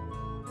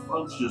 Why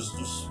don't you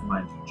just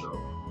mind your job?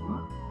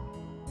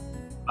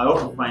 I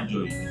also find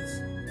joy in it.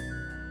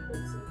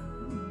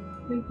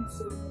 Thank you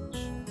so much.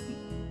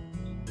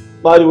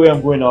 By the way,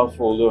 I'm going out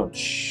for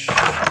lunch.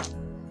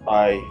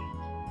 I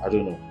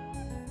don't know.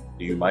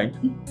 Do you mind?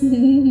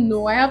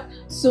 No, I have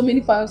so many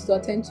files to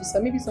attend to,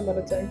 so maybe some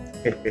other time.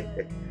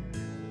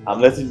 I'm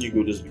letting you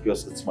go just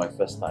because it's my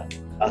first time.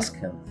 Ask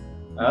him.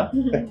 Huh?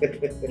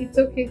 It's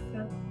okay,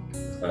 sir.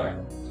 Alright,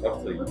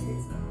 talk to you.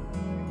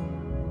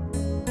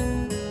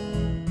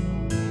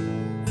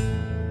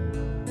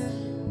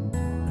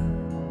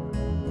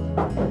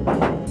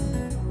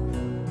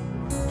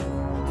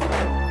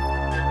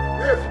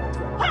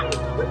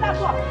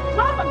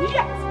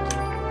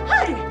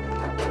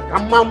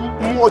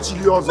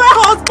 My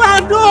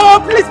husband, oh,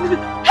 please.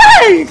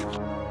 Hey!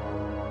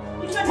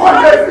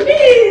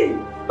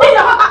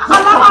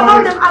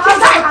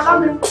 Allow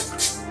them.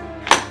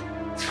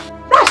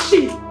 That's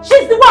she.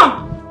 She's the one.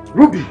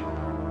 Ruby,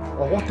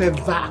 or whatever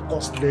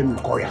cost name you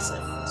call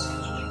yourself.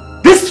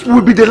 This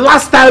will be the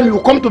last time you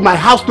come to my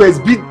house to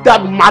exhibit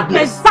that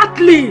madness.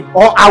 Exactly.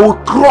 Or I will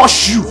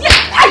crush you. Yes.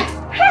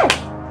 Hey.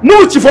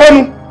 No,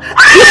 Chifonu.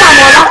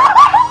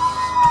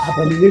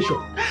 Abomination.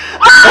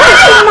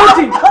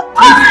 Nothing.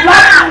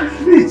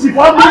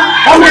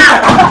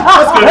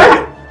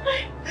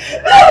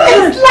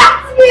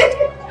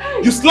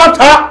 You slapped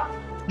her?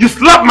 You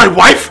slapped my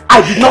wife?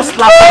 I did not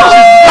slap her.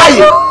 She's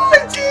lying.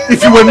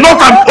 If you were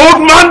not an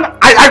old man,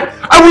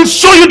 I will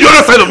show you the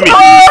other side of me.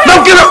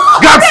 Now get up,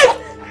 guards.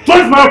 Turn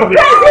this man out of here.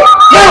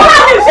 Now,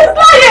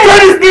 turn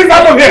these things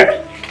out of here.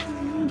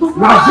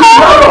 Now,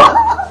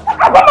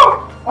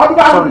 come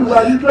down,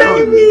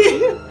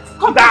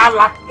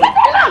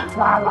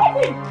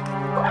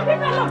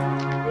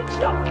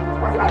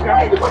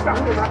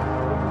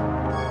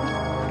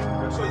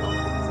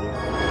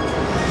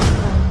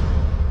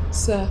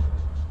 Sir,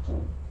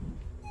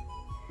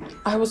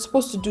 I was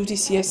supposed to do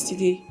this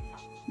yesterday,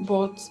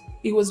 but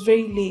it was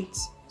very late,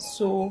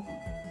 so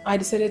I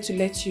decided to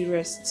let you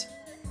rest.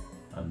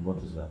 And what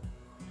is that?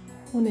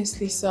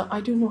 Honestly, sir,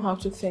 I don't know how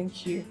to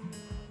thank you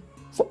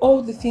for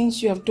all the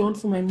things you have done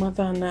for my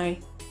mother and I.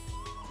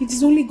 It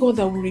is only God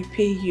that will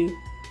repay you.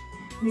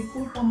 May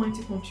God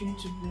Almighty continue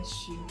to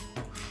bless you.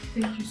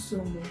 Thank you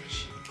so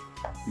much.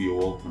 You're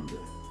welcome there.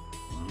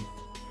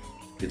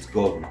 It's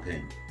God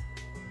repaying.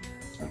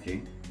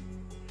 Okay?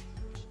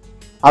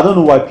 I don't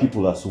know why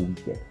people are so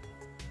wicked.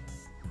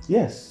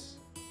 Yes.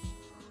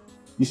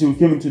 You see, we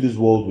came into this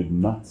world with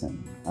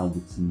nothing, and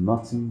with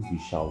nothing we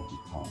shall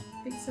return.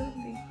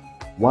 Exactly.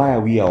 Why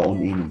are we our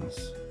own enemies?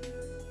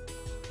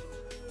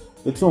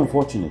 It's so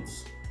unfortunate,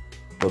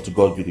 but to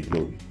God be the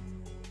glory.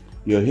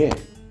 You're here.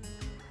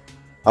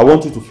 I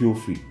want you to feel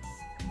free.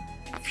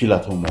 Feel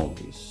at home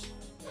always.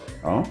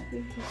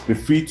 Be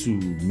free to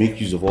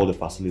make use of all the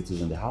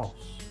facilities in the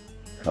house.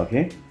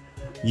 Okay?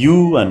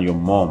 You and your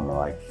mom are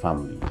like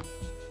family.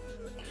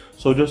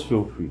 So just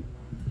feel free.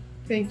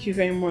 Thank you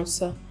very much,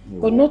 sir.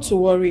 But not to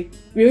worry.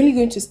 We're only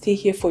going to stay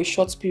here for a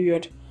short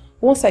period.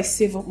 Once I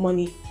save up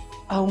money,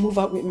 I'll move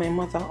out with my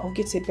mother. I'll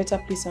get a better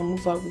place and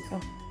move out with her.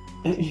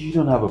 You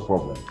don't have a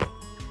problem.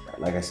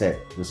 Like I said,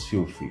 just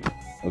feel free.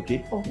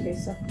 Okay? Okay,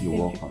 sir. You're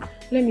welcome.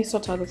 Let me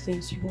sort out the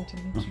things you wanted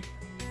me to.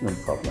 No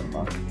problem,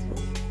 man.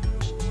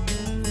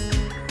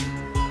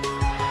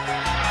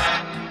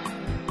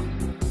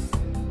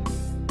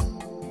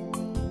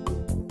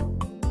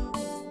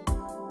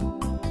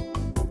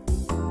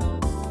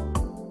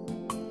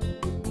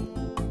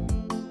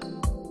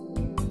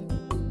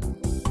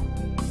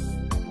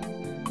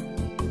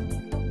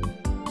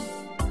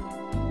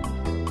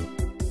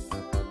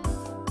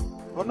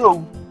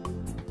 Hello.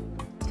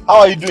 How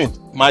are you doing?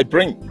 My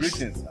brain.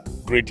 Greetings, sir.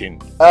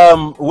 Greetings.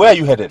 Where are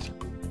you headed?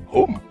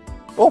 Home.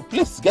 Oh,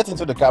 please get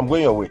into the car. I'm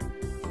going your way.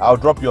 I'll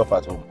drop you off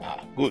at home.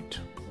 Good.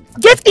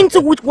 Get into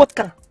which what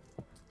car?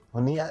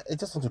 Honey, I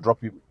just want to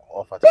drop you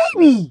off at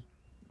Baby!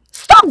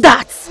 Stop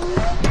that!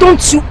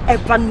 Don't you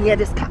ever near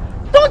this car.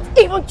 Don't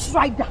even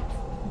try that.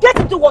 Get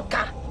into what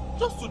car?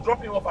 Just to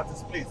drop him off at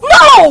his place.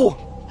 No!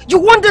 You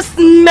want this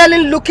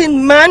smelling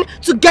looking man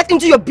to get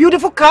into your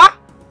beautiful car?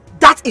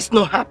 That is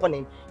not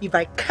happening. If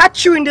I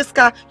catch you in this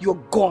car,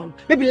 you're gone.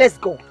 Maybe let's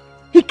go.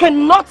 He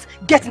cannot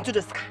get into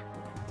this car.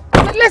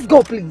 Let's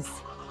go, please.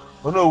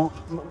 Oh no,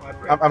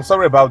 I'm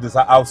sorry about this.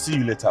 I'll see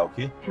you later,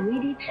 okay?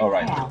 Really? All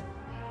right.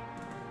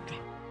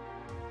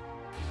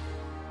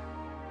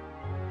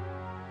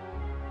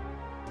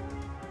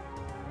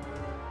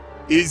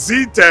 Is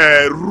it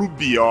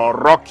Ruby or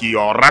Rocky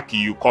or Raki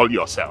you call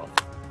yourself?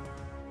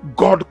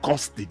 God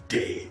caused the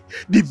day,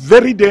 the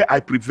very day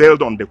I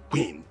prevailed on the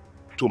queen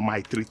to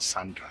my treat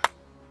Sandra.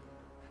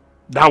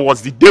 That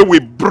was the day we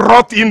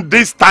brought in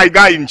this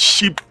tiger in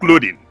sheep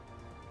clothing.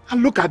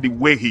 And look at the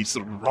way he's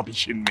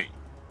rubbishing me.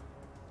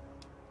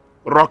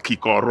 Rocky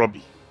or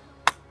Robbie.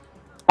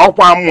 But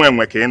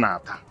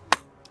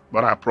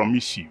I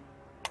promise you,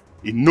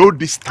 in no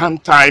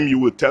distant time you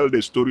will tell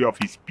the story of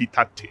his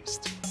bitter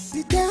taste.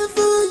 The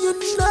devil you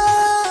know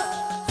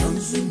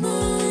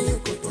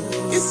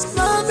is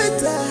far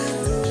better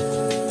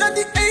than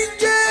the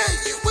angel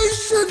you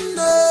wish to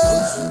know.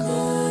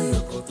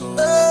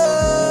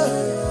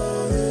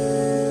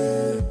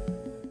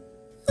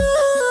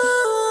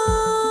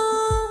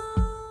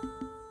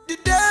 The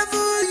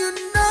devil you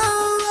know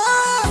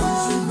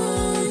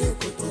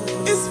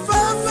is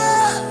far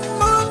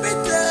more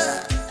better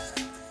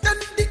than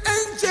the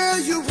angel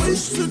you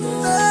wish to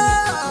know.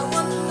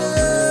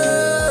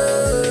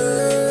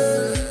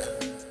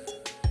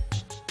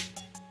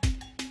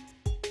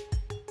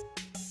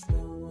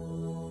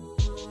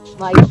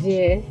 My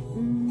dear,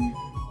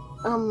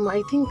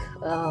 I think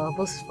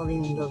boss is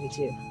falling in love with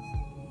you.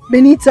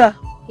 Benita.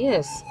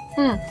 Yes.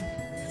 Can't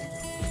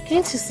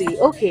you see?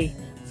 Okay,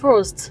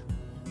 first,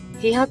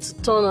 he had to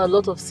turn a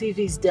lot of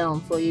CVs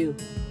down for you,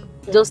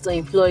 just to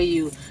employ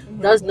you.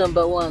 That's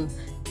number one.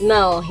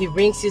 Now he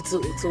brings you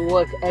to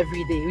work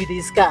every day with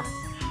his car.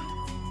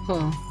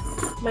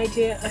 My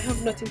dear, I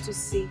have nothing to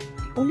say.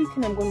 The only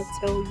thing I'm going to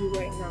tell you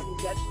right now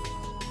is that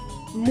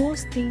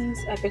most things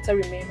are better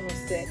remain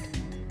unsaid.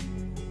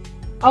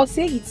 I'll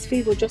say it's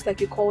favor just like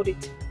you called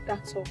it.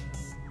 That's all.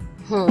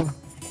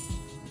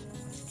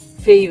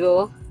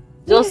 Favor?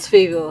 Just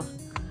favor?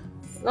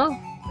 No,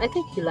 I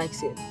think he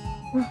likes you.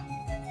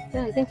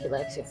 Yeah, I think he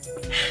likes you.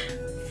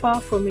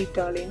 Far from it,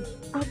 darling.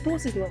 Our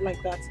boss is not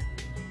like that.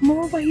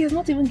 Moreover, he has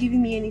not even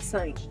given me any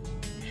sign.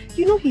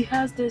 You know, he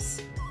has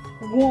this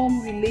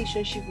warm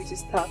relationship with his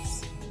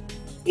staffs.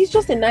 He's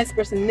just a nice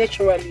person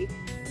naturally.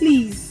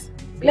 Please,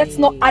 let's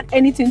not add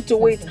anything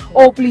to it.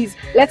 Oh, please,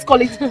 let's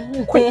call it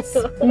quits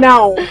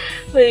now.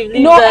 Babe,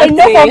 no,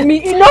 enough of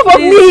me. Enough of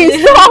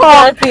me.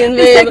 Stop. Thing,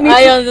 babe.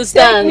 I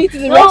understand. Take me to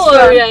the Don't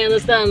restaurant. worry, I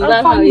understand.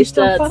 That's how it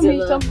starts.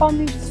 I'm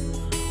famished.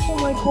 Oh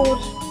my God.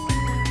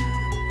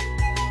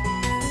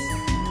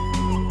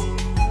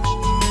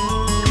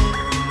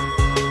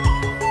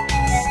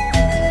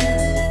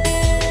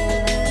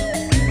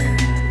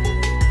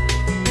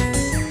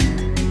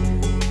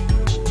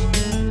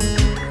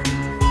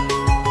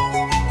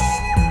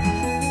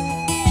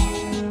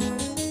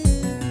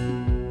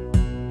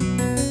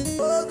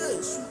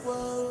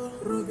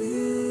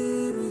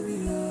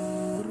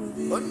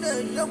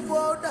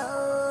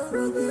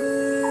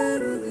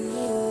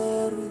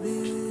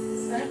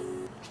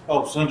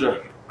 Oh, Sandra.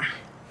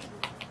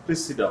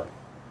 Please sit down.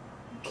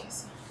 Okay,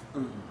 sir.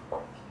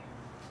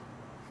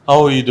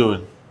 How are you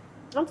doing?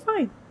 I'm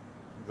fine.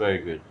 Very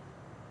good.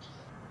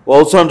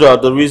 Well, Sandra,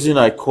 the reason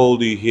I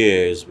called you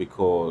here is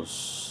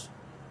because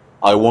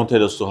I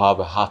wanted us to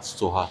have a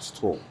heart-to-heart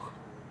talk.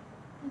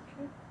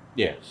 Okay.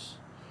 Yes.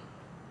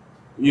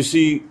 You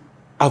see,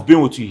 I've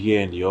been with you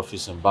here in the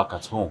office and back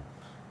at home.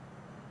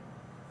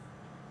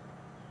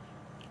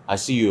 I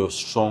see you're a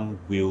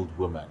strong-willed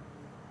woman.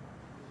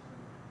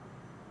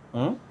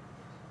 Hmm?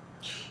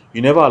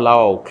 You never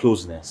allow our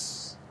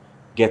closeness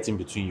get in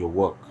between your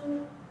work.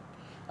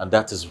 And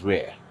that is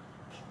rare.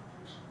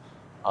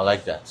 I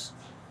like that.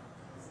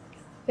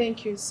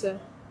 Thank you, sir.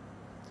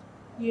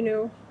 You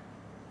know,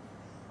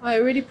 I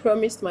already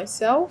promised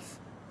myself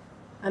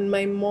and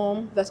my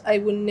mom that I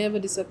will never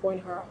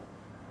disappoint her.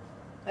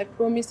 I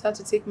promised her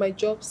to take my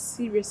job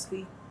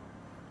seriously.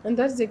 And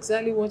that is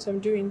exactly what I'm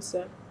doing,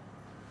 sir.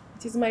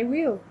 It is my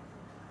will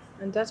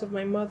and that of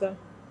my mother.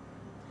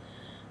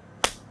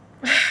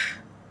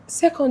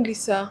 Secondly,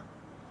 sir,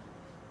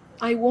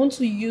 I want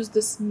to use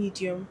this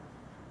medium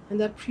and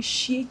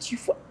appreciate you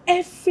for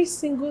every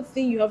single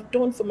thing you have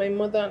done for my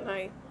mother and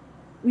I.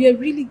 We are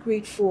really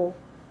grateful.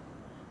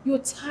 Your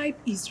type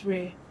is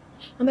rare.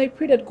 And I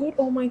pray that God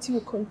Almighty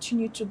will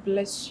continue to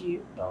bless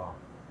you. No.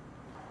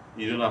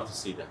 You don't have to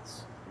say that.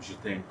 You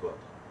should thank God.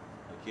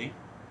 Okay?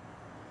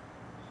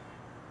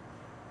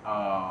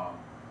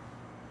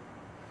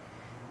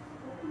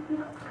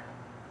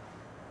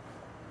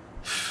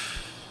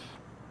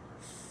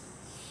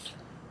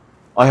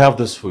 I have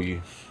this for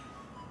you.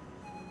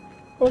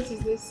 What is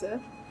this, sir?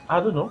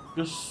 I don't know.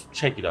 Just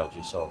check it out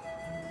yourself.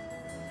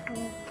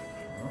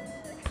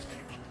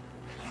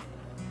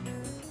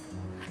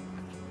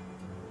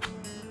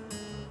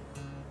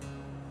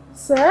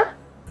 Sir?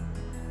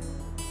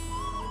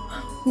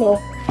 No.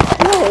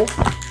 No.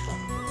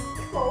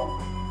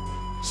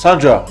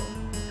 Sandra!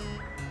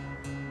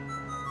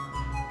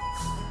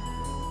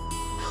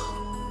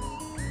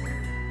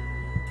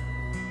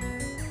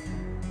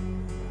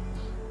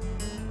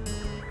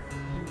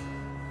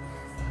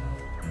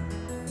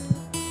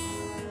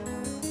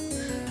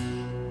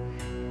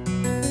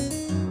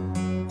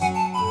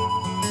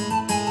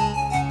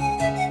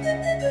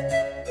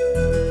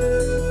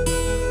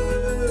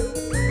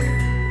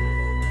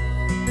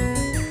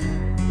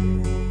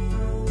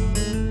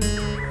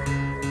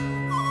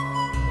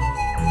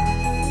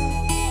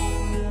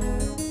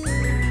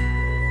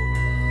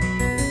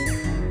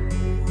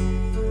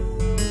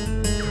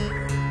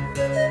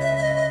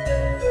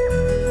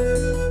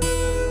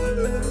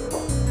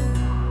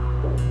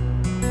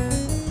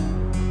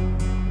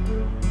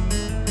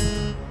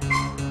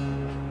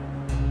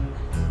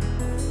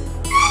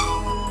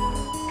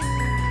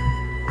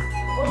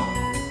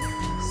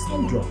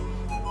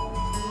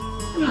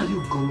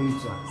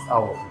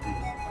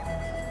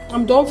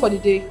 I'm done for the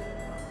day.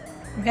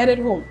 I'm headed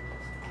home.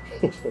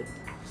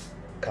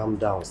 Calm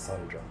down,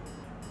 Sandra.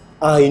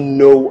 I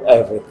know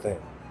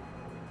everything.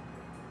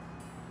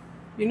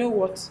 You know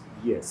what?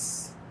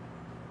 Yes.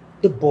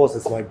 The boss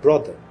is my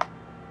brother.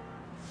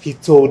 He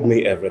told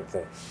me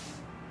everything.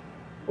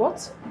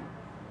 What?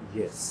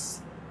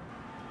 Yes.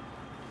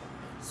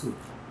 So,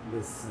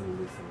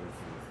 listen.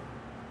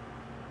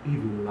 If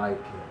you like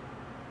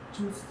it,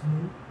 just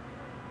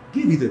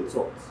give it a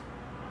thought.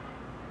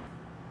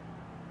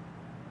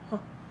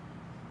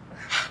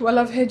 Well,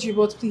 I've heard you,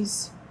 but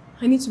please,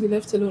 I need to be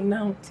left alone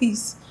now.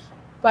 Please.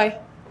 Bye.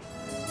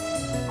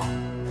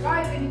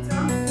 Bye,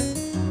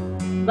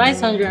 Benita. Bye,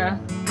 Sandra.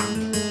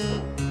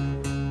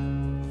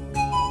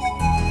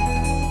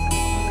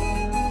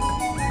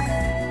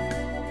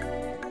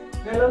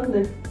 Hello,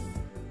 Nick.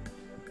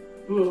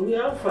 We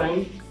are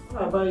fine.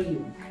 How about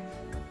you?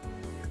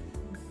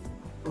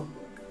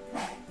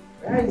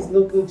 That is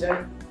no good,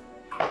 Jack.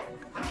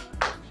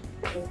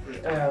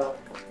 Okay,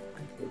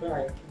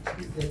 goodbye.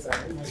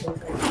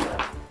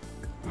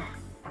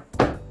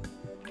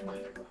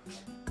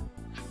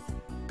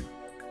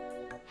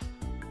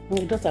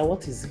 Oh, daughter,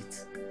 what is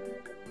it?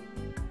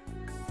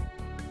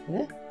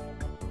 Eh?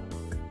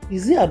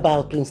 Is it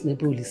about Prince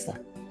Nebulisa?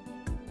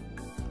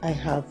 I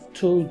have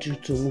told you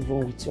to move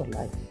on with your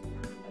life.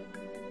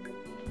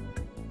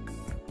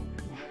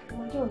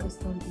 I don't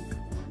understand you.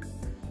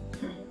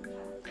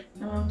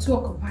 I'm too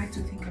occupied to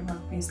think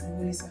about Prince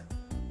Nebulisa.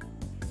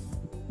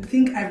 You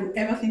think I would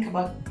ever think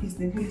about Prince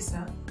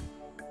Nebulisa?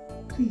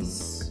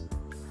 Please.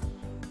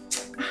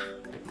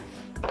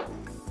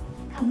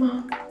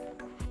 Mama,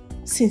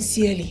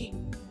 sincerely,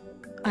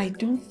 I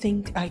don't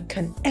think I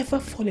can ever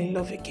fall in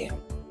love again.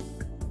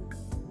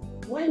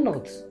 Why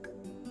not?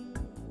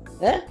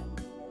 Eh?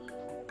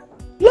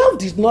 Love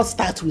did not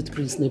start with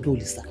Prince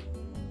Nebulisa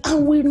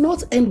and will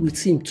not end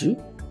with him too.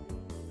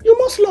 You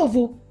must love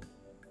her.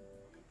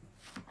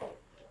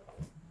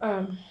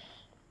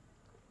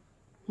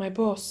 My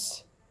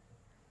boss,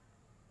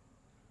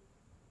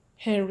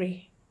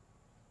 Henry,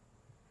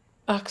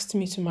 asked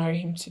me to marry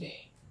him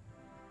today.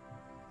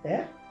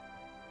 Eh?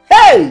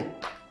 Hey!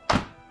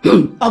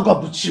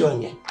 Mama,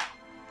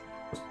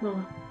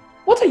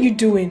 What are you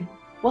doing?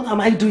 What am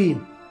I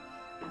doing?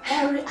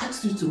 Henry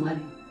asked you to marry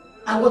him.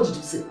 And what did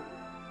you say?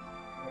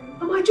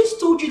 Mama, I just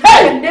told you that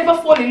I can never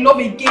fall in love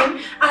again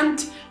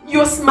and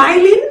you're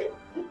smiling?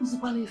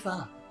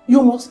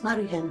 You must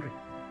marry Henry.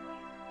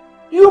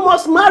 You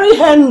must marry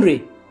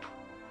Henry.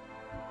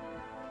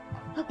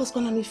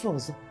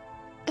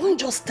 Don't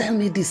just tell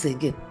me this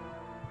again.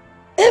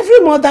 Every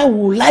mother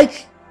would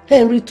like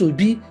Henry to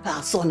be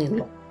her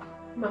son-in-law.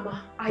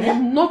 Mama, I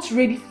am not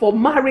ready for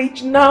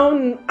marriage now.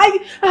 I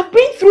have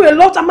been through a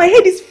lot and my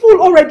head is full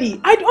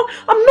already. I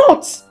am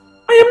not.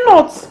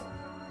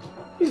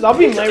 Please, I'll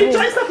be in my room.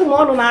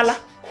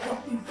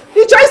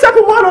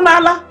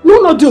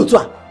 No,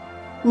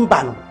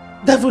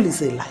 devil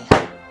is a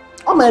liar.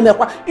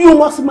 You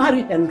must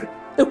marry Henry.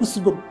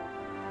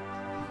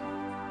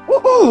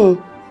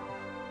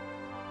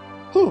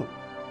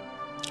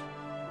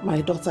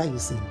 My daughter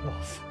is in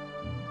love.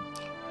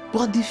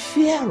 But the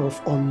fear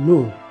of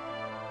unknown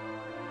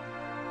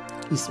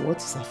is what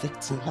is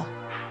affecting her.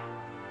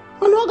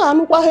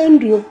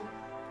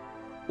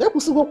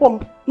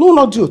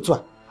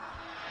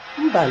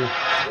 Henry.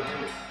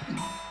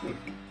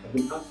 I've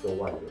been asked for a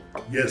while.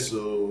 Yes,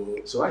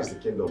 so how is the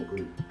kingdom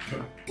going?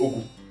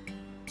 Ogu,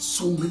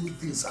 so many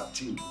things have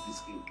changed in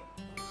this kingdom.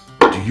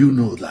 Do you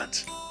know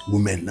that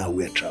women now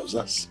wear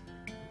trousers?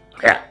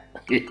 Yeah.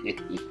 You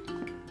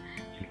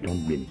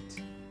don't mean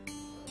it.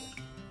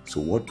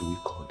 So what do we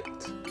call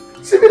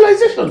that?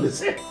 Civilization, they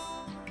say.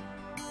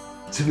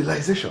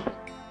 Civilization.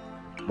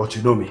 But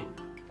you know me,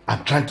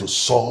 I'm trying to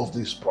solve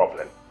this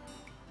problem.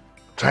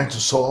 Trying to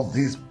solve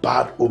this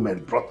bad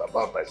omen brought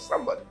about by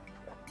somebody.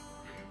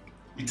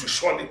 It will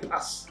surely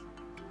pass.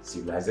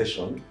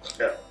 Civilization?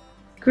 Yeah.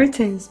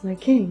 Greetings, my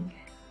king.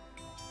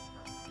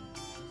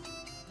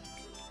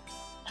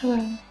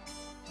 Hello.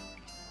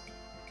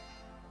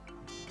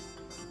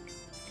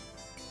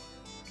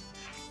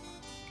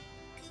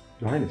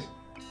 Your Highness,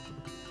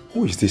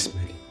 who is this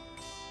lady?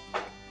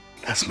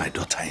 That's my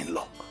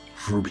daughter-in-law,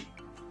 Ruby.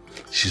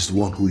 She's the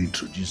one who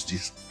introduced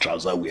this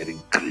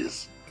trouser-wearing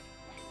craze.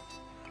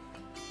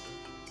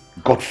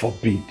 God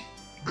forbid.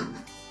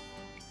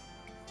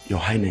 Your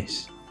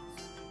Highness,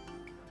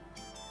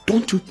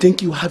 don't you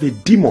think you have a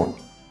demon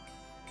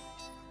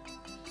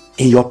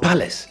in your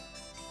palace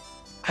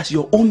as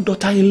your own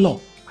daughter-in-law?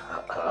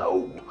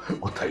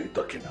 What are you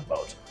talking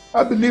about?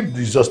 I believe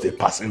this is just a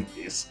passing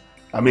phase.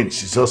 I mean,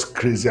 she's just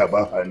crazy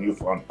about her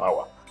newfound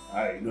power.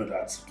 I know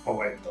that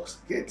power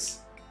intoxicates.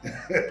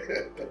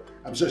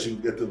 I'm sure she'll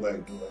get over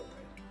it over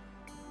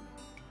time.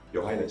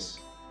 Your Highness,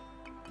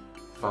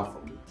 far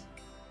from it.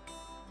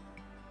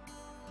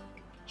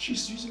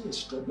 She's using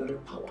extraordinary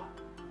power.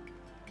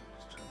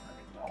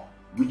 Extraordinary power,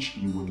 which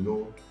you will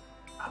know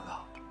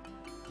about.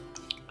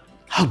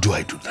 How do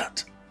I do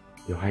that?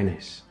 Your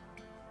Highness,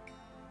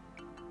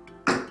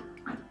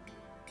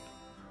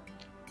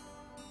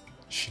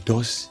 she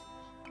does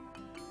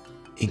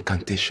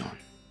incantation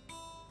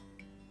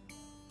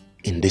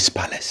in this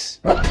palace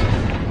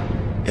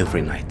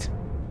every night,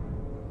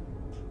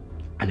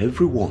 and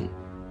everyone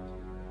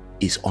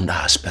is under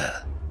her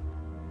spell.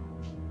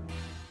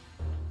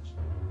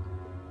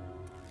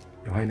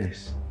 Your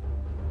Highness,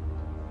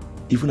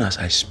 even as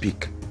I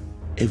speak,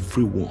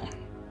 everyone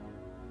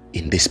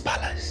in this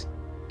palace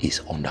is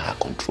under her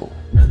control.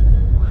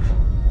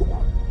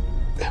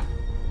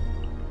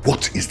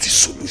 What is the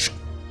solution?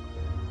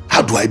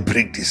 How do I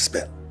break this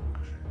spell?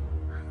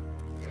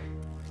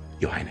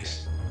 Your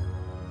Highness,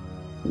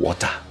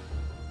 water.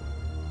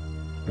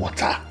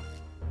 Water?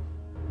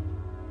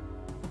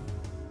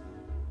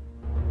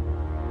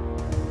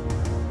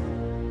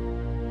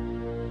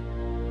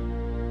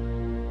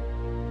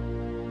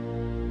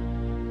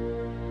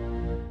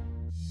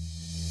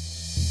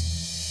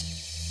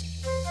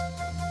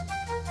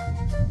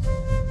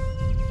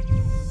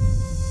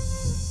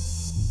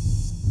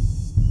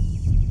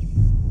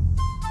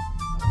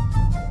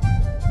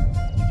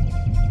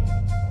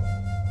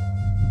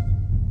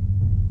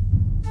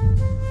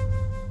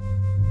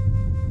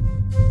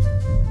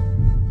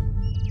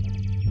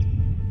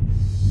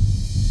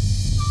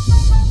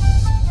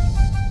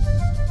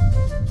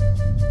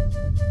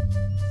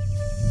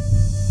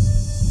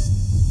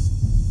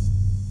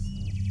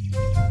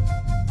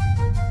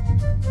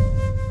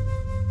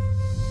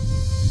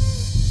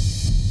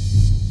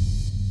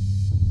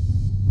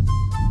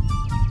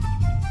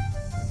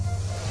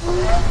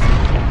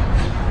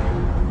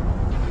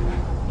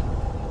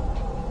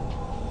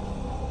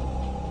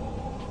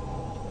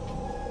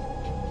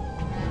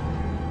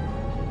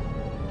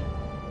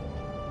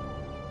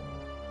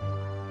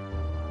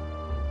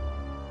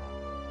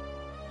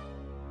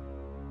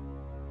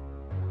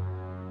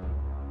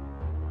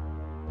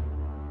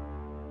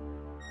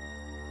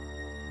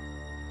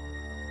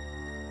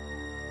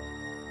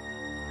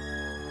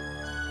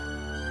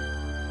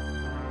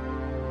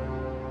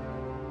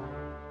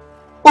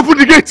 Open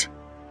the gate!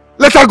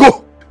 Let her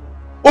go!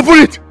 Open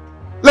it!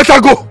 Let her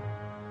go!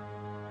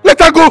 Let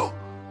her go!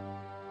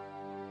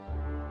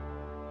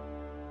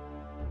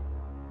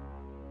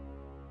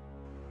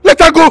 Let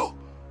her go!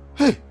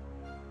 Hey!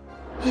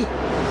 Hey!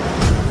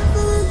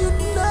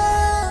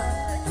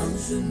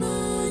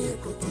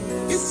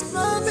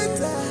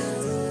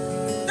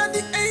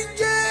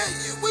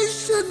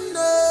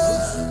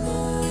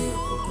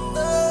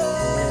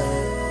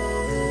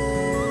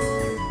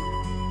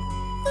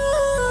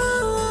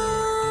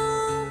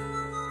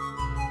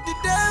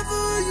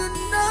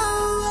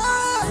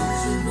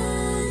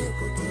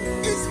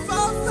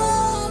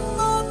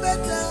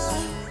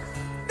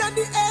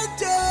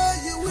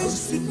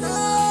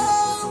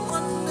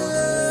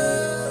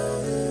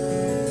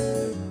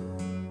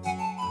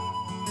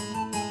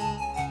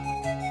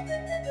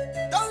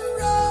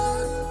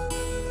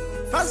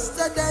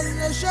 darker than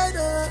the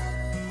shadow.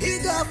 He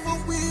got for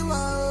we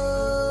were.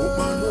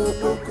 Upano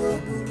Boko,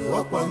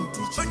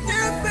 Wapanti. But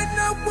never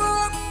no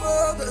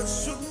burger,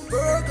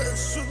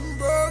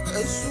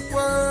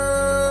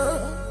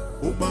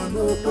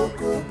 Upano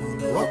Boko,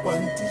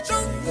 Wapanti.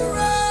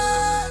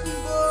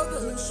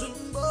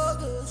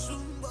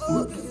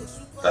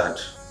 Dad,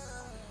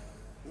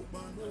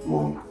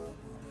 Mom,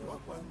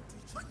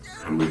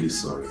 I'm really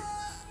sorry.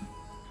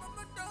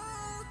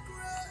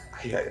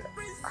 I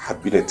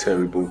have been a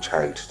terrible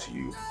child to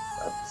you.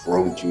 I've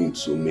wronged you in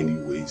so many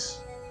ways.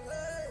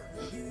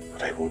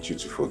 But I want you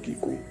to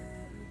forgive me.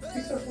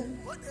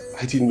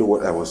 I didn't know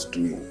what I was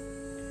doing.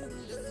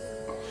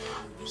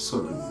 I'm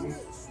sorry, Mom.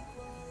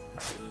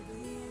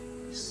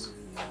 It's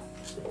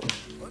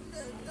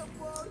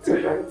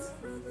alright.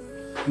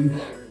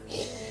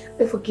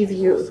 I forgive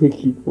you.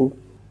 Thank you, Mom.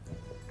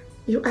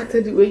 You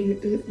acted the way you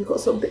did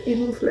because of the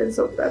influence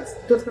of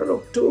that daughter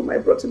of doom I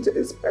brought into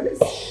this palace.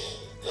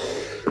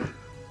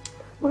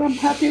 But I'm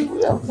happy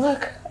we are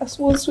back as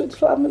one sweet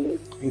family.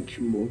 Thank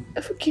you, Mom.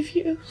 I forgive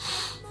you.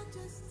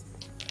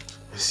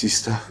 My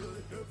sister,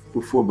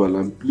 before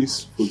Balam,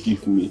 please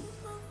forgive me.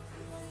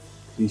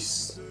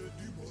 Please.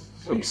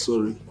 I'm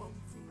sorry.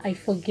 I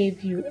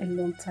forgave you a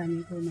long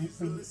time ago, my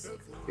friends.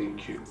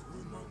 Thank you.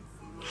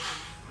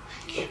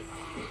 Thank you.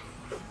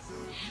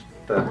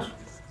 Dad,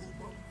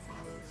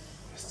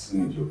 I still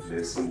need your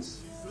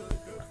blessings.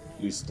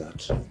 Please, Dad,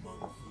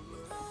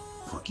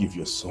 forgive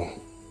your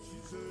son.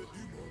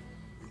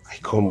 I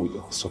come with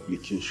a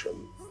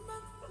supplication.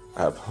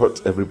 I have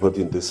hurt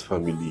everybody in this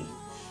family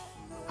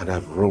and I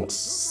have wronged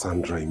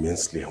Sandra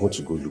immensely. I want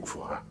to go look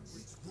for her.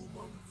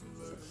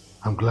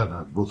 I'm glad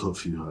that both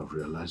of you have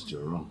realized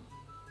your wrong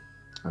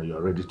and you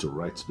are ready to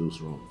right those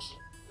wrongs.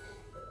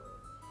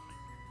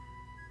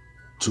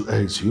 To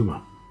err is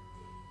human,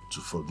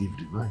 to forgive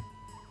divine.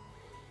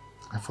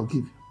 I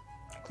forgive you.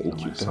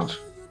 Thank you, Dad.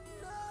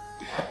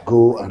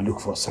 Go and look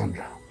for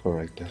Sandra. All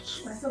right, Dad.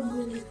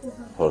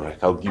 All right,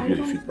 I'll give you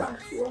the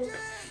feedback.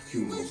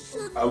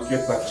 I'll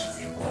get back to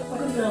you.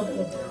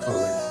 All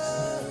right.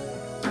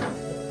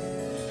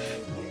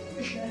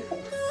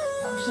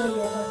 I'm sure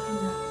you're happy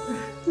now.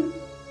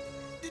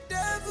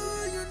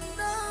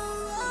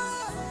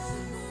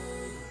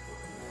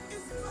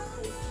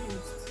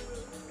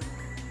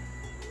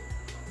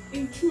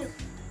 In truth,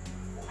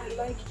 I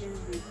like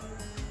Henry.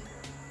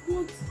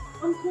 But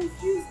I'm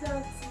confused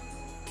that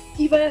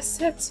if I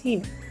accept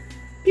him,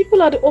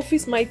 people at the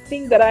office might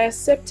think that I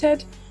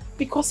accepted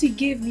because he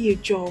gave me a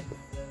job.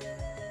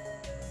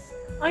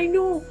 I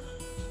know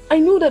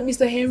that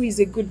Mr. Henry is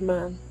a good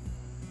man.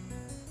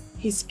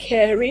 He's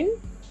caring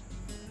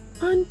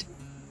and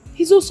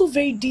he's also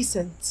very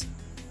decent.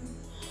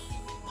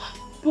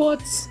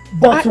 But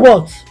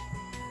what?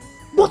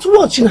 But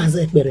what,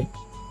 Chinazekbere?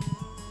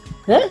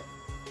 Eh?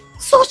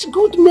 Such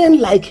good men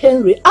like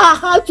Henry are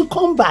hard to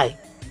come by.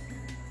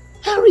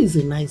 Henry is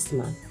a nice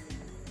man.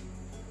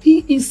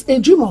 He is a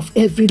dream of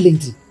every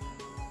lady.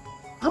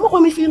 I'm not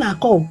going to feel a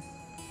call.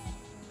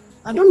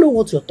 I don't know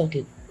what you're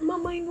talking.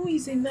 Mama, I know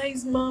he's a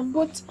nice man,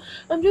 but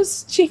I'm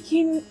just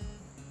checking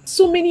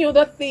so many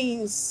other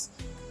things.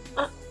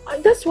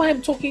 That's why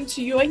I'm talking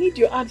to you. I need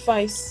your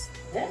advice.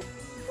 Eh?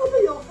 Follow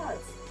your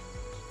heart.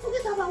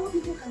 Forget about what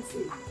people can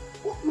say.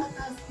 What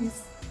matters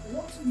is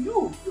what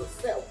you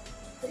yourself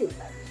think.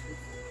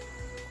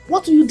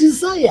 What you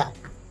desire.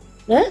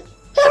 Eh?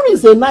 Henry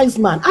is a nice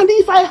man, and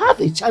if I have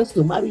a chance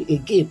to marry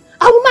again,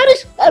 I will marry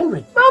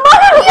Henry. Mama!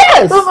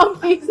 Yes! Mama,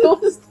 please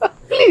don't stop.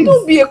 Please.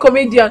 Don't be a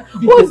comedian.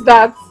 What's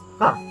that?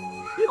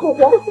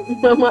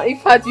 Mama, in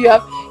fact, you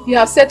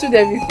have settled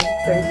everything.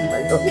 Thank you,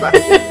 my daughter.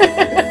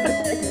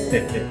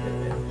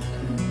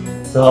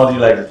 So how do you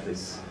like this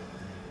place?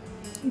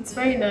 It's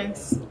very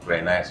nice.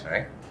 Very nice,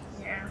 right?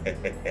 Yeah.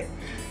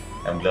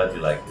 I'm glad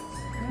you like it.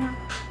 Yeah,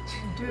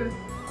 I do.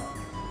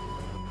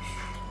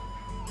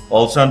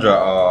 Well, Sandra,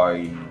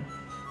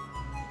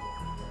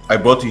 I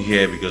brought you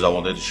here because I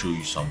wanted to show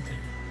you something.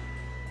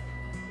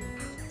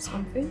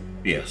 Something?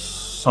 Yes,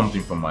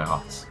 something from my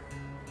heart.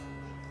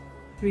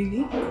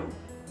 Really?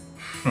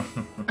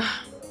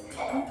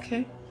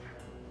 Okay.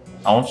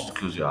 I want you to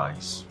close your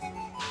eyes.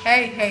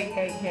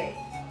 Hey.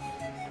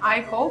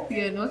 I hope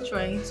you're not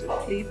trying to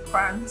play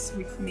pranks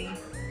with me.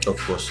 Of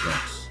course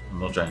not. I'm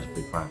not trying to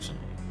play pranks on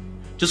you.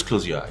 Just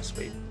close your eyes,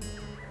 babe.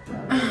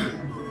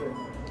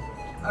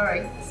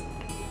 Alright.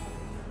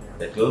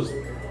 They're closed?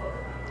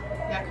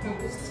 They're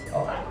closed.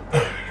 Alright.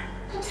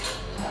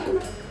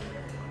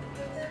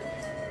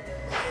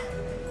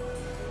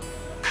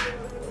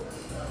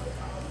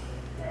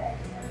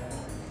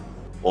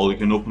 Or you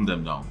can open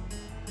them now.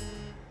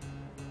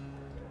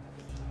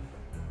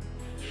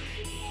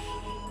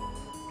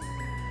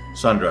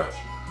 Sandra,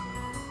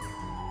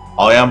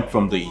 I am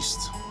from the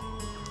east,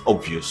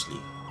 obviously.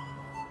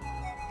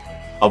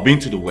 I've been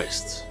to the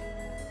west,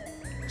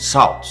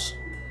 south,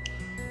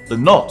 the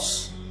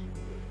north,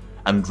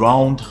 and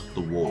round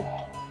the world,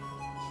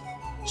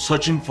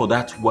 searching for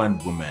that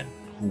one woman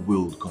who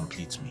will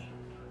complete me.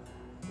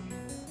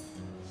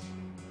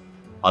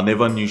 I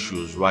never knew she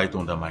was right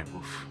under my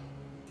roof.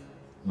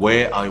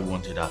 where I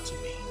wanted her to be.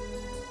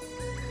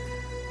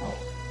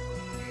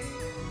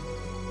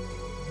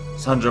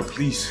 Sandra,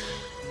 please,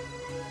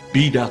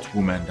 be that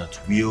woman that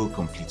will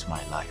complete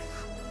my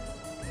life.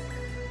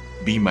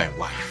 Be my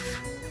wife.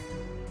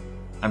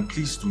 And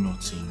please do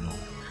not say no.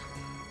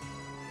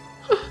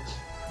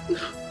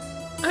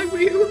 I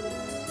will.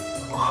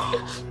 I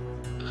will.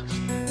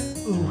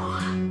 Oh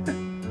my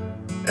goodness.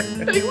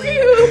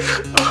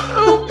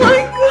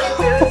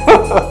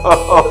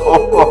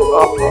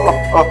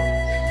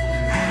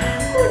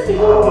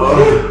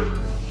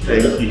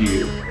 Thank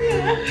you.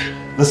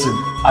 Listen,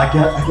 I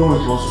can't wait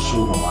for us to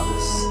show Mama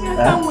this. I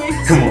can't wait.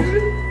 Come on.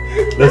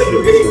 Let's go.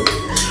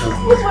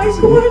 Oh my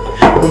God.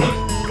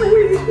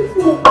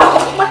 Oh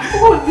my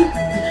God.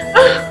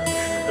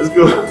 Let's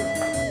go.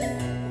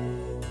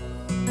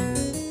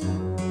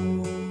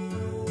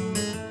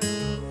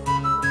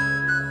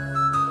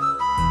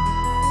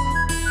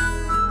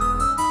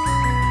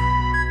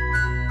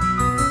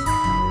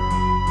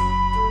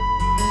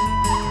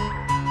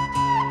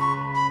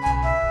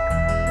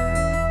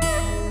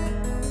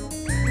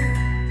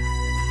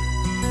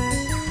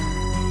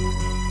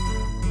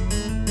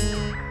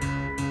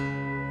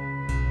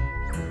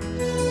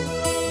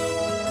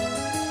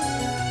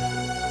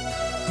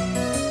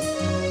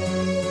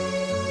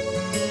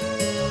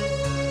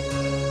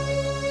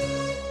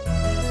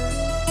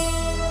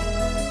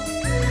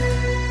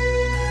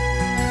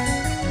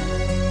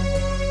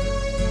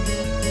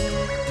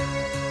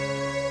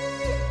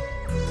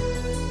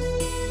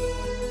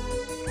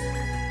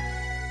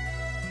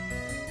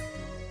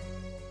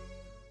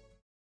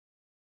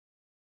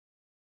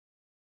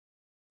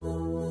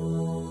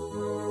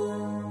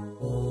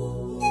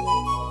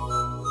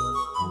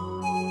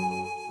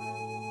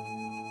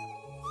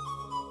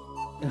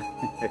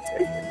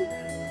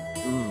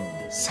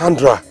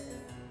 Sandra.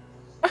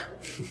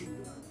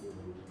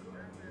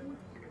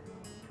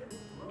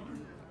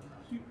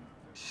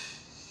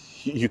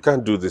 You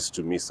can't do this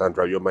to me,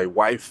 Sandra. You're my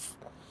wife.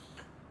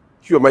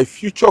 You're my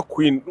future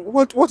queen.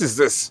 What is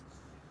this?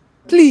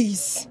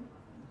 Please.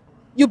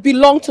 You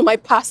belong to my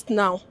past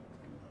now.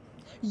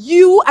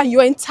 You and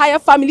your entire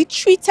family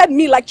treated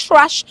me like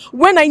trash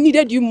when I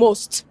needed you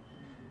most.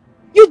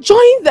 You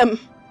joined them.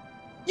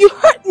 You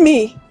hurt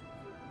me.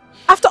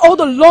 After all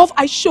the love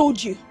I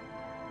showed you.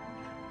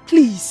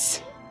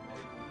 Please.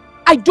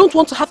 I don't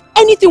want to have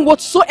anything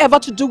whatsoever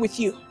to do with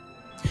you.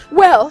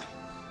 Well,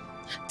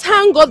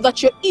 thank God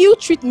that your ill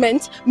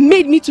treatment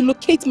made me to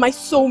locate my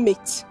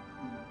soulmate.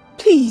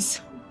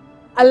 Please,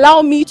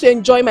 allow me to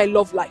enjoy my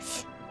love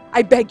life.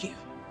 I beg you.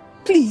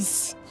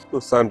 Please. No,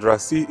 Sandra,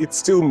 see, it's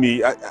still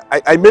me.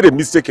 I made a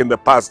mistake in the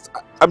past.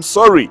 I'm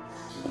sorry.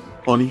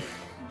 Honey,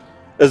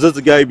 is that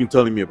the guy you've been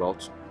telling me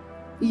about?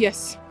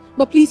 Yes,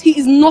 but please, he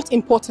is not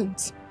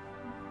important.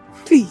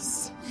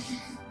 Please.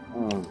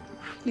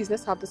 Please,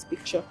 let's have this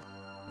picture.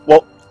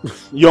 Well,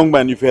 young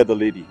man, you've heard the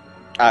lady.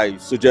 I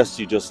suggest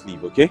you just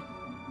leave, okay?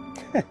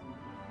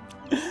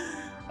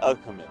 I'll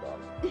come here, darling.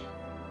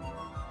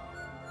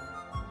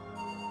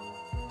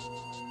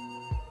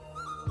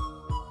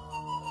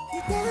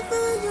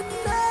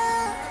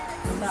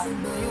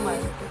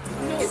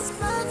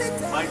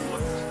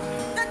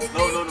 No,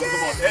 come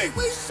on. Hey,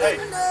 just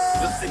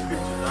take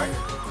pictures, right?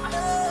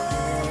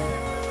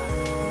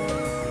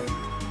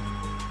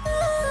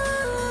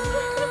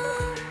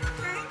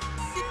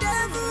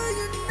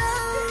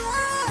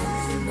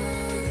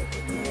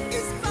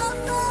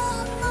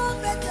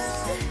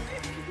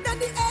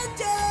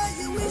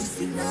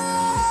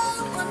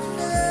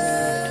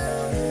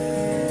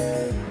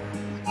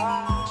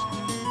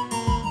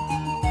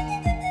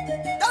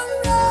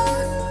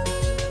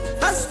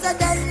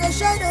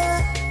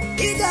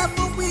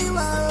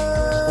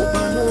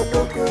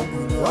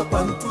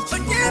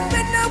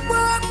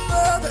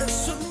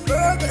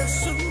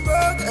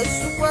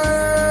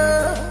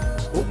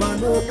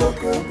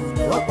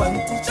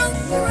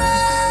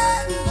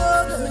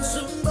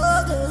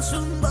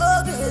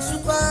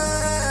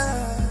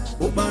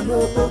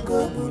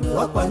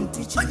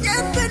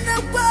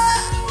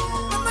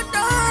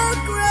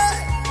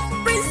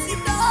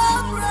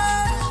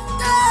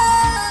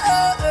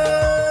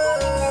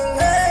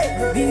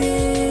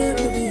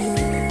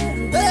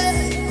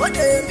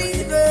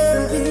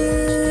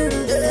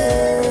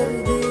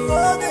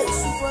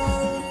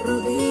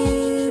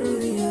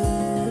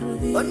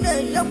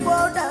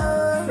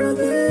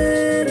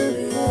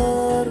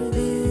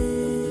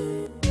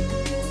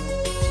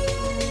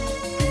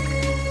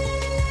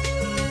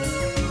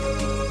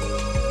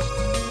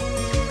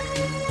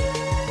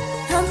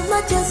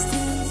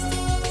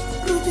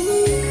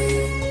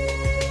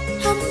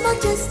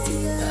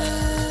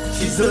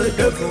 She's a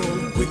devil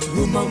with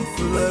human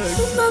flesh.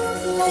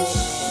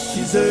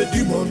 She's a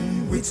demon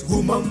with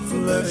human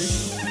flesh.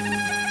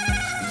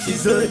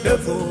 She's a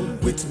devil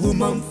with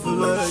human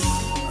flesh.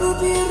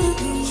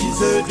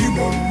 She's a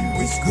demon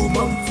with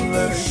human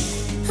flesh.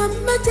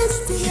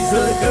 She's a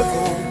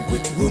devil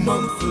with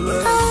human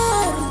flesh.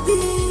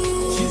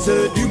 She's a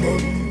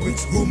demon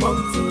with human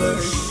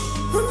flesh.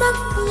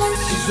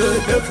 She's a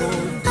devil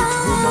with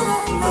human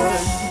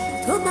flesh.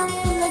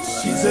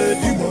 She's a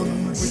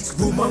demon with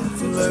human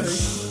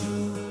flesh.